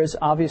so there is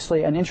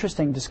obviously an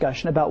interesting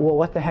discussion about, well,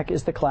 what the heck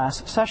is the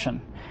class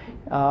session?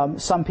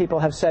 Some people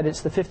have said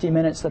it's the 50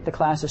 minutes that the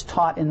class is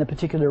taught in the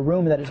particular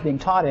room that it's being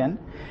taught in.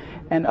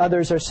 And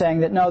others are saying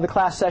that, no, the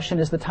class session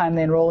is the time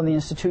they enroll in the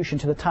institution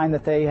to the time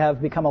that they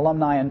have become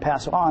alumni and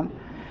pass on.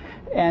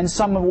 And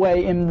some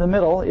way in the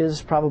middle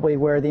is probably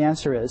where the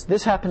answer is.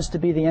 This happens to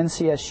be the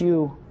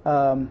NCSU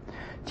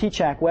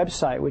TCHAC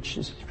website, which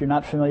is, if you're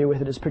not familiar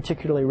with it, is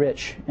particularly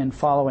rich in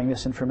following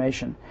this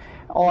information.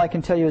 All I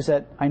can tell you is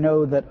that I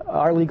know that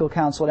our legal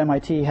counsel at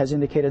MIT has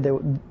indicated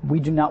that we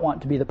do not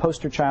want to be the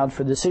poster child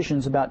for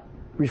decisions about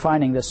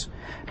refining this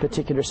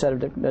particular set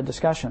of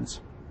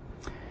discussions.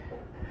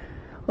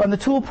 On the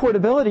tool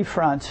portability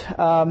front,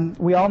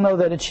 we all know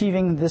that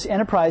achieving this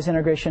enterprise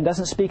integration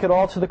doesn't speak at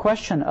all to the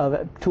question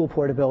of tool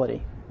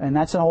portability, and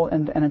that's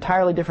an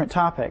entirely different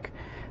topic.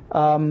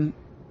 You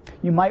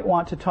might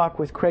want to talk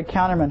with Craig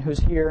Counterman, who's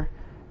here,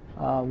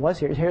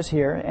 here's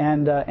here,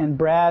 and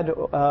Brad,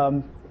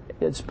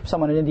 it's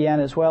someone in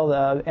Indiana as well,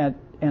 and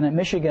at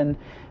Michigan,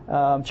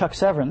 Chuck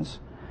Severance,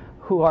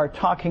 who are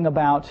talking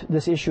about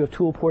this issue of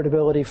tool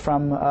portability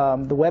from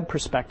the web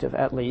perspective,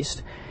 at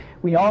least.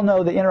 We all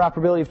know the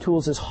interoperability of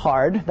tools is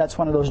hard. That's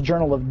one of those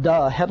Journal of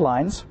Duh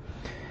headlines.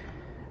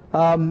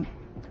 But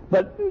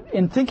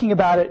in thinking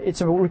about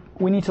it,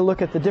 we need to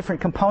look at the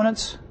different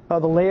components, the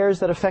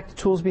layers that affect the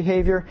tool's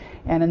behavior.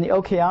 And in the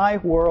OKI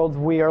world,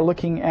 we are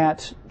looking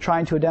at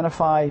trying to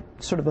identify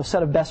sort of a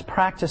set of best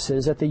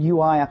practices at the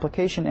UI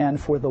application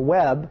end for the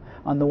web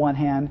on the one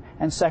hand,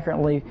 and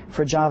secondly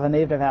for Java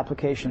native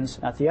applications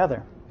at the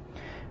other.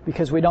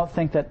 Because we don't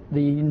think that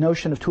the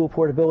notion of tool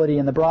portability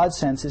in the broad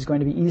sense is going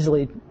to be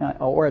easily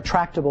or a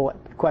tractable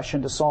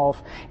question to solve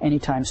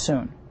anytime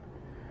soon.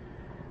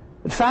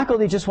 But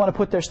faculty just want to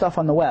put their stuff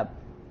on the web.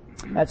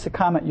 That's the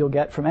comment you'll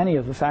get from any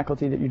of the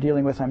faculty that you're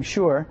dealing with, I'm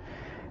sure.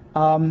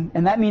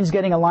 And that means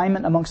getting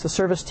alignment amongst the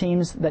service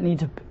teams that need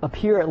to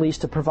appear at least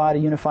to provide a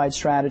unified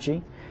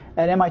strategy.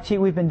 At MIT,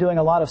 we've been doing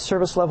a lot of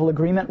service-level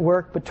agreement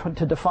work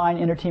to define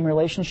inter-team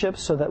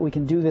relationships so that we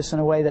can do this in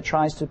a way that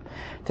tries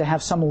to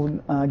have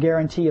some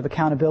guarantee of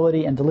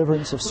accountability and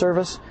deliverance of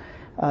service.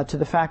 to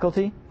the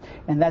faculty.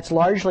 And that's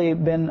largely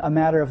been a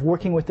matter of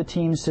working with the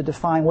teams to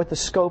define what the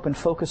scope and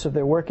focus of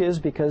their work is,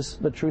 because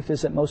the truth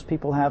is that most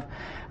people have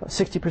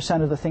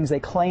 60% of the things they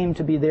claim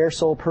to be their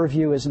sole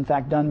purview is in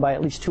fact done by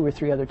at least 2 or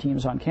 3 other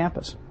teams on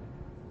campus.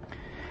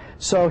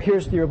 So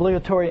here's your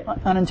obligatory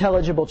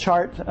unintelligible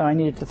chart I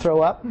needed to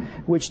throw up,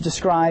 which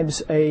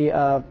describes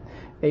a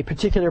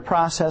particular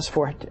process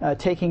for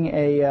taking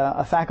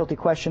a faculty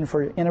question,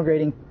 for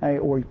integrating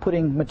or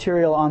putting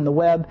material on the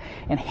web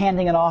and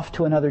handing it off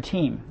to another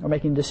team, or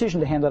making a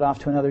decision to hand it off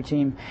to another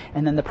team,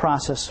 and then the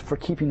process for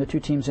keeping the 2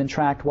 teams in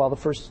track while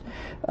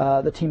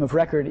the team of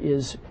record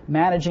is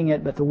managing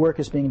it, but the work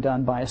is being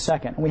done by a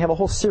second. And we have a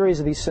whole series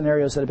of these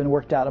scenarios that have been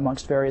worked out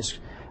amongst various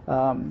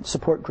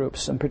support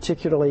groups, and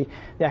particularly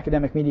the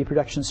Academic Media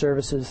Production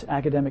Services,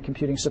 Academic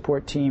Computing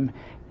Support Team,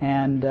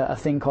 and a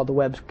thing called the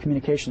Web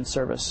Communications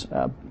Service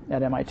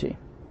at MIT.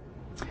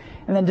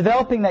 And then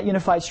developing that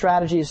unified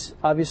strategy is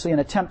obviously an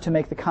attempt to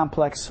make the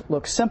complex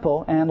look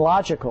simple and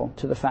logical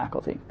to the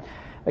faculty.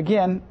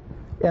 Again,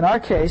 in our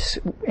case,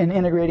 in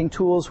integrating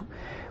tools,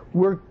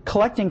 we're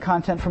collecting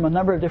content from a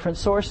number of different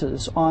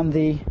sources. On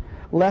the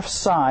left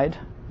side,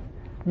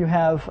 you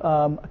have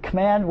a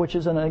command, which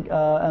is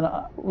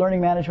a learning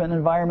management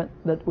environment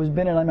that was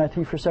been in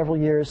MIT for several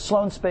years,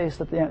 Sloan Space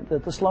that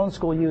the Sloan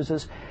School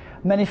uses.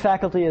 Many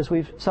faculty, as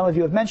some of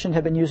you have mentioned,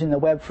 have been using the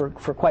web for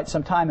quite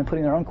some time and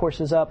putting their own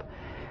courses up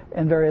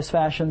in various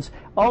fashions.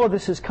 All of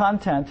this is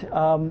content,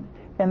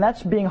 and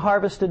that's being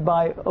harvested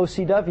by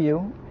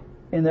OCW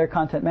in their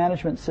content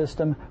management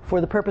system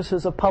for the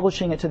purposes of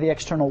publishing it to the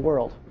external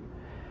world.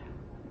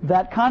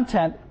 That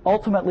content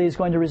ultimately is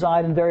going to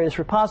reside in various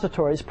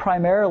repositories,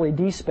 primarily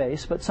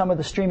DSpace, but some of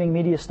the streaming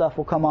media stuff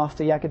will come off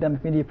the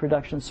Academic Media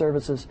Production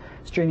Services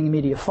streaming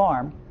media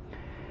farm.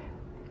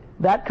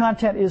 That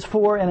content is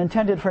for and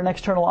intended for an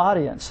external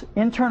audience.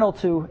 Internal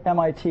to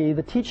MIT,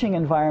 the teaching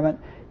environment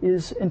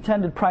is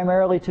intended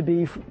primarily to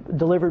be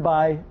delivered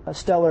by a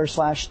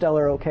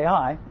Stellar/Stellar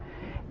OKI,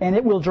 and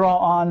it will draw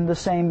on the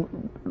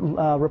same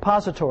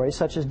repositories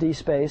such as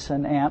DSpace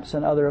and AMPS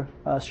and other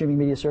streaming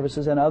media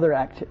services and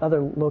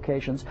other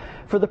locations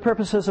for the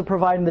purposes of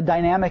providing the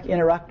dynamic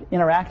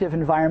interactive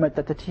environment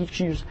that the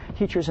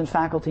teachers and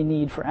faculty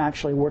need for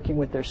actually working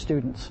with their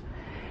students.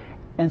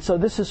 And so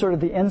this is sort of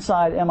the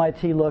inside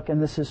MIT look,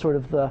 and this is sort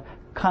of the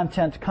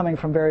content coming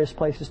from various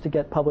places to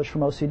get published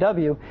from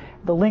OCW.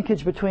 The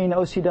linkage between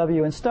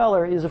OCW and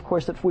Stellar is, of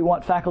course, that we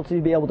want faculty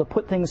to be able to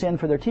put things in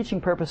for their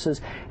teaching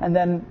purposes and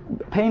then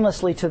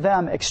painlessly to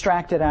them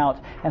extract it out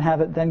and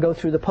have it then go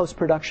through the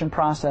post-production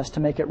process to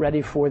make it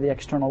ready for the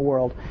external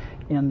world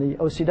in the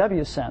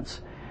OCW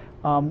sense.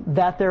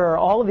 That there are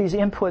all of these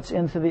inputs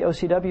into the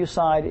OCW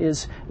side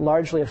is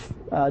largely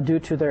due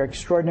to their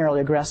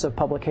extraordinarily aggressive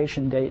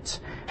publication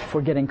dates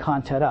for getting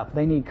content up.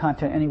 They need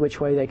content any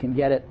which way they can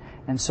get it,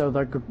 and so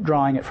they're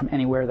drawing it from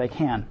anywhere they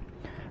can.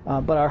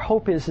 But our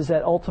hope is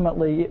that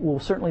ultimately it will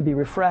certainly be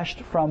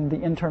refreshed from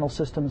the internal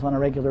systems on a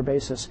regular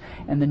basis,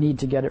 and the need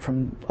to get it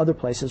from other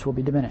places will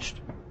be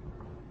diminished.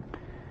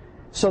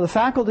 So the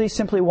faculty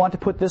simply want to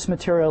put this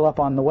material up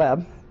on the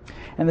web,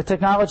 and the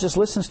technologist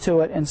listens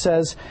to it and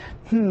says,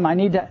 I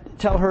need to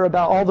tell her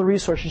about all the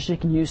resources she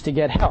can use to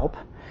get help,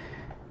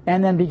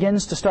 and then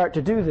begins to start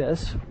to do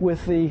this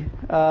with the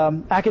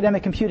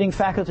academic computing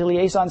faculty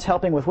liaisons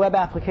helping with web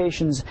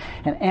applications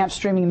and AMP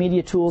streaming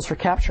media tools for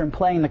capture and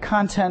playing the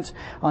content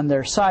on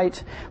their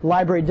site,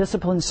 library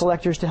discipline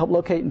selectors to help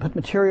locate and put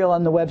material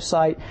on the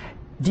website,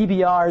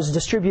 DBRs,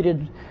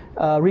 distributed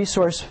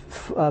resource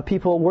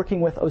people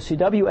working with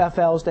OCW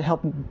FLs to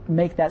help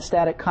make that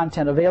static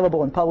content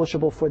available and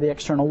publishable for the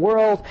external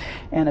world.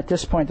 And at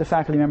this point, the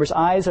faculty members'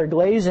 eyes are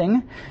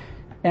glazing,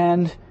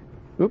 and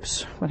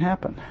oops, what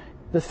happened?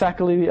 The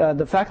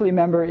faculty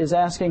member is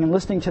asking and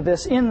listening to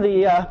this in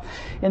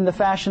the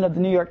fashion of the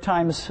New York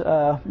Times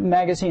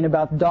magazine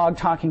about dog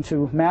talking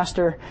to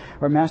master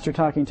or master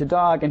talking to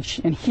dog, and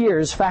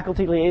hears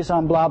faculty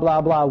liaison blah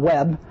blah blah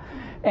web,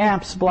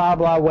 AMPS blah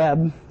blah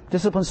web,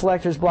 discipline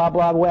selectors blah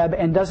blah web,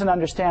 and doesn't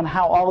understand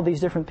how all of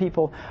these different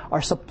people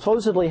are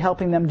supposedly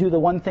helping them do the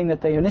one thing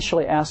that they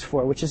initially asked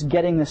for, which is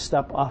getting this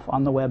stuff off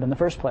on the web in the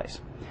first place.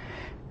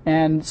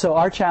 And so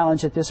our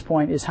challenge at this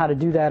point is how to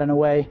do that in a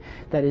way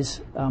that is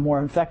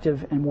more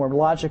effective and more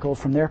logical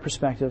from their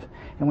perspective,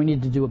 and we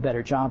need to do a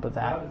better job of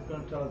that.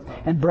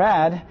 And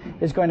Brad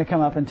is going to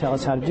come up and tell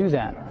us how to do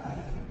that.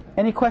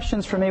 Any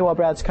questions for me while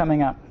Brad's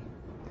coming up?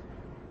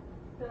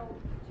 So,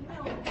 do you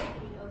know if the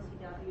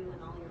OCW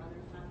and all your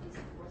other faculty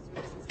support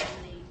services have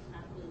any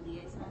faculty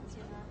liaisons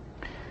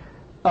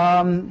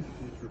in that?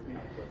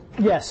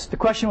 Yes. The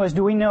question was,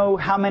 do we know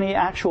how many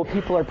actual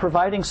people are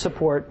providing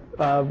support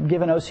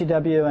given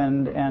OCW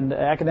and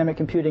academic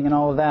computing and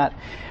all of that?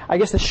 I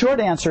guess the short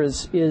answer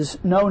is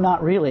no,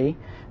 not really.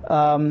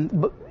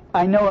 But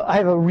I know I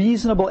have a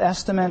reasonable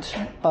estimate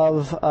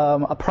of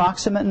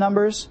approximate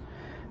numbers.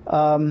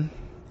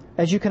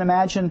 As you can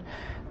imagine,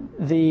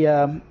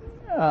 the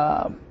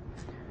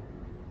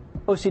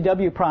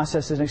OCW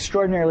process is an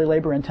extraordinarily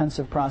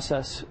labor-intensive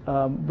process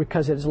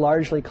because it is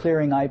largely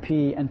clearing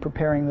IP and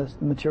preparing the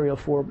material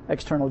for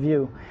external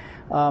view.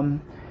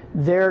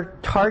 Their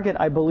target,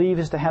 I believe,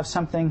 is to have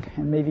something,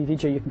 and maybe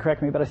Vijay, you can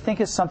correct me, but I think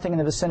it's something in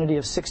the vicinity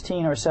of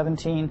 16 or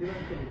 17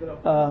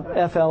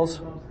 FLs.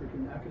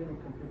 In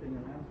academic computing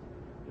and AMP,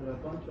 there are a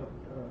bunch of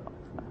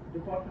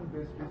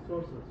department-based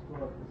resources who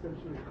are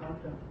essentially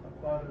content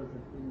acquirers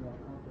and cleaning up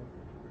content,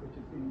 which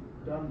is being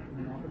done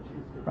in an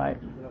opportunistic Right.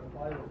 fashion. There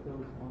are 5 of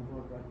those on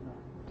board right now.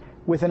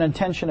 With an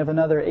intention of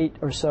another 8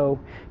 or so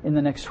in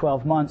the next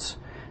 12 months.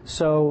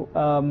 So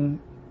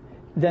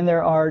then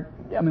there are,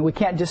 I mean, we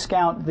can't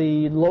discount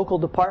the local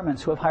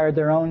departments who have hired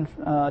their own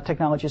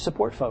technology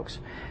support folks.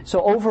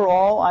 So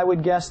overall, I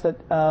would guess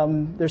that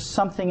there's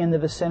something in the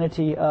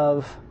vicinity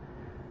of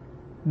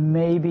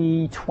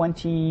maybe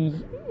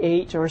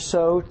 28 or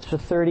so to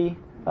 30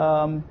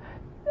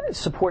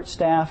 support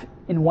staff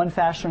in one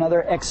fashion or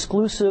another,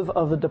 exclusive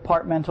of the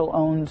departmental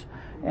owned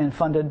and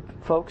funded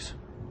folks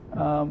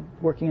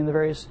working in the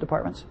various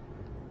departments.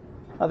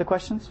 Other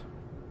questions?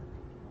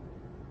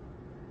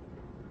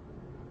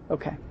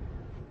 Okay.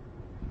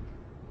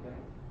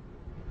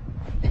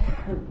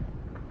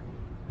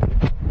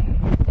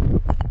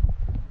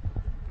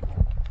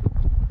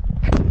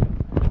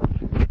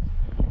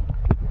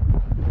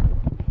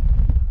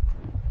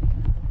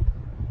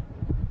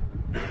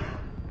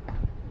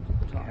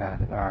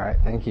 Got it. All right.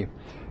 Thank you.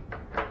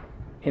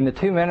 In the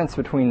 2 minutes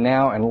between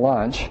now and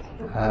lunch, He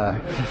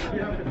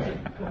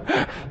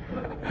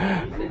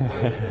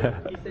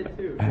said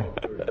 2.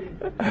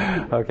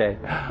 okay,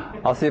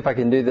 I'll see if I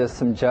can do this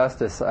some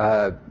justice.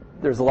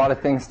 There's a lot of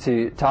things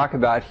to talk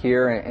about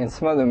here, and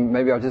some of them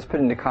maybe I'll just put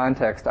into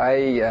context.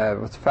 I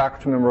was a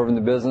faculty member over in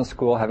the business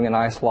school, having a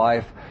nice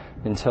life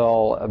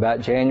until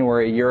about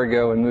January a year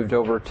ago, and moved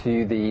over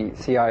to the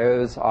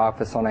CIO's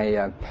office on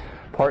a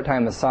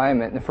part-time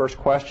assignment. And the first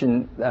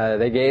question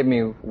they gave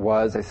me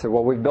was, they said,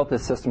 well, we've built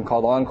this system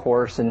called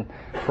OnCourse and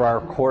for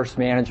our course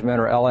management,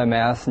 or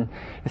LMS, and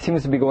it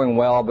seems to be going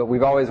well, but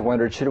we've always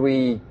wondered, should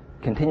we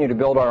continue to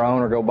build our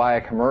own or go buy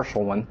a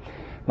commercial one?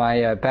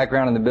 My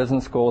background in the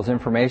business school is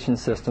information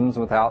systems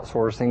with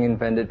outsourcing and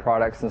vended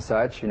products and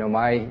such. You know,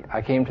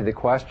 I came to the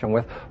question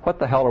with, what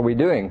the hell are we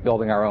doing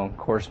building our own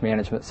course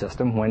management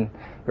system when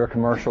there are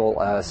commercial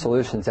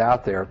solutions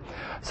out there?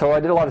 So I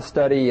did a lot of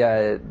study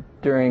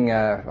during,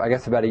 I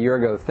guess about a year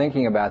ago,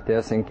 thinking about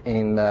this.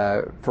 And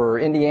for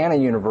Indiana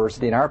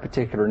University and our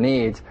particular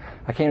needs,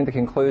 I came to the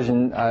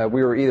conclusion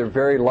we were either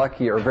very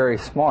lucky or very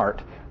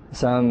smart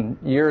some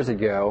years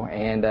ago,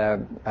 and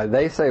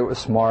they say it was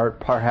smart,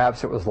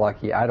 perhaps it was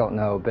lucky, I don't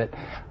know, but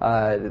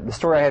the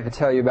story I have to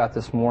tell you about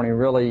this morning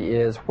really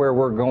is where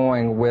we're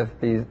going with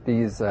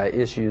these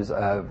issues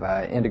of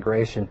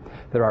integration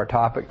that are our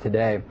topic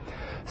today.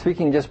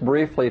 Speaking just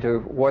briefly to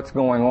what's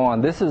going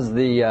on, this is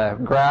the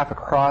graph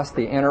across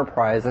the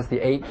enterprise. That's the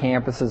 8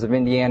 campuses of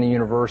Indiana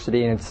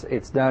University, and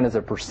it's done as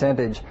a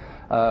percentage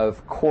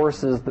of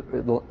courses,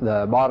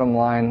 the bottom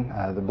line,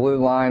 the blue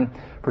line,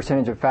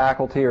 percentage of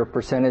faculty or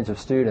percentage of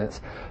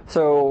students.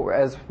 So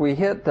as we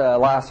hit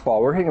last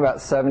fall, we're hitting about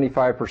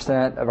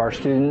 75% of our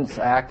students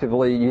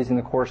actively using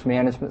the course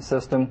management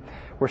system.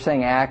 We're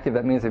saying active,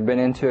 that means they've been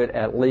into it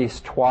at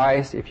least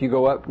twice. If you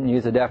go up and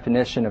use a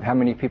definition of how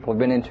many people have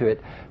been into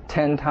it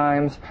 10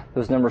 times,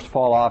 those numbers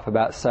fall off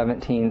about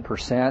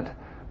 17%.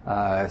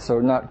 So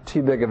not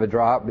too big of a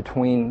drop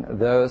between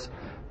those.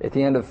 At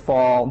the end of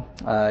fall,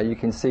 you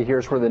can see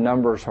here's where the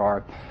numbers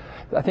are.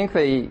 I think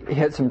they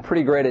hit some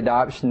pretty great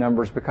adoption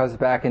numbers because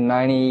back in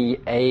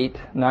 98,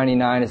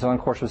 99, as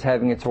OnCourse was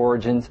having its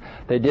origins,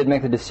 they did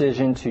make the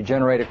decision to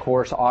generate a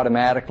course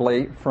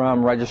automatically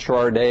from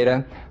registrar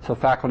data, so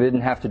faculty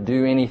didn't have to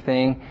do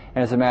anything.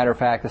 And as a matter of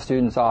fact, the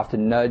students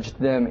often nudged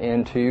them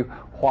into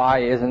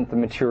why isn't the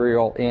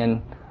material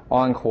in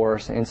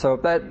OnCourse. And so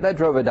that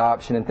drove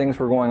adoption, and things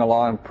were going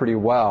along pretty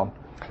well.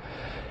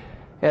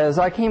 As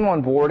I came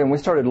on board and we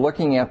started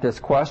looking at this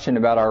question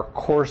about our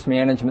course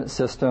management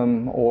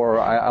system, or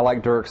I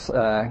like Dirk's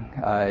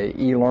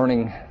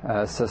e-learning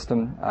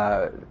system,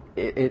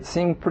 it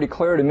seemed pretty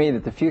clear to me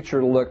that the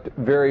future looked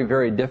very,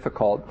 very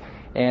difficult.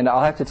 And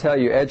I'll have to tell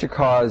you,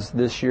 EDUCAUSE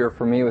this year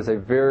for me was a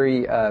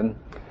very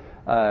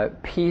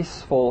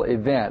peaceful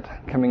event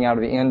coming out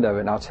of the end of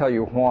it, and I'll tell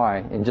you why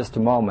in just a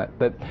moment.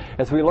 But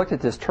as we looked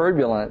at this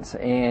turbulence,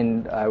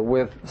 and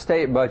with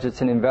state budgets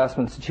and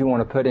investments that you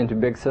want to put into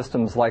big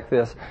systems like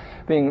this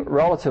being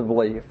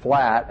relatively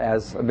flat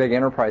as a big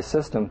enterprise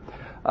system,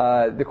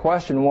 the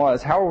question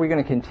was, how are we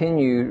going to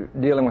continue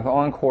dealing with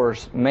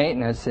on-course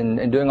maintenance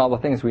and doing all the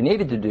things we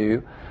needed to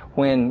do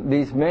when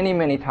these many,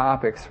 many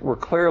topics were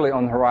clearly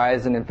on the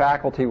horizon and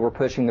faculty were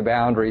pushing the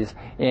boundaries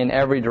in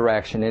every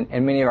direction.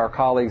 And many of our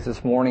colleagues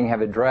this morning have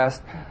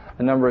addressed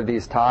a number of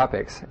these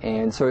topics.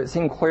 And so it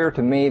seemed clear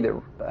to me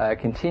that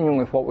continuing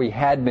with what we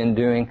had been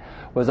doing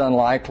was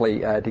unlikely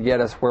to get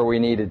us where we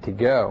needed to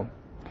go.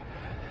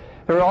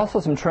 There are also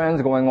some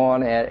trends going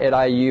on at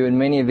IU, and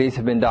many of these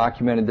have been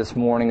documented this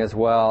morning as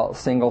well.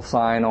 Single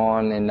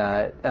sign-on, and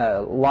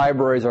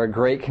libraries are a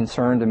great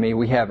concern to me.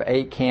 We have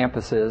 8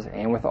 campuses,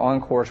 and with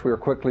OnCourse, we are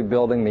quickly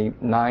building the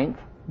 9th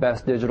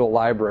best digital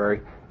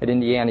library at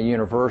Indiana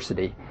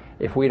University.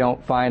 If we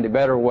don't find a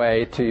better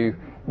way to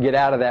get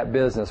out of that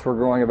business, we're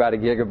growing about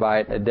 1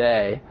 gigabyte a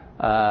day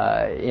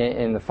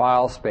in the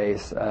file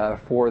space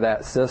for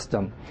that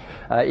system.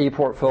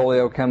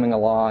 ePortfolio coming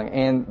along,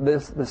 and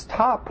this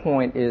top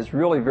point is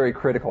really very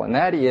critical, and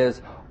that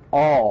is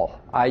all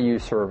IU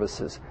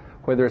services,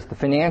 whether it's the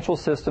financial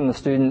system, the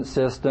student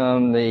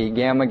system, the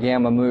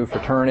Gamma Mu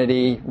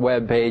fraternity,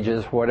 web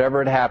pages,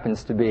 whatever it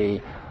happens to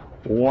be,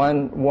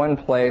 one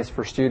place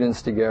for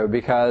students to go,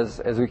 because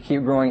as we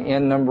keep growing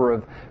in number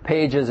of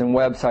pages and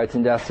websites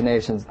and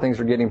destinations, things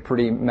are getting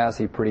pretty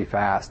messy pretty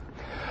fast.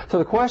 So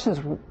the questions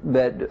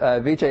that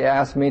Vijay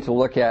asked me to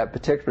look at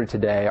particularly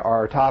today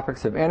are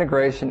topics of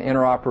integration,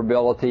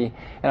 interoperability,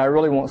 and I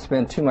really won't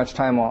spend too much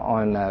time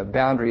on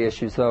boundary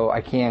issues, though I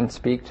can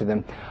speak to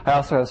them. I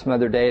also have some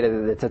other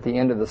data that's at the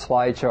end of the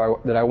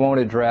slideshow that I won't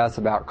address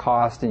about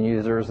cost and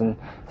users and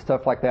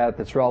stuff like that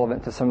that's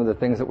relevant to some of the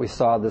things that we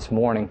saw this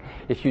morning.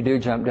 If you do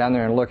jump down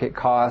there and look at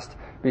cost,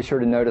 be sure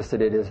to notice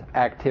that it is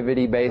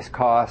activity-based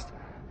cost.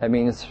 That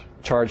means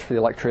charged for the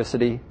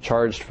electricity,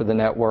 charged for the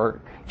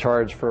network,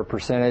 charged for a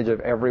percentage of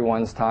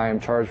everyone's time,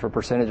 charged for a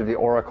percentage of the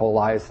Oracle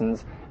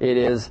license. It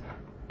is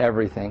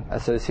everything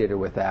associated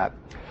with that.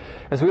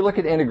 As we look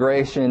at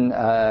integration,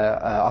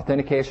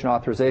 authentication,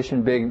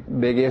 authorization,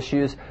 big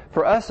issues,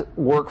 for us,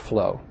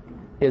 workflow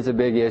is a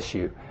big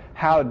issue.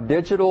 How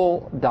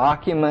digital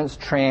documents,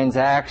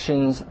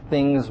 transactions,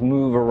 things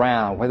move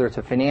around, whether it's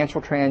a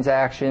financial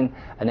transaction,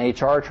 an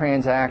HR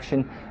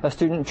transaction, a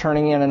student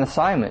turning in an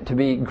assignment to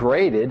be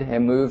graded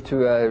and moved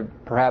to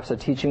perhaps a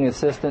teaching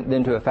assistant,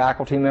 then to a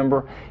faculty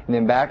member, and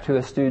then back to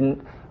a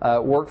student.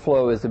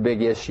 Workflow is a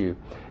big issue.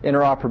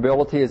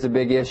 Interoperability is a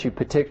big issue,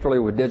 particularly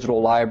with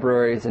digital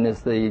libraries, and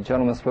as the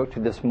gentleman spoke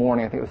to this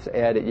morning, I think it was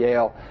Ed at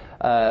Yale,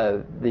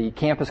 the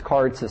campus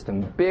card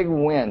system, big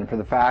win for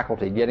the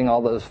faculty, getting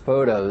all those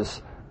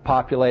photos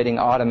populating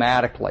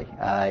automatically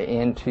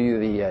into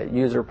the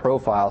user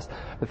profiles.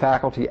 The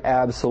faculty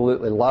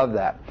absolutely love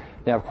that.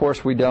 Now, of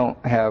course, we don't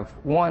have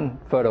one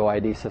photo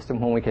ID system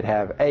when we could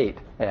have 8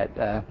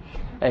 at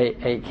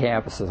 8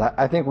 campuses.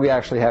 I think we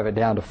actually have it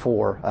down to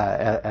 4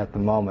 at the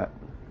moment.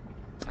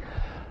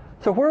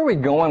 So where are we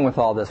going with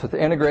all this, with the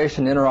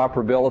integration,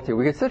 interoperability?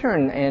 We could sit here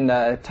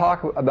and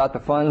talk about the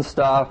fun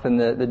stuff and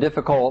the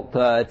difficult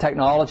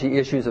technology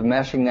issues of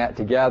meshing that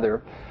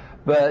together.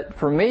 But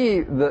for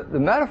me, the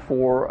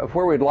metaphor of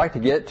where we'd like to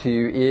get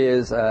to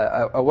is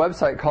a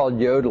website called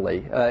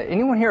Yodlee.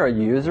 Anyone here a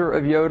user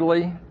of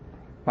Yodlee?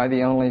 Am I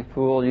the only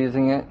fool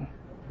using it?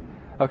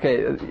 Okay,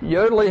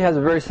 Yodlee has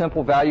a very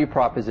simple value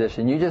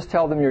proposition. You just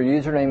tell them your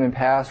username and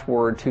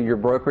password to your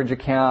brokerage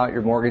account,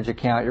 your mortgage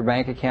account, your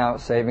bank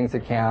account, savings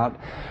account,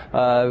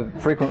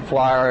 frequent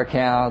flyer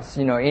accounts,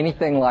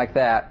 anything like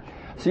that.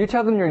 So you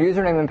tell them your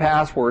username and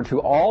password to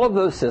all of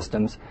those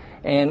systems,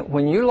 and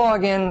when you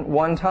log in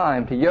one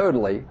time to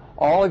Yodlee,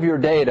 all of your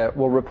data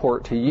will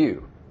report to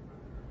you,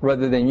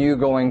 rather than you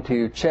going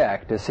to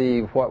check to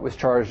see what was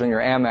charged on your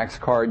Amex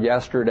card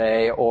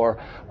yesterday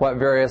or what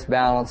various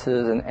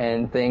balances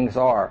and things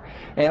are.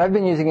 And I've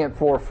been using it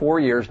for 4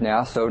 years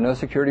now, so no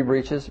security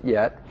breaches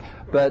yet.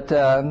 But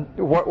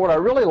what I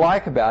really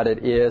like about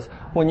it is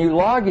when you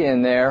log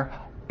in there,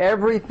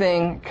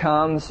 everything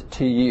comes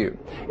to you.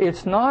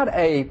 It's not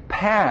a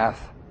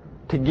path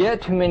to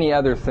get to many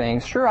other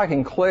things. Sure, I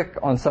can click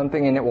on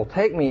something and it will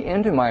take me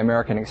into my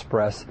American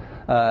Express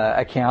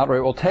account, or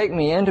it will take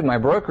me into my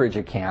brokerage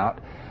account,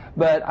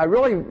 but I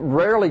really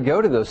rarely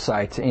go to those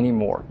sites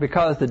anymore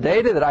because the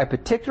data that I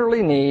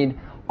particularly need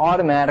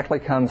automatically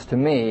comes to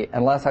me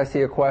unless I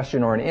see a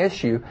question or an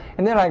issue,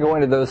 and then I go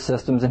into those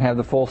systems and have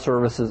the full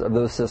services of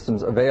those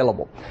systems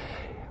available.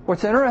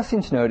 What's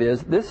interesting to note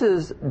is this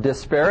is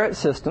disparate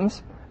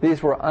systems.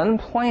 These were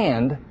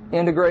unplanned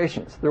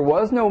integrations. There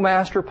was no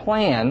master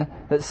plan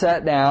that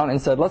sat down and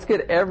said, let's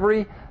get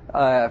every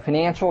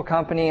financial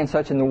company and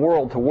such in the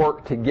world to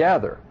work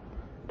together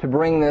to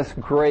bring this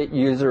great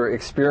user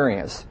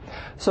experience.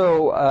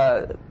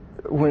 So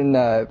when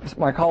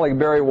my colleague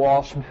Barry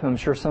Walsh, who I'm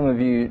sure some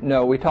of you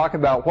know, we talk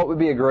about what would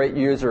be a great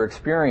user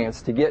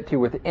experience to get to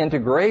with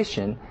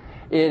integration.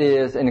 It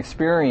is an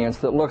experience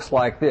that looks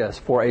like this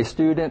for a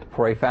student,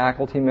 for a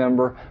faculty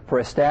member, for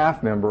a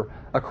staff member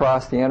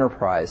across the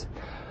enterprise.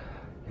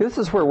 This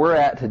is where we're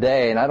at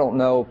today, and I don't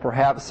know,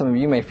 perhaps some of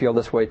you may feel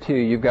this way too.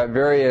 You've got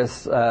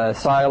various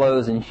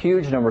silos and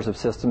huge numbers of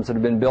systems that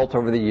have been built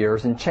over the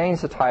years, and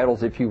change the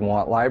titles if you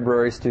want: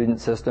 library,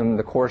 student system,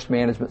 the course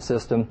management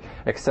system,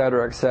 et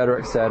cetera, et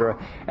cetera, et cetera.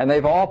 And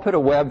they've all put a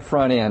web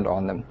front end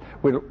on them.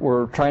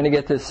 We're trying to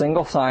get this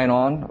single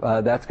sign-on.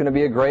 That's going to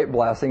be a great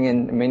blessing,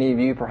 and many of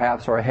you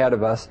perhaps are ahead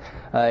of us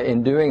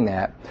in doing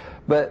that.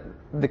 But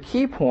the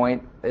key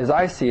point as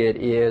I see it,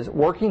 is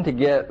working to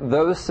get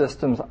those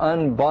systems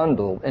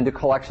unbundled into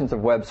collections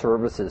of web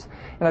services.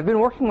 And I've been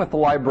working with the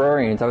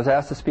librarians. I was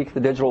asked to speak at the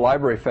Digital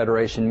Library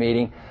Federation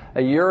meeting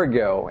a year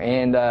ago,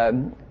 and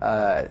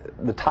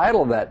the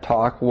title of that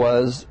talk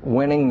was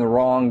Winning the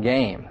Wrong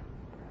Game.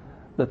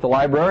 That the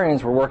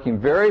librarians were working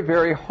very,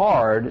 very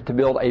hard to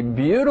build a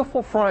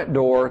beautiful front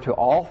door to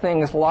all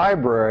things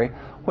library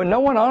when no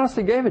one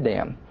honestly gave a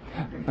damn.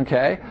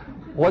 Okay?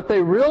 What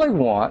they really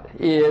want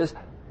is,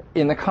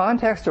 in the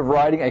context of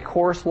writing a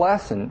course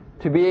lesson,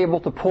 to be able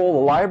to pull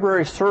the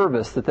library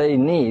service that they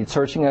need,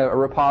 searching a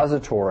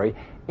repository,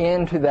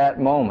 into that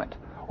moment.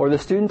 Or the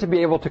student to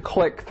be able to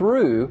click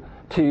through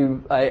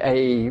to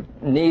a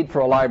need for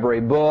a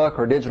library book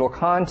or digital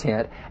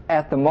content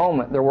at the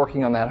moment they're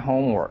working on that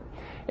homework.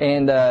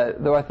 And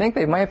though I think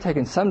they might have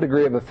taken some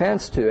degree of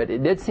offense to it,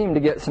 it did seem to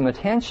get some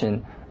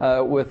attention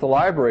with the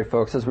library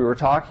folks as we were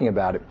talking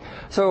about it.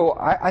 So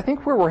I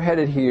think where we're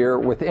headed here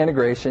with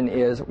integration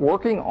is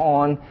working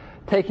on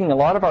taking a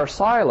lot of our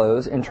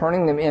silos and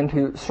turning them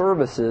into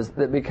services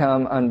that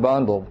become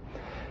unbundled.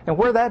 And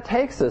where that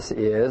takes us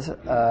is,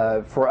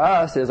 for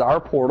us, is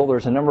our portal.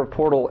 There's a number of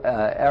portal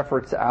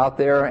efforts out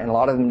there, and a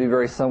lot of them do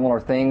very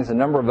similar things. A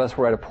number of us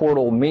were at a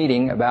portal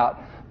meeting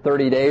about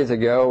 30 days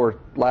ago or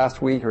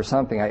last week or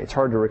something. It's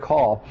hard to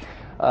recall.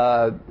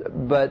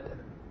 But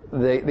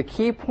the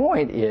key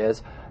point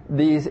is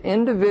these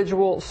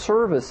individual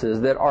services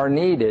that are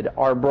needed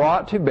are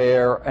brought to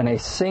bear in a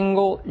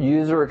single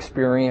user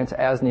experience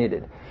as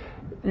needed.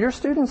 Your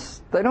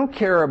students, they don't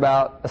care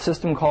about a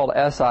system called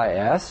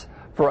SIS.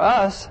 For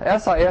us,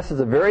 SIS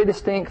is a very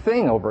distinct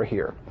thing over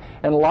here.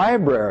 And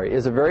library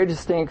is a very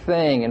distinct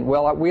thing. And,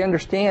 well, we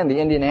understand the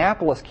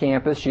Indianapolis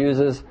campus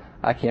uses,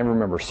 I can't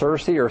remember,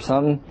 Cersei or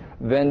some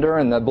vendor,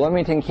 and the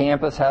Bloomington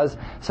campus has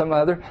some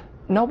other.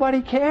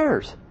 Nobody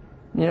cares.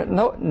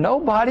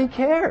 Nobody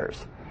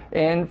cares.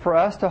 And for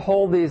us to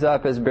hold these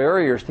up as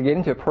barriers to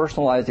getting to a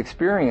personalized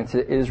experience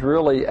is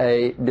really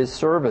a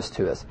disservice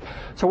to us.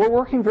 So we're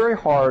working very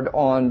hard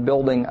on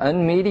building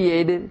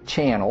unmediated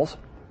channels,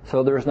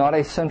 so there's not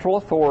a central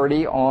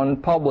authority on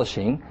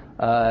publishing.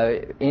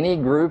 Any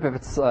group, if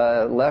it's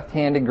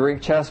left-handed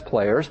Greek chess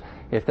players,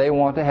 if they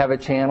want to have a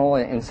channel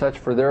and such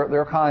for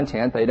their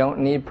content, they don't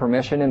need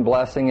permission and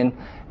blessing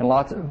and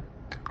lots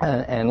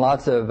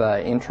of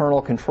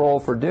internal control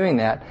for doing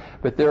that,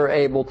 but they're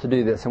able to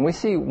do this. And we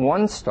see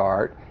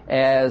OneStart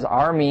as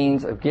our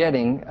means of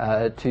getting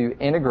to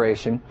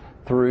integration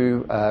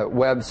through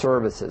web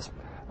services.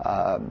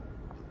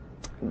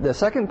 The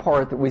second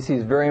part that we see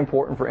is very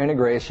important for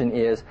integration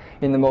is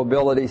in the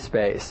mobility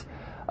space.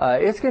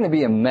 It's going to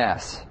be a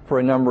mess for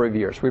a number of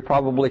years. We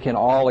probably can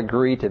all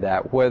agree to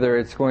that. Whether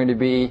it's going to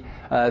be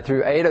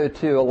through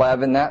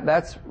 802.11,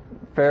 that's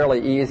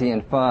fairly easy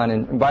and fun.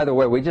 And by the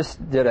way, we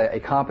just did a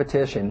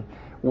competition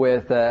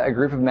with a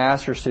group of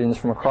master's students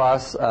from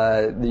across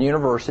the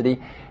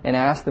university and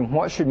asked them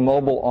what should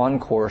mobile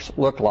on-course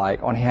look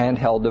like on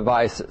handheld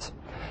devices.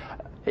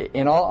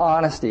 In all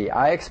honesty,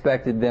 I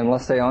expected them,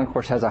 let's say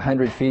on-course has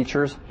 100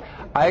 features,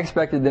 I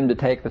expected them to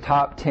take the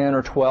top 10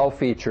 or 12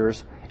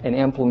 features and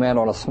implement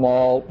on a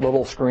small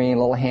little screen,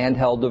 little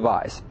handheld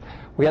device.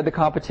 We had the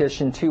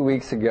competition 2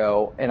 weeks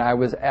ago, and I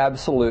was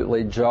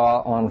absolutely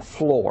jaw on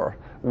floor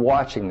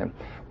watching them.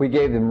 We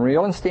gave them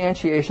real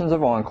instantiations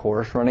of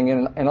on-course running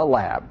in a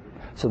lab.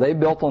 So they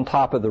built on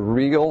top of the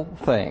real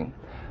thing.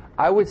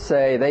 I would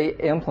say they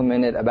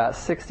implemented about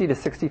 60 to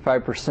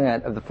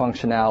 65% of the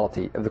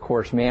functionality of the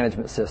course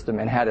management system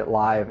and had it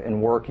live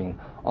and working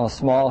on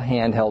small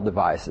handheld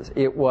devices.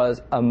 It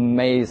was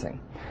amazing.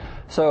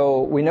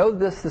 So we know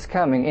this is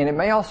coming, and it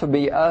may also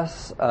be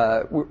us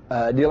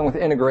dealing with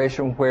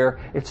integration where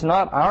it's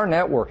not our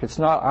network, it's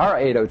not our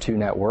 802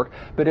 network,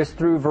 but it's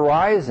through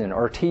Verizon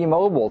or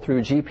T-Mobile,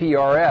 through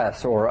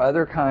GPRS or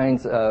other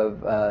kinds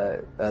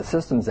of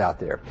systems out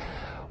there.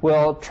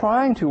 Well,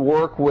 trying to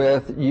work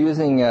with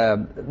using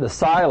the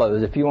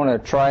silos, if you want to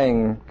try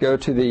and go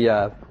to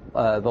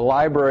the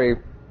library,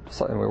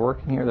 we're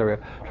working here, there we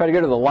go. Try to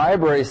go to the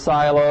library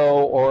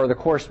silo or the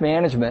course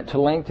management to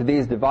link to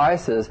these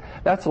devices,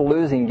 that's a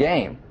losing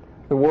game.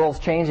 The world's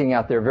changing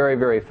out there very,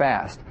 very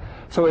fast.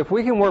 So if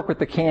we can work with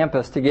the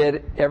campus to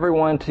get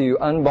everyone to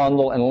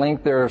unbundle and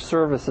link their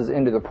services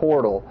into the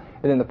portal,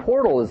 and then the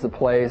portal is the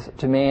place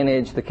to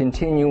manage the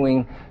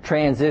continuing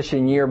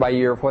transition year by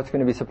year of what's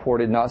going to be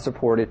supported, not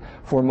supported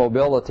for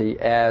mobility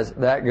as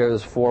that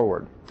goes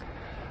forward.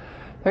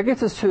 That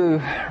gets us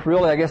to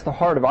really, I guess, the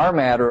heart of our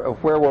matter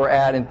of where we're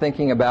at in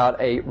thinking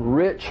about a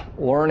rich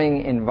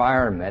learning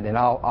environment, and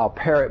I'll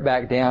pare it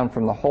back down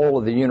from the whole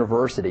of the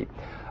university.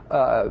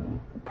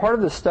 Part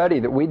of the study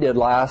that we did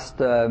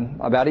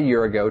about a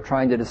year ago,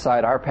 trying to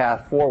decide our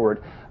path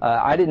forward,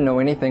 I didn't know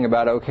anything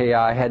about OKI,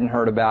 I hadn't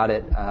heard about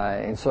it,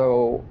 and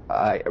so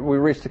we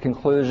reached the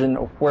conclusion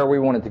of where we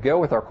wanted to go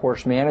with our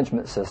course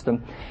management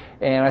system.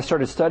 And I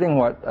started studying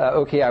what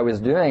OKI was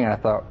doing, and I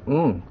thought,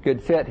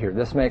 good fit here.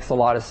 This makes a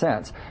lot of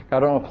sense.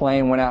 Got on a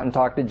plane, went out and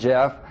talked to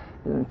Jeff,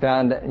 and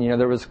found,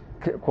 there was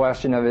a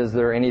question of, is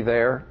there any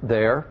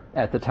there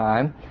at the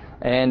time?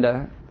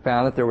 And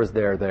found that there was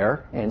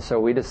there, and so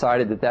we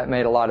decided that that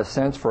made a lot of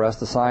sense for us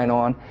to sign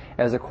on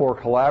as a core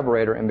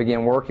collaborator and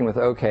begin working with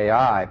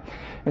OKI.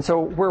 And so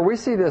where we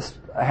see this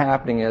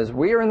happening is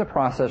we are in the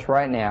process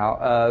right now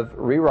of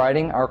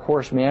rewriting our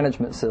course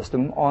management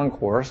system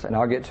OnCourse, and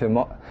I'll get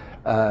to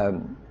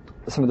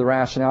some of the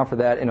rationale for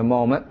that in a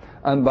moment,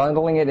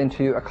 unbundling it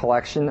into a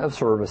collection of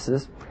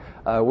services.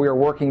 We are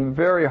working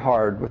very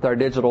hard with our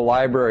digital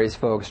libraries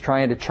folks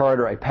trying to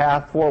charter a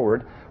path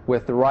forward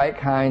with the right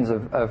kinds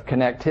of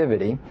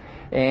connectivity.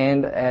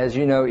 And as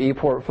you know,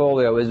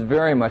 ePortfolio is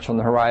very much on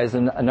the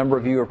horizon. A number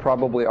of you are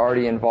probably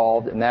already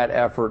involved in that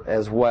effort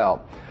as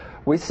well.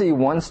 We see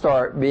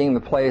OneStart being the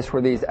place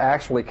where these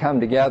actually come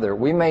together.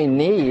 We may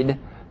need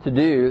to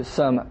do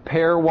some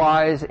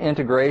pairwise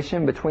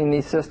integration between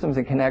these systems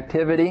and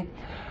connectivity,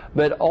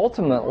 but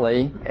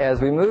ultimately,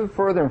 as we move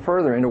further and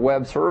further into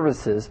web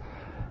services,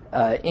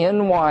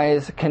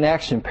 n-wise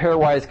connection,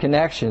 pairwise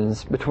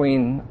connections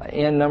between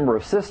n number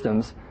of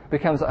systems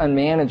becomes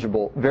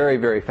unmanageable very,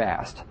 very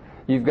fast.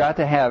 You've got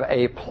to have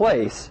a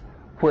place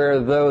where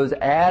those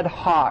ad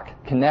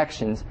hoc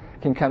connections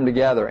can come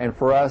together, and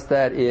for us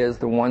that is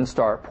the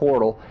OneStart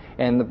portal.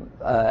 And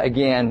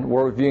again,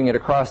 we're viewing it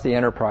across the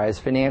enterprise,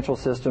 financial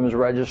systems,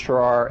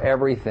 registrar,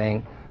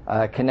 everything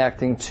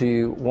connecting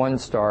to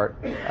OneStart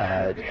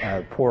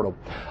portal.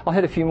 I'll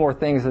hit a few more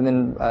things and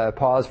then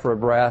pause for a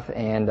breath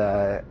and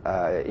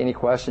any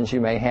questions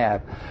you may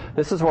have.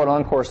 This is what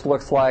OnCourse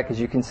looks like. As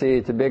you can see,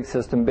 it's a big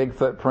system, big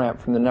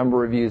footprint from the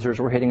number of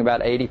users. We're hitting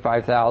about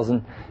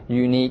 85,000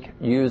 unique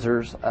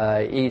users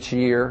each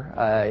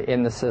year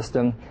in the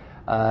system.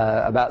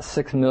 About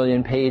 6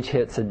 million page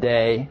hits a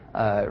day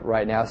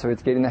right now, so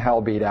it's getting the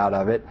hell beat out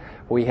of it.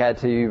 We had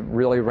to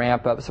really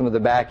ramp up some of the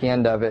back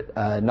end of it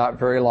not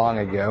very long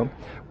ago.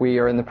 We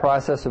are in the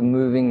process of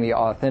moving the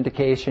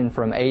authentication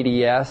from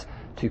ADS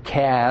to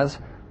CAS.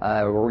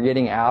 We're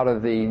getting out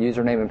of the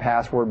username and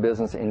password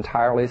business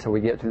entirely, so we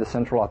get to the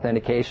central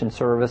authentication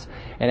service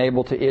and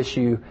able to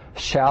issue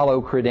shallow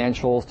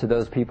credentials to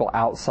those people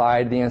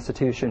outside the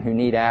institution who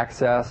need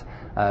access.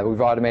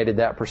 We've automated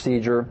that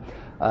procedure.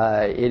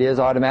 It is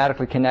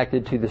automatically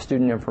connected to the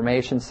student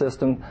information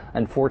system.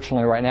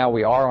 Unfortunately, right now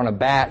we are on a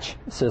batch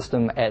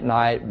system at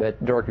night,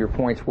 but Dirk, your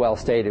point's well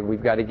stated.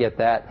 We've got to get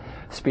that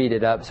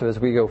speeded up, so as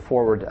we go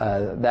forward,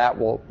 that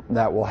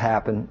will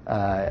happen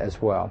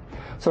as well.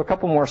 So a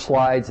couple more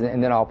slides,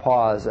 and then I'll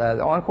pause. The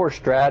OnCourse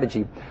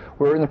strategy.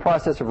 We're in the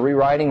process of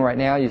rewriting right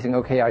now using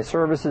OKI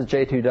services,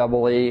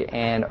 J2EE,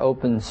 and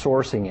open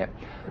sourcing it.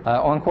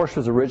 OnCourse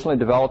was originally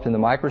developed in the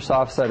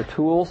Microsoft set of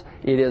tools.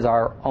 It is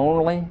our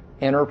only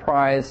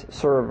enterprise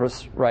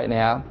service right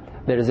now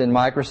that is in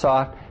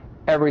Microsoft.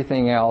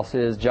 Everything else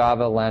is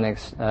Java,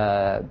 Linux,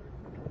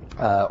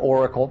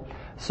 Oracle.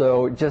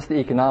 So just the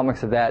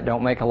economics of that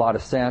don't make a lot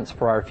of sense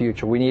for our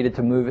future. We needed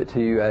to move it to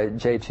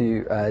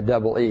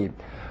J2EE.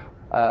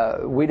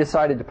 We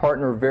decided to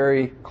partner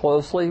very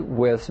closely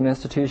with some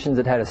institutions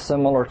that had a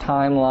similar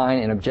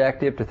timeline and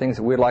objective to things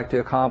that we'd like to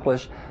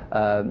accomplish.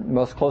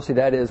 Most closely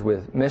that is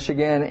with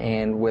Michigan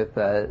and with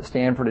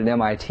Stanford and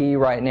MIT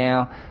right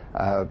now.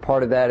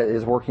 Part of that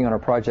is working on a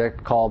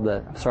project called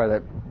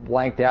that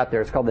blanked out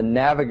there. It's called the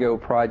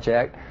Navigo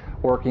project,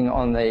 working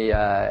on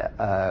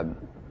the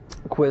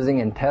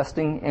quizzing and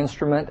testing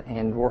instrument,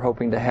 and we're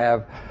hoping to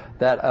have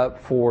that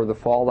up for the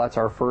fall. That's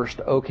our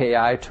first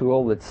OKI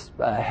tool that's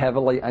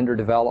heavily under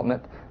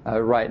development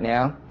right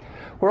now.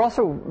 We're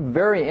also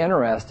very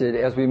interested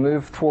as we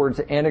move towards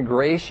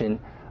integration,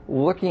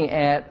 looking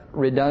at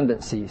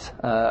redundancies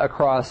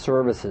across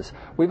services.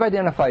 We've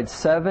identified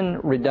 7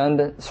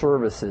 redundant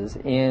services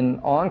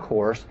in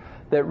OnCourse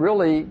that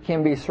really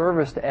can be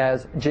serviced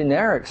as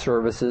generic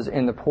services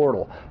in the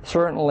portal.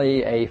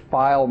 Certainly a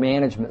file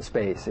management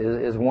space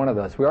is one of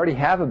those. We already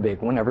have a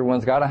big one.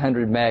 Everyone's got a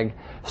 100 meg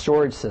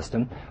storage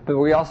system, but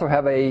we also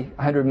have a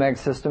 100 meg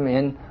system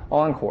in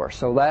OnCourse,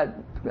 so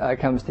that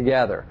comes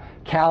together.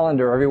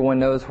 Calendar, everyone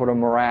knows what a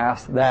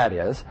morass that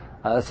is.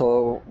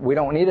 So we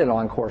don't need an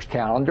OnCourse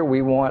calendar.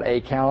 We want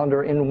a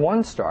calendar in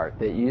OneStart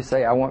that you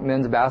say, I want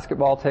men's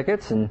basketball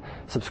tickets, and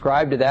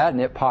subscribe to that,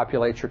 and it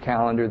populates your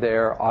calendar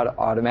there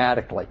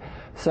automatically.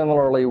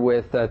 Similarly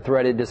with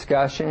threaded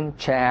discussion,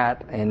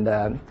 chat,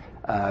 and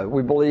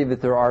we believe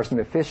that there are some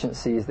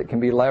efficiencies that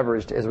can be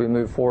leveraged as we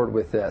move forward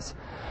with this.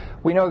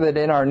 We know that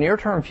in our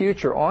near-term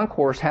future,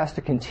 OnCourse has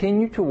to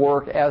continue to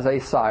work as a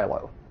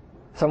silo.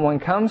 Someone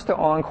comes to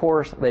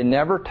OnCourse, they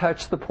never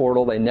touch the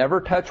portal, they never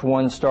touch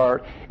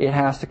OneStart. It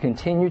has to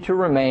continue to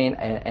remain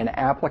an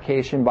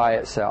application by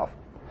itself.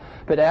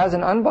 But as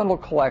an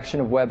unbundled collection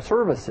of web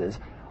services,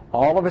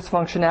 all of its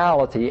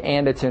functionality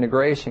and its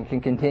integration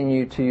can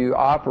continue to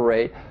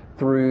operate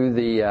through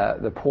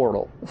the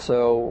portal.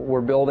 So we're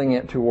building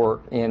it to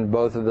work in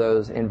both of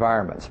those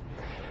environments.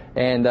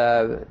 And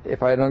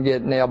if I don't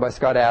get nailed by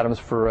Scott Adams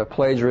for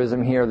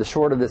plagiarism here, the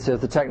short of this is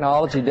the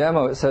technology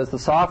demo. It says the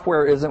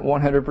software isn't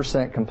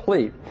 100%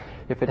 complete.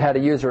 If it had a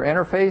user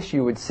interface,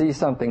 you would see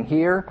something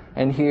here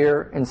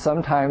and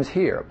sometimes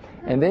here.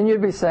 And then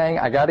you'd be saying,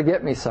 I got to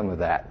get me some of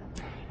that.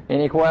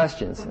 Any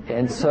questions?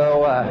 And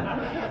so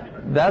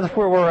that's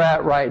where we're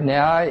at right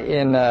now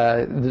in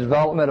the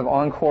development of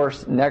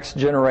OnCourse Next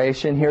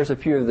Generation. Here's a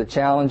few of the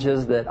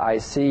challenges that I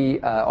see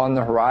on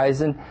the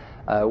horizon.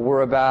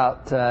 We're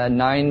about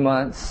 9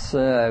 months,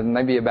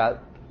 maybe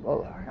about,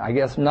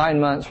 9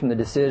 months from the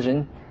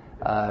decision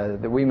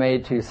that we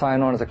made to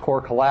sign on as a core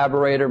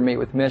collaborator, meet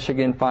with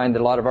Michigan, find that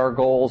a lot of our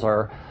goals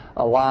are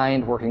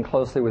aligned, working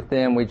closely with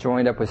them. We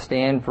joined up with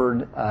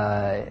Stanford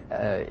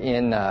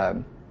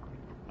in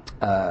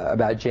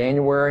about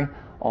January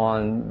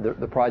on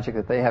the project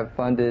that they have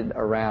funded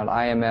around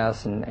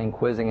IMS and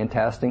quizzing and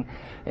testing,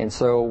 and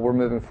so we're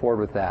moving forward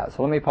with that.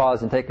 So let me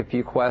pause and take a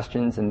few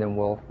questions, and then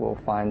we'll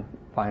find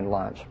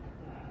lunch.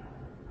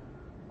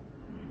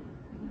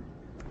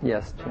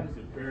 Yes, Tim? Is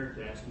it fair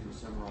to ask you to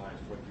summarize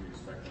what you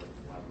expect out of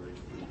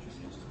collaboration with each of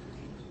the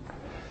institutions?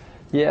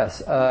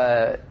 Yes.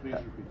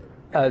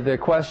 The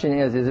question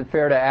is it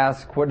fair to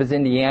ask what does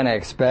Indiana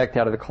expect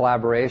out of the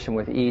collaboration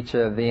with each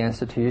of the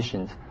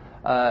institutions?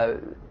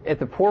 At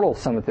the Portal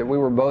Summit that we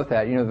were both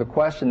at, the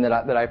question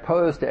that I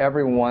posed to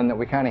everyone that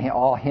we kind of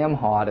all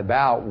hem-hawed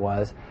about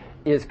was,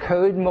 is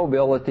code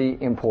mobility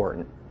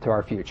important to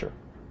our future?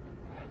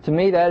 To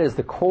me, that is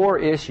the core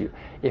issue.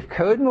 If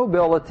code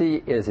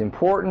mobility is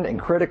important and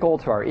critical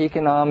to our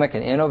economic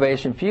and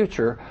innovation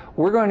future,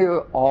 we're going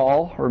to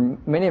all, or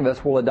many of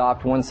us, will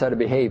adopt one set of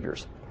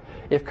behaviors.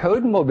 If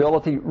code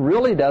mobility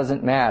really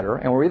doesn't matter,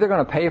 and we're either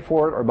going to pay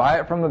for it or buy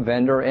it from a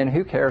vendor, and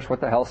who cares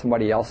what the hell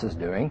somebody else is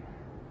doing,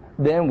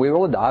 then we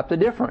will adopt a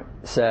different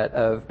set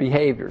of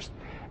behaviors.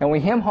 And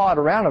we hem-hawed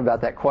around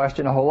about that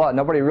question a whole lot.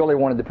 Nobody really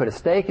wanted to put a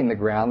stake in the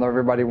ground, though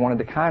everybody wanted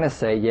to kind of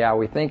say, yeah,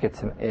 we think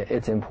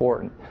it's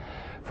important.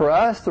 For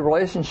us, the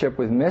relationship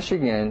with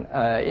Michigan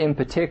in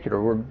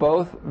particular,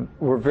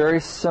 we're very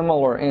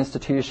similar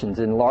institutions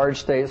in large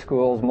state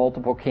schools,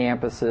 multiple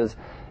campuses,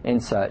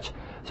 and such.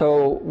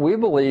 So we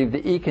believe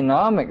the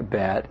economic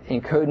bet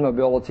in code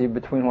mobility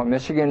between what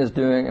Michigan is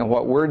doing and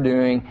what we're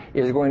doing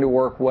is going to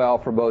work well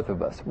for both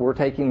of us. We're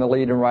taking the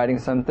lead in writing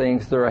some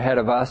things. They're ahead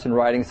of us in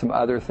writing some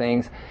other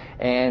things.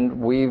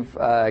 And we've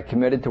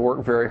committed to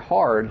work very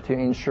hard to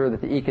ensure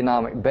that the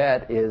economic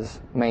bet is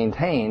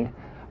maintained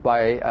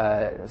by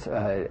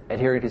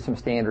adhering to some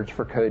standards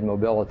for code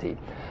mobility.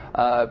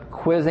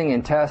 Quizzing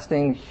and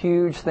testing,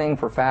 huge thing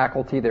for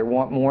faculty. They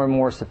want more and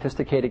more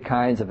sophisticated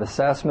kinds of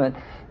assessment.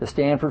 The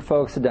Stanford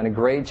folks have done a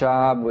great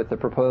job with the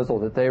proposal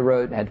that they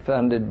wrote and had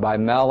funded by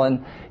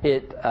Mellon.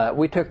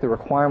 We took the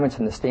requirements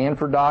in the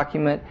Stanford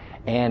document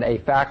and a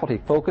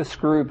faculty focus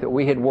group that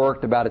we had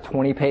worked about a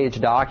 20-page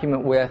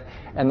document with,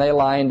 and they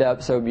lined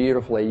up so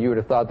beautifully you would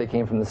have thought they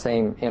came from the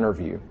same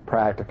interview,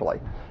 practically.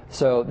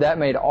 So that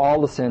made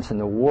all the sense in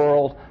the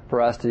world for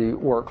us to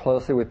work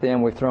closely with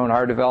them. We've thrown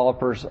our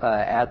developers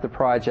at the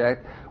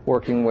project,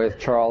 working with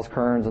Charles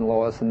Kearns and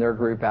Lois and their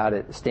group out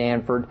at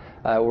Stanford.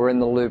 We're in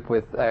the loop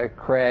with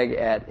Craig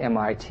at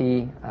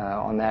MIT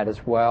on that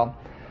as well.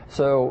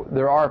 So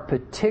there are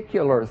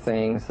particular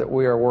things that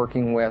we are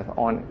working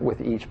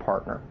with each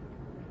partner.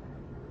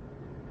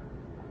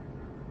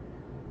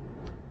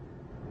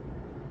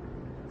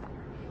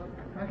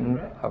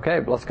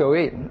 Okay, let's go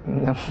eat.